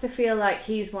he wants to feel like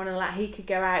he's one of he could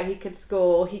go out, he could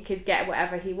score, he could get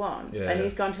whatever he wants. And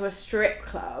he's gone to a strip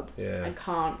club and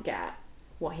can't get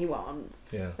what he wants.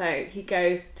 Yeah. So he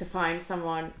goes to find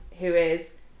someone who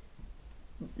is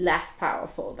less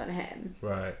powerful than him.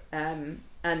 Right.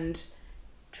 And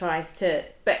tries to,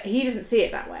 but he doesn't see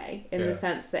it that way in the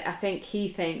sense that I think he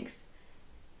thinks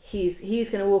he's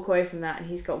going to walk away from that, and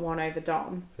he's got one over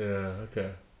Dom. Yeah.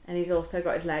 Okay. And he's also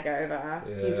got his leg over.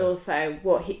 Yeah. He's also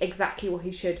exactly what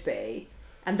he should be,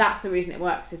 and that's the reason it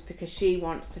works, is because she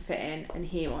wants to fit in and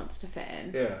he wants to fit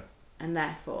in. Yeah. And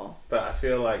therefore. But I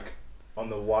feel like on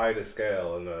the wider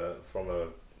scale and from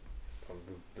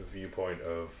the viewpoint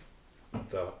of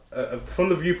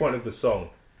the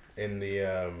song in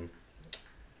the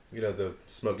the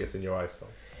Smoke Gets in Your Eyes song.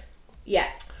 Yeah.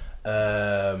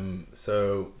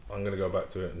 So I'm gonna go back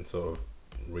to it and sort of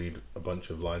read a bunch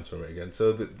of lines from it again.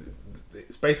 So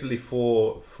it's basically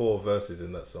four verses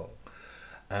in that song.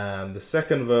 And the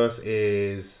second verse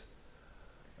is,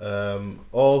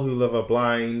 all who love are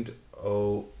blind.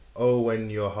 Oh, when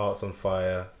your heart's on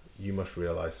fire, you must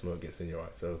realize smoke gets in your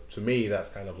eyes. So to me, that's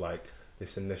kind of like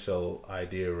this initial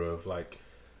idea of like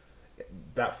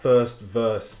that first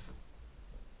verse.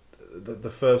 The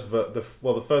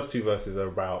first two verses are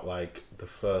about like the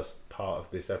first part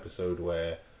of this episode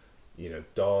where, where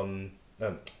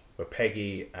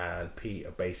Peggy and Pete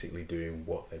are basically doing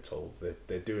what they're told.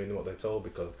 They're doing what they're told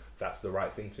because that's the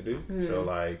right thing to do. So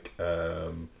like,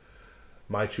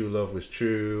 my true love was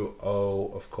true. Oh,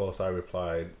 of course I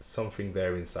replied. Something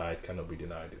there inside cannot be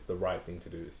denied. It's the right thing to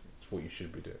do. It's what you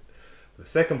should be doing. The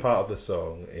second part of the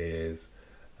song is,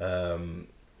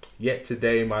 yet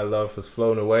today my love has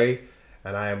flown away,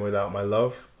 and I am without my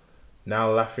love.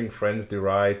 Now laughing friends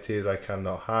deride, tears I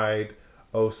cannot hide.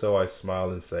 Oh, so I smile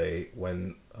and say,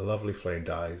 when a lovely flame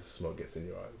dies, smoke gets in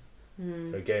your eyes.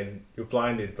 So again, you're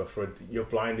blinded for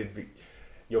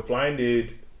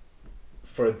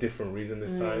a different reason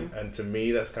this time. And to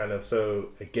me, that's kind of, so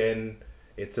again,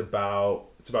 it's about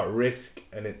risk,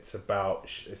 and it's about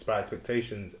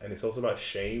expectations, and it's also about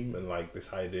shame, and like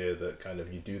this idea that kind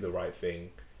of you do the right thing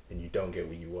and you don't get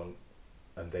what you want,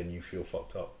 and then you feel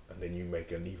fucked up, and then you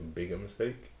make an even bigger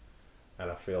mistake. And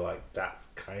I feel like that's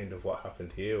kind of what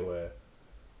happened here, where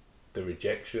the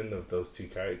rejection of those two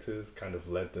characters kind of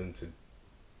led them to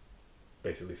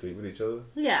basically sleep with each other.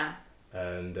 Yeah.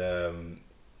 And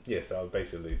so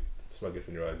basically smoke gets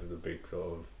in your eyes is a big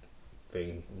sort of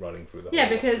thing running through the whole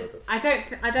because I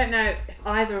don't know if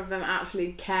either of them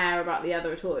actually care about the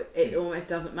other at all. It almost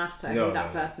doesn't matter who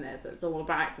that person is. It's all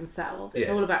about themselves. It's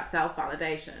all about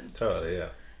self-validation. Totally, yeah.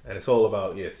 And it's all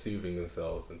about soothing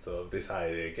themselves, and sort of this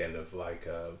idea again of like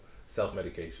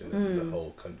self-medication, and the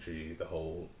whole country, the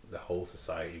whole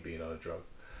society being on a drug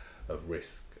of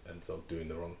risk and sort of doing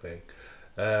the wrong thing.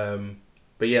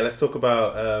 But yeah, let's talk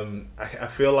about. I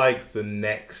feel like the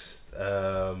next,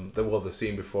 the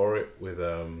scene before it with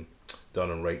Don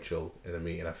and Rachel in a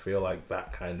meeting. I feel like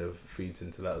that kind of feeds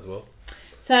into that as well.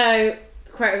 So,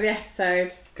 the quote of the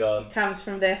episode comes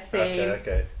from this scene.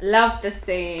 Okay. Love this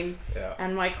scene. Yeah.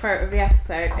 And my quote of the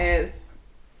episode is,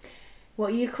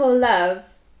 "What you call love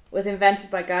was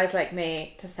invented by guys like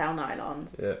me to sell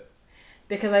nylons." Yeah.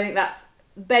 Because I think that's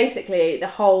basically the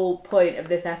whole point of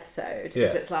this episode.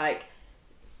 Is it's like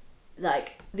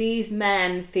these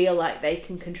men feel like they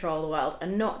can control the world,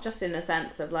 and not just in a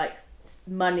sense of like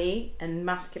money and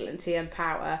masculinity and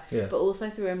power, but also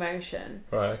through emotion.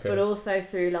 Right. Okay. But also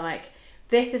through like,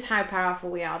 this is how powerful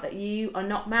we are, that you are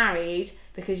not married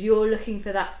because you're looking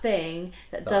for that thing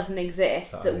that doesn't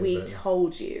exist, that we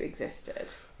told you existed.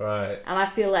 Right. And I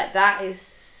feel like that is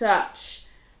such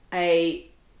a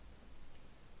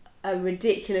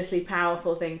ridiculously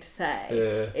powerful thing to say.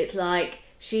 Yeah. It's like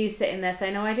she's sitting there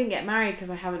saying, "No, I didn't get married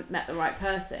because I haven't met the right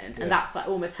person," and that's like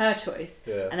almost her choice.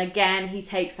 Yeah. And again, he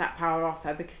takes that power off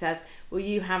her because he says, "Well,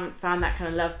 you haven't found that kind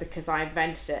of love because I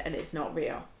invented it and it's not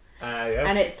real."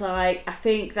 And it's like, I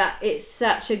think that it's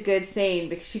such a good scene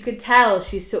because you could tell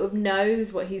she sort of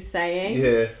knows what he's saying.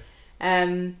 Yeah.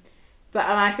 But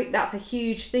I think that's a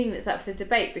huge thing that's up for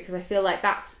debate, because I feel like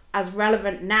that's as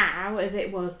relevant now as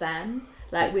it was then,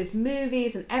 like with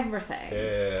movies and everything.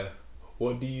 Yeah.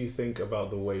 What do you think about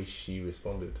the way she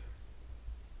responded?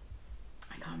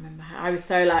 I can't remember how. I was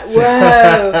so like,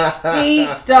 whoa,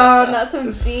 deep, Don. That's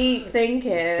some deep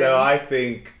thinking.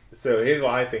 So here's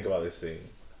what I think about this scene.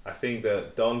 I think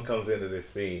that Don comes into this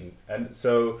scene, and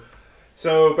so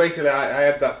basically I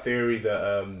had that theory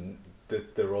that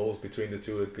the roles between the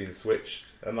two had been switched,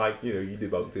 and like, you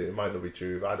debunked it. It might not be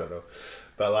true, I don't know,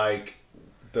 but like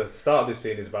the start of this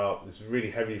scene is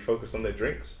really heavily focused on their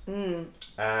drinks,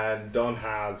 and Don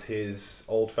has his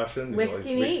old fashioned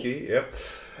whiskey. Yep.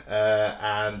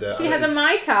 And she has a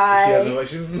Mai Tai.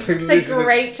 She's it's a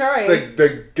great choice.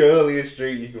 The girliest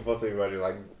drink you can possibly imagine.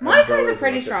 Like, Mai Tai is a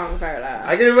pretty strong cola.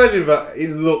 I can imagine, but it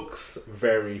looks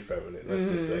very feminine. Let's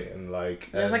just say, and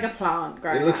like there's like a plant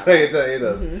growing. It looks like it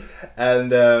does,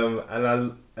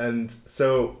 and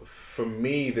so for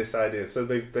me, this idea. So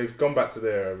they've gone back to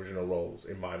their original roles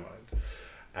in my mind,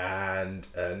 and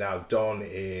now Don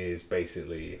is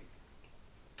basically.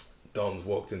 Don's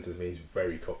walked into me. He's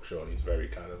very cocksure, and he's very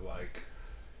kind of like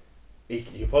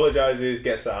he apologizes,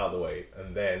 gets that out of the way,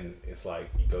 and then it's like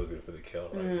he goes in for the kill.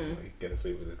 Right? He's gonna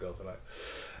sleep with this girl tonight,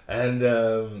 and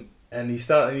he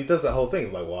does that whole thing.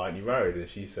 It's like, "Why aren't you married?" And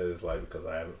she says like, "Because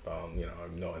I haven't found,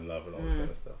 I'm not in love," and all this kind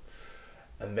of stuff.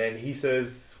 And then he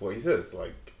says what he says,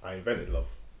 like, "I invented love."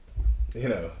 you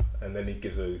know, and then he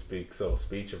gives her this big sort of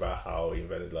speech about how he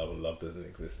invented love and love doesn't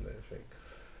exist and everything.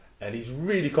 And he's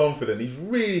really confident, he's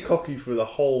really cocky through the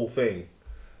whole thing.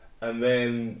 And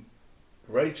then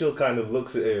Rachel kind of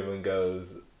looks at him and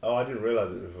goes, oh, I didn't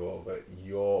realise it before, but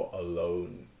you're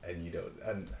alone and you don't.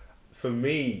 And for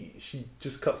me, she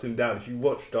just cuts him down. If you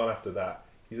watch Don after that,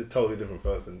 he's a totally different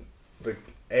person. The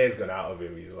air's gone out of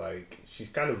him. He's like, she's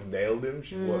kind of nailed him.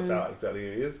 She worked out exactly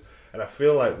who he is. And I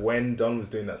feel like when Don was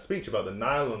doing that speech about the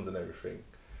nylons and everything,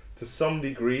 to some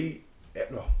degree,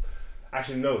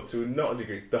 actually no, to not a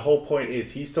degree, the whole point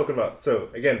is he's talking about, so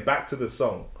again, back to the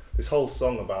song, this whole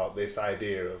song about this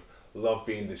idea of love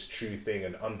being this true thing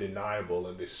and undeniable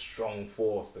and this strong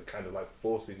force that kind of like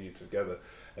forces you together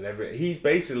and he's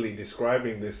basically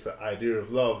describing this idea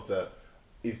of love that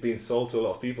is being sold to a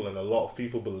lot of people and a lot of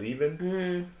people believe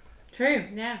in. True,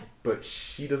 yeah. But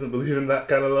she doesn't believe in that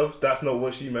kind of love. That's not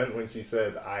what she meant when she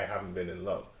said, I haven't been in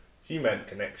love. She meant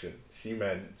connection. She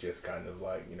meant just kind of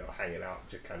like, you know, hanging out,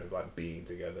 just kind of like being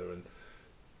together and,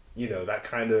 you know, that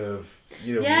kind of,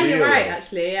 you know, yeah, real you're right, love.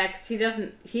 Actually. Yeah, 'cause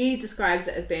he describes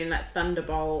it as being like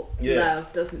thunderbolt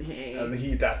love, doesn't he? And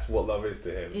that's what love is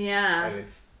to him. Yeah. And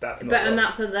that's not love. And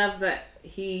that's a love that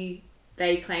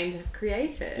they claim to have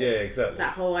created. Yeah, exactly.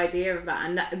 That whole idea of that,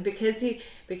 and that because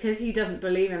he doesn't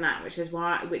believe in that, which is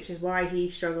why he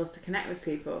struggles to connect with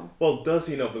people. Well, does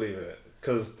he not believe in it?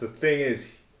 Because the thing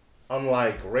is,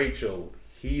 unlike Rachel,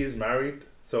 he is married,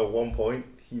 so at one point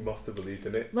he must have believed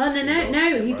in it. Well,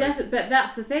 no, he doesn't. But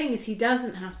that's the thing, is he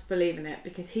doesn't have to believe in it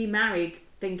because he married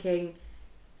thinking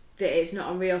that it's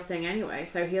not a real thing anyway.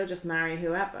 So he'll just marry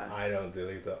whoever. I don't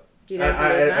believe that. You don't believe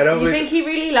that? I don't think he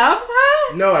really loves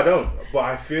her? No, I don't. But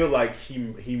I feel like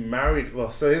he married...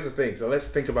 Well, so here's the thing. So let's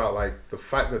think about like the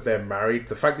fact that they're married.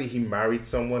 The fact that he married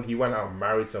someone. He went out and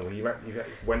married someone. He went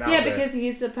out Yeah, because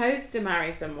he's supposed to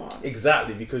marry someone.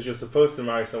 Exactly, because you're supposed to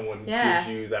marry someone who gives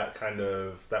you that kind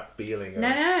of... That feeling.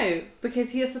 No,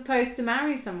 because you're supposed to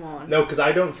marry someone. No, because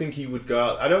I don't think he would go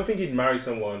out... I don't think he'd marry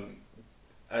someone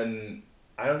and...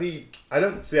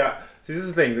 See, this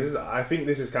is the thing. I think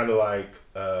this is kind of like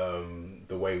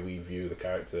the way we view the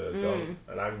character Don,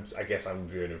 and I guess I'm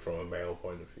viewing him from a male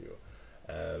point of view,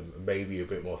 maybe a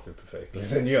bit more sympathetically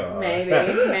than you are. Maybe.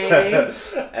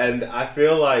 And I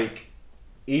feel like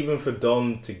even for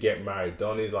Don to get married,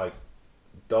 Don is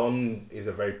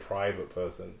a very private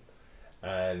person,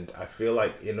 and I feel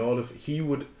like he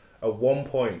would at one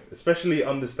point, especially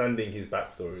understanding his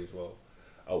backstory as well.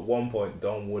 At one point,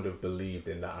 Don would have believed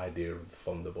in that idea of the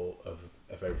thunderbolt of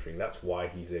everything. That's why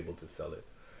he's able to sell it.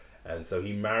 And so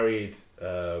he married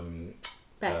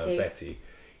Betty.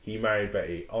 He married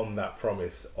Betty on that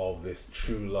promise of this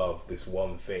true love, this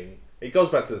one thing. It goes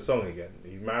back to the song again.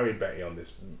 He married Betty on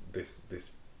this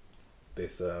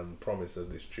promise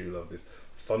of this true love, this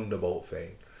thunderbolt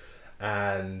thing.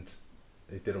 And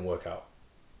it didn't work out.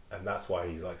 And that's why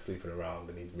he's like sleeping around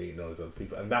and he's meeting all these other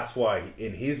people. And that's why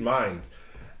in his mind...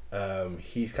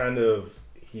 he's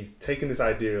taken this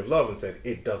idea of love and said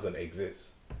it doesn't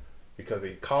exist because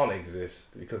it can't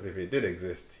exist, because if it did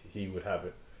exist he would have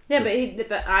it. Yeah,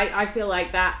 but I feel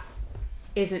like that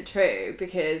isn't true,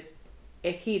 because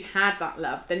if he'd had that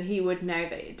love then he would know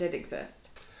that it did exist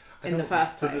in the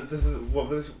first place.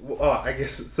 I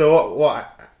guess so.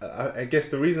 I guess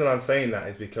the reason I'm saying that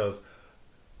is because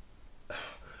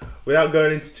without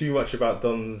going into too much about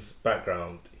Don's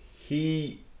background,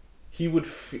 he would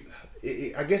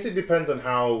I guess it depends on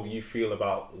how you feel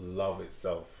about love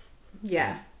itself.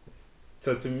 Yeah.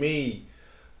 So to me,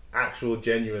 actual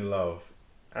genuine love,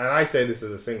 and I say this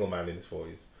as a single man in his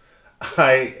 40s,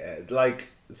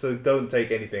 so don't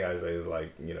take anything I say as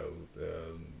like, you know,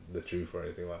 the truth or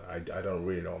anything like that. I don't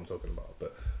really know what I'm talking about,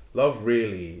 but love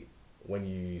really, when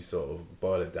you sort of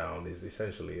boil it down, is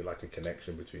essentially like a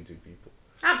connection between two people.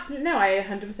 Absolutely. No, I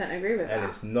 100% agree with that. And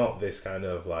it's not this kind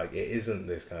of like, it isn't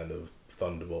this kind of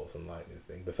thunderbolts and lightning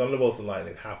thing. The thunderbolts and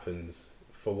lightning happens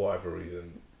for whatever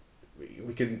reason.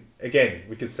 We could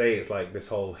say it's like this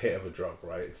whole hit of a drug,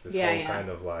 right? It's this kind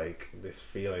of like this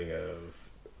feeling of,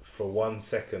 for 1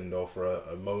 second or for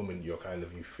a moment, you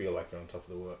feel like you're on top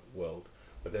of the world,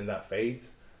 but then that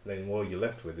fades. And then what you're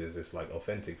left with is this like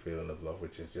authentic feeling of love,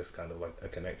 which is just kind of like a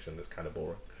connection that's kind of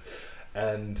boring.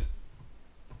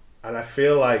 And I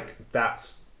feel like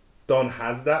Don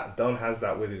has that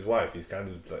with his wife. He's kind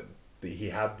of like, he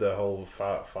had the whole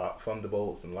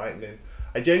thunderbolts and lightning.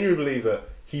 I genuinely believe that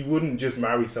he wouldn't just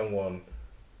marry someone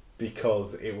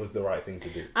because it was the right thing to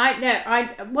do. I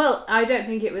don't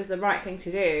think it was the right thing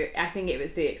to do. I think it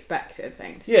was the expected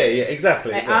thing to do. Yeah,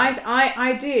 exactly.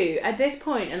 I do at this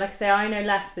point, and like I say, I know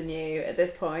less than you at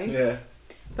this point. Yeah.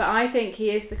 But I think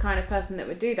he is the kind of person that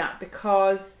would do that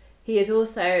because he is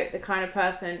also the kind of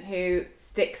person who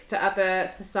sticks to other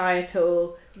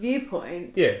societal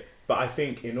viewpoints. Yeah, but I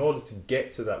think in order to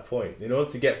get to that point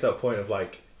of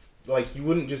like you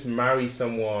wouldn't just marry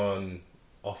someone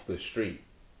off the street.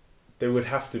 There would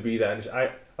have to be that.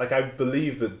 I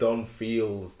believe that Don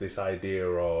feels this idea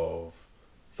of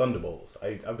thunderbolts.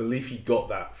 I believe he got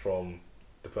that from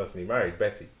the person he married,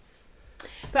 Betty.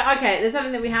 But okay, there's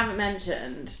something that we haven't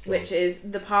mentioned, which is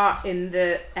the part in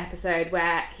the episode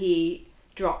where he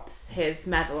drops his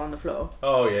medal on the floor.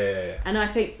 Oh, yeah. And I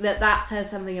think that says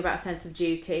something about a sense of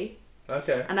duty.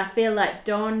 Okay. And I feel like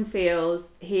Don feels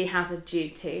he has a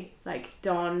duty. Like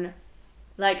Don,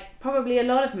 like probably a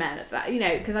lot of men of that,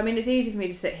 because I mean, it's easy for me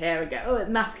to sit here and go, oh,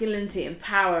 masculinity and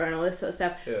power and all this sort of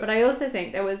stuff. Yeah. But I also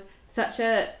think there was such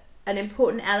an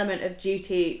important element of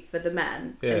duty for the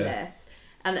men in this.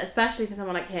 And especially for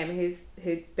someone like him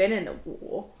who'd been in a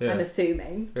war, I'm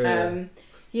assuming. And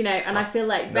I feel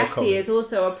like Betty is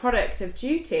also a product of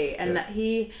duty, and that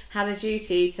he had a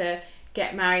duty to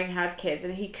get married and have kids,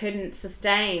 and he couldn't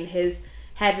sustain his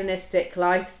hedonistic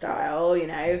lifestyle,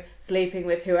 sleeping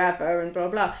with whoever and blah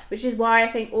blah. Which is why I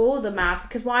think all the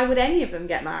because why would any of them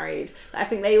get married? I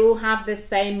think they all have this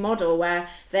same model where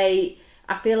I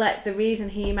feel like the reason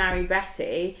he married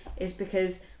Betty is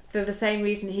because, for the same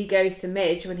reason he goes to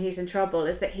Midge when he's in trouble,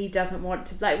 is that he doesn't want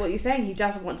to, like what you're saying, he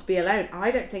doesn't want to be alone.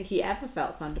 I don't think he ever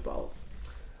felt thunderbolts.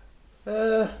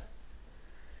 But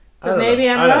maybe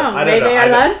I'm wrong. Maybe I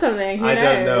learned something. Who knows?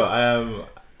 Don't know.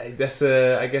 I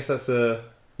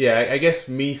guess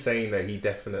me saying that he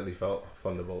definitely felt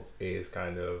thunderbolts is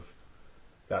kind of,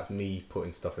 that's me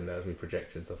putting stuff in there, as me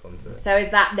projecting stuff onto it. So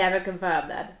is that never confirmed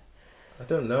then? I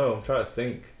don't know. I'm trying to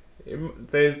think.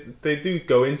 They do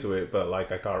go into it, but I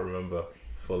can't remember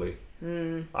fully.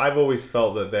 I've always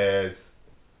felt that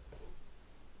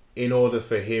in order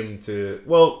for him to,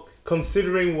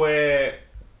 considering where,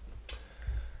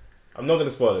 I'm not going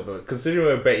to spoil it, but considering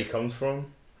where Betty comes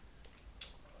from,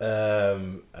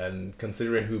 and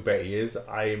considering who Betty is,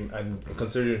 and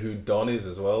considering who Don is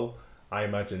as well, I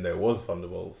imagine there was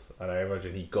thunderbolts, and I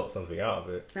imagine he got something out of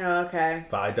it. Oh, okay.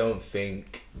 But I don't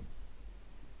think.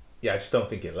 Yeah, I just don't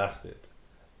think it lasted.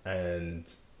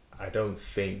 And I don't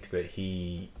think that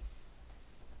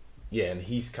and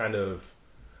he's kind of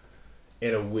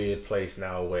in a weird place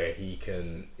now where he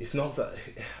can, it's not that,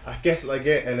 I guess,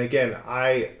 and again,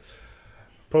 I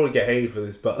probably get hated for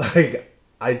this, but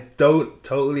I don't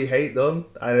totally hate Don.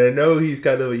 And I know he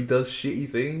does shitty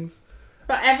things.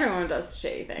 But everyone does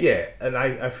shitty things. Yeah, and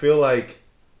I feel like,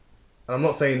 and I'm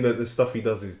not saying that the stuff he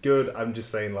does is good, I'm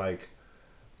just saying I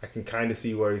can kind of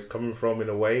see where he's coming from in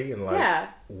a way, and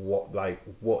what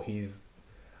he's.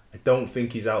 I don't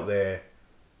think he's out there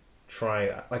trying.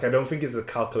 I don't think it's a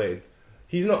calculated.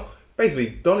 He's not. Basically,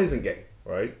 Don isn't gay,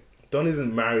 right? Don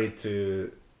isn't married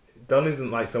to. Don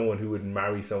isn't like someone who would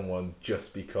marry someone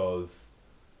just because,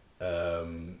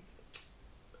 for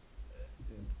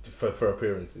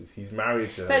appearances. He's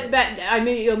married to her. But I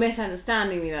mean, you're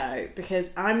misunderstanding me though,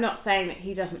 because I'm not saying that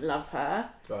he doesn't love her.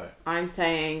 Right. I'm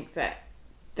saying that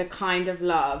the kind of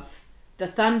love, the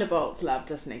Thunderbolts love,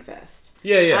 doesn't exist.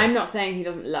 Yeah. I'm not saying he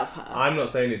doesn't love her. I'm not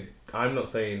saying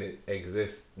it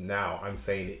exists now. I'm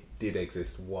saying it did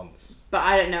exist once. But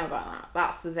I don't know about that.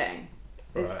 That's the thing.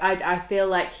 Right. I feel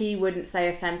like he wouldn't say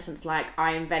a sentence like,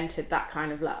 I invented that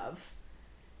kind of love,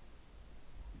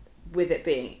 with it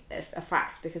being a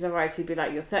fact, because otherwise he'd be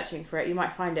like, you're searching for it, you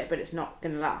might find it, but it's not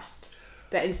going to last.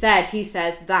 But instead he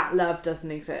says that love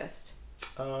doesn't exist.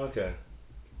 Oh, okay.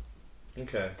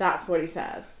 That's what he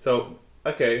says. So,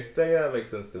 okay, that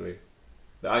makes sense to me.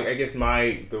 I guess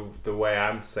the way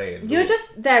I'm saying... You're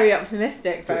just very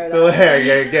optimistic, though. The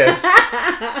way,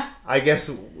 I guess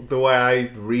the way I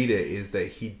read it is that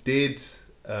he did...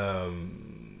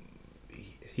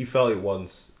 he felt it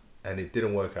once, and it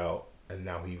didn't work out, and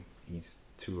now he's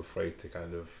too afraid to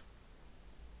kind of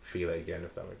feel it again,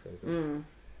 if that makes any sense.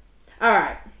 All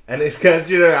right. And it's kind of,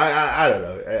 I don't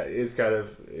know. It's kind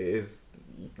of...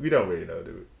 We don't really know,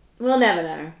 do we? We'll never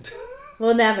know.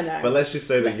 We'll never know. But let's just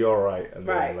say that you're right, and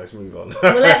then let's move on.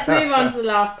 Well, let's move on to the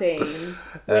last scene, which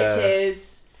is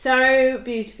so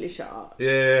beautifully shot.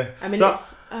 Yeah. I mean,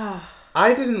 it's...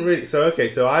 I didn't really... So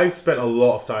I've spent a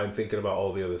lot of time thinking about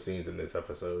all the other scenes in this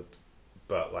episode.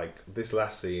 But, this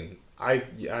last scene, I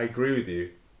agree with you.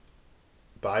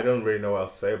 But I don't really know what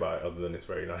else to say about it other than it's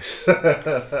very nice.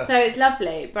 So it's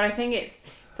lovely, but I think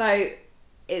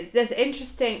there's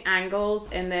interesting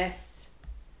angles in this,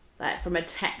 from a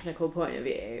technical point of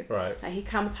view. Right. He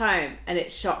comes home and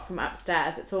it's shot from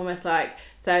upstairs. It's almost like,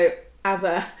 so as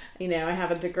a, I have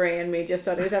a degree in media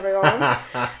studies, everyone.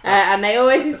 And they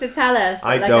always used to tell us...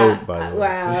 I don't, by the way.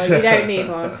 Well, you don't need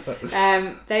one.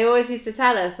 They always used to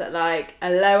tell us that, like,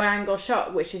 a low-angle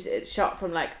shot, which is it's shot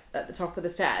from, like, at the top of the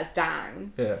stairs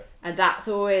down. Yeah. And that's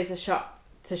always a shot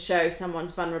to show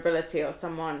someone's vulnerability or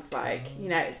someone's, like,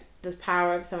 there's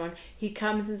power of someone. He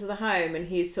comes into the home and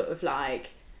he's sort of, like,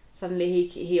 suddenly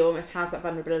he almost has that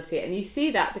vulnerability. And you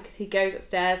see that because he goes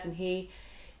upstairs and he's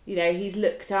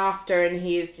looked after and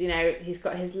he's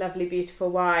got his lovely beautiful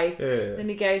wife. Yeah. Then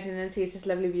he goes in and sees his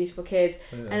lovely beautiful kids.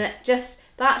 Yeah. And just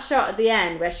that shot at the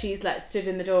end where she's like stood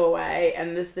in the doorway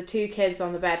and there's the 2 kids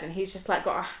on the bed and he's just like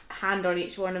got a hand on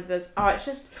each one of the... Oh,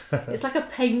 it's like a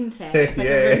painting. It's like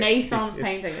a Renaissance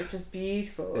painting. It's just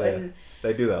beautiful. Yeah. And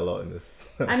they do that a lot in this.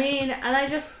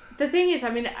 The thing is,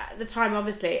 at the time,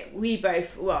 obviously, we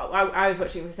both... Well, I was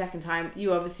watching it for the second time.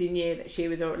 You obviously knew that she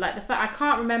was... I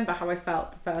can't remember how I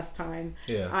felt the first time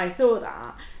I saw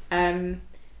that.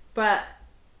 But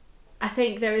I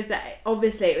think there is that...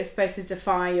 Obviously, it was supposed to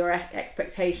defy your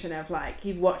expectation of, like,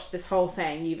 you've watched this whole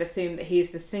thing. You've assumed that he's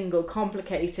the single,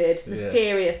 complicated,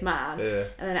 mysterious man. Yeah.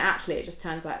 And then actually, it just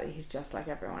turns out that he's just like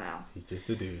everyone else. He's just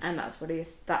a dude. And that's what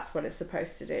it's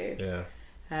supposed to do. Yeah.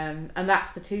 And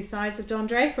that's the 2 sides of Don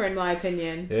Draper, in my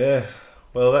opinion. Yeah,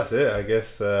 well, that's it. I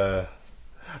guess that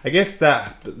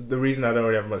the reason I don't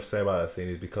really have much to say about that scene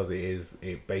is because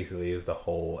it basically is the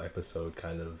whole episode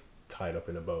kind of tied up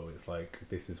in a bow. It's like,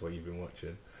 this is what you've been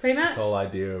watching. Pretty much. This whole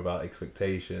idea about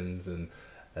expectations and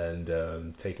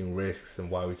taking risks and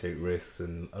why we take risks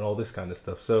and all this kind of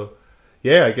stuff. So,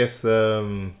 yeah, I guess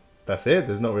that's it.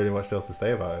 There's not really much else to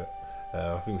say about it.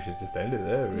 I think we should just end it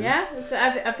there, really. Yeah, so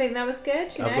I think that was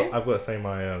good, I've got to say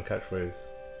my catchphrase.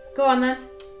 Go on then.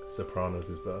 Sopranos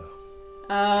is better.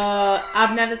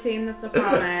 I've never seen The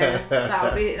Sopranos.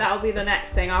 That'll be the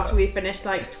next thing after we finish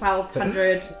like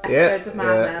 1,200 episodes of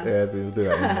Mad Men. Yeah, we'll do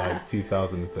that in like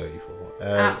 2034.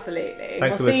 Absolutely.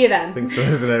 We'll see you then. Thanks for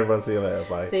listening, everyone. See you later.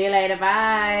 Bye. See you later.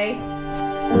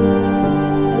 Bye.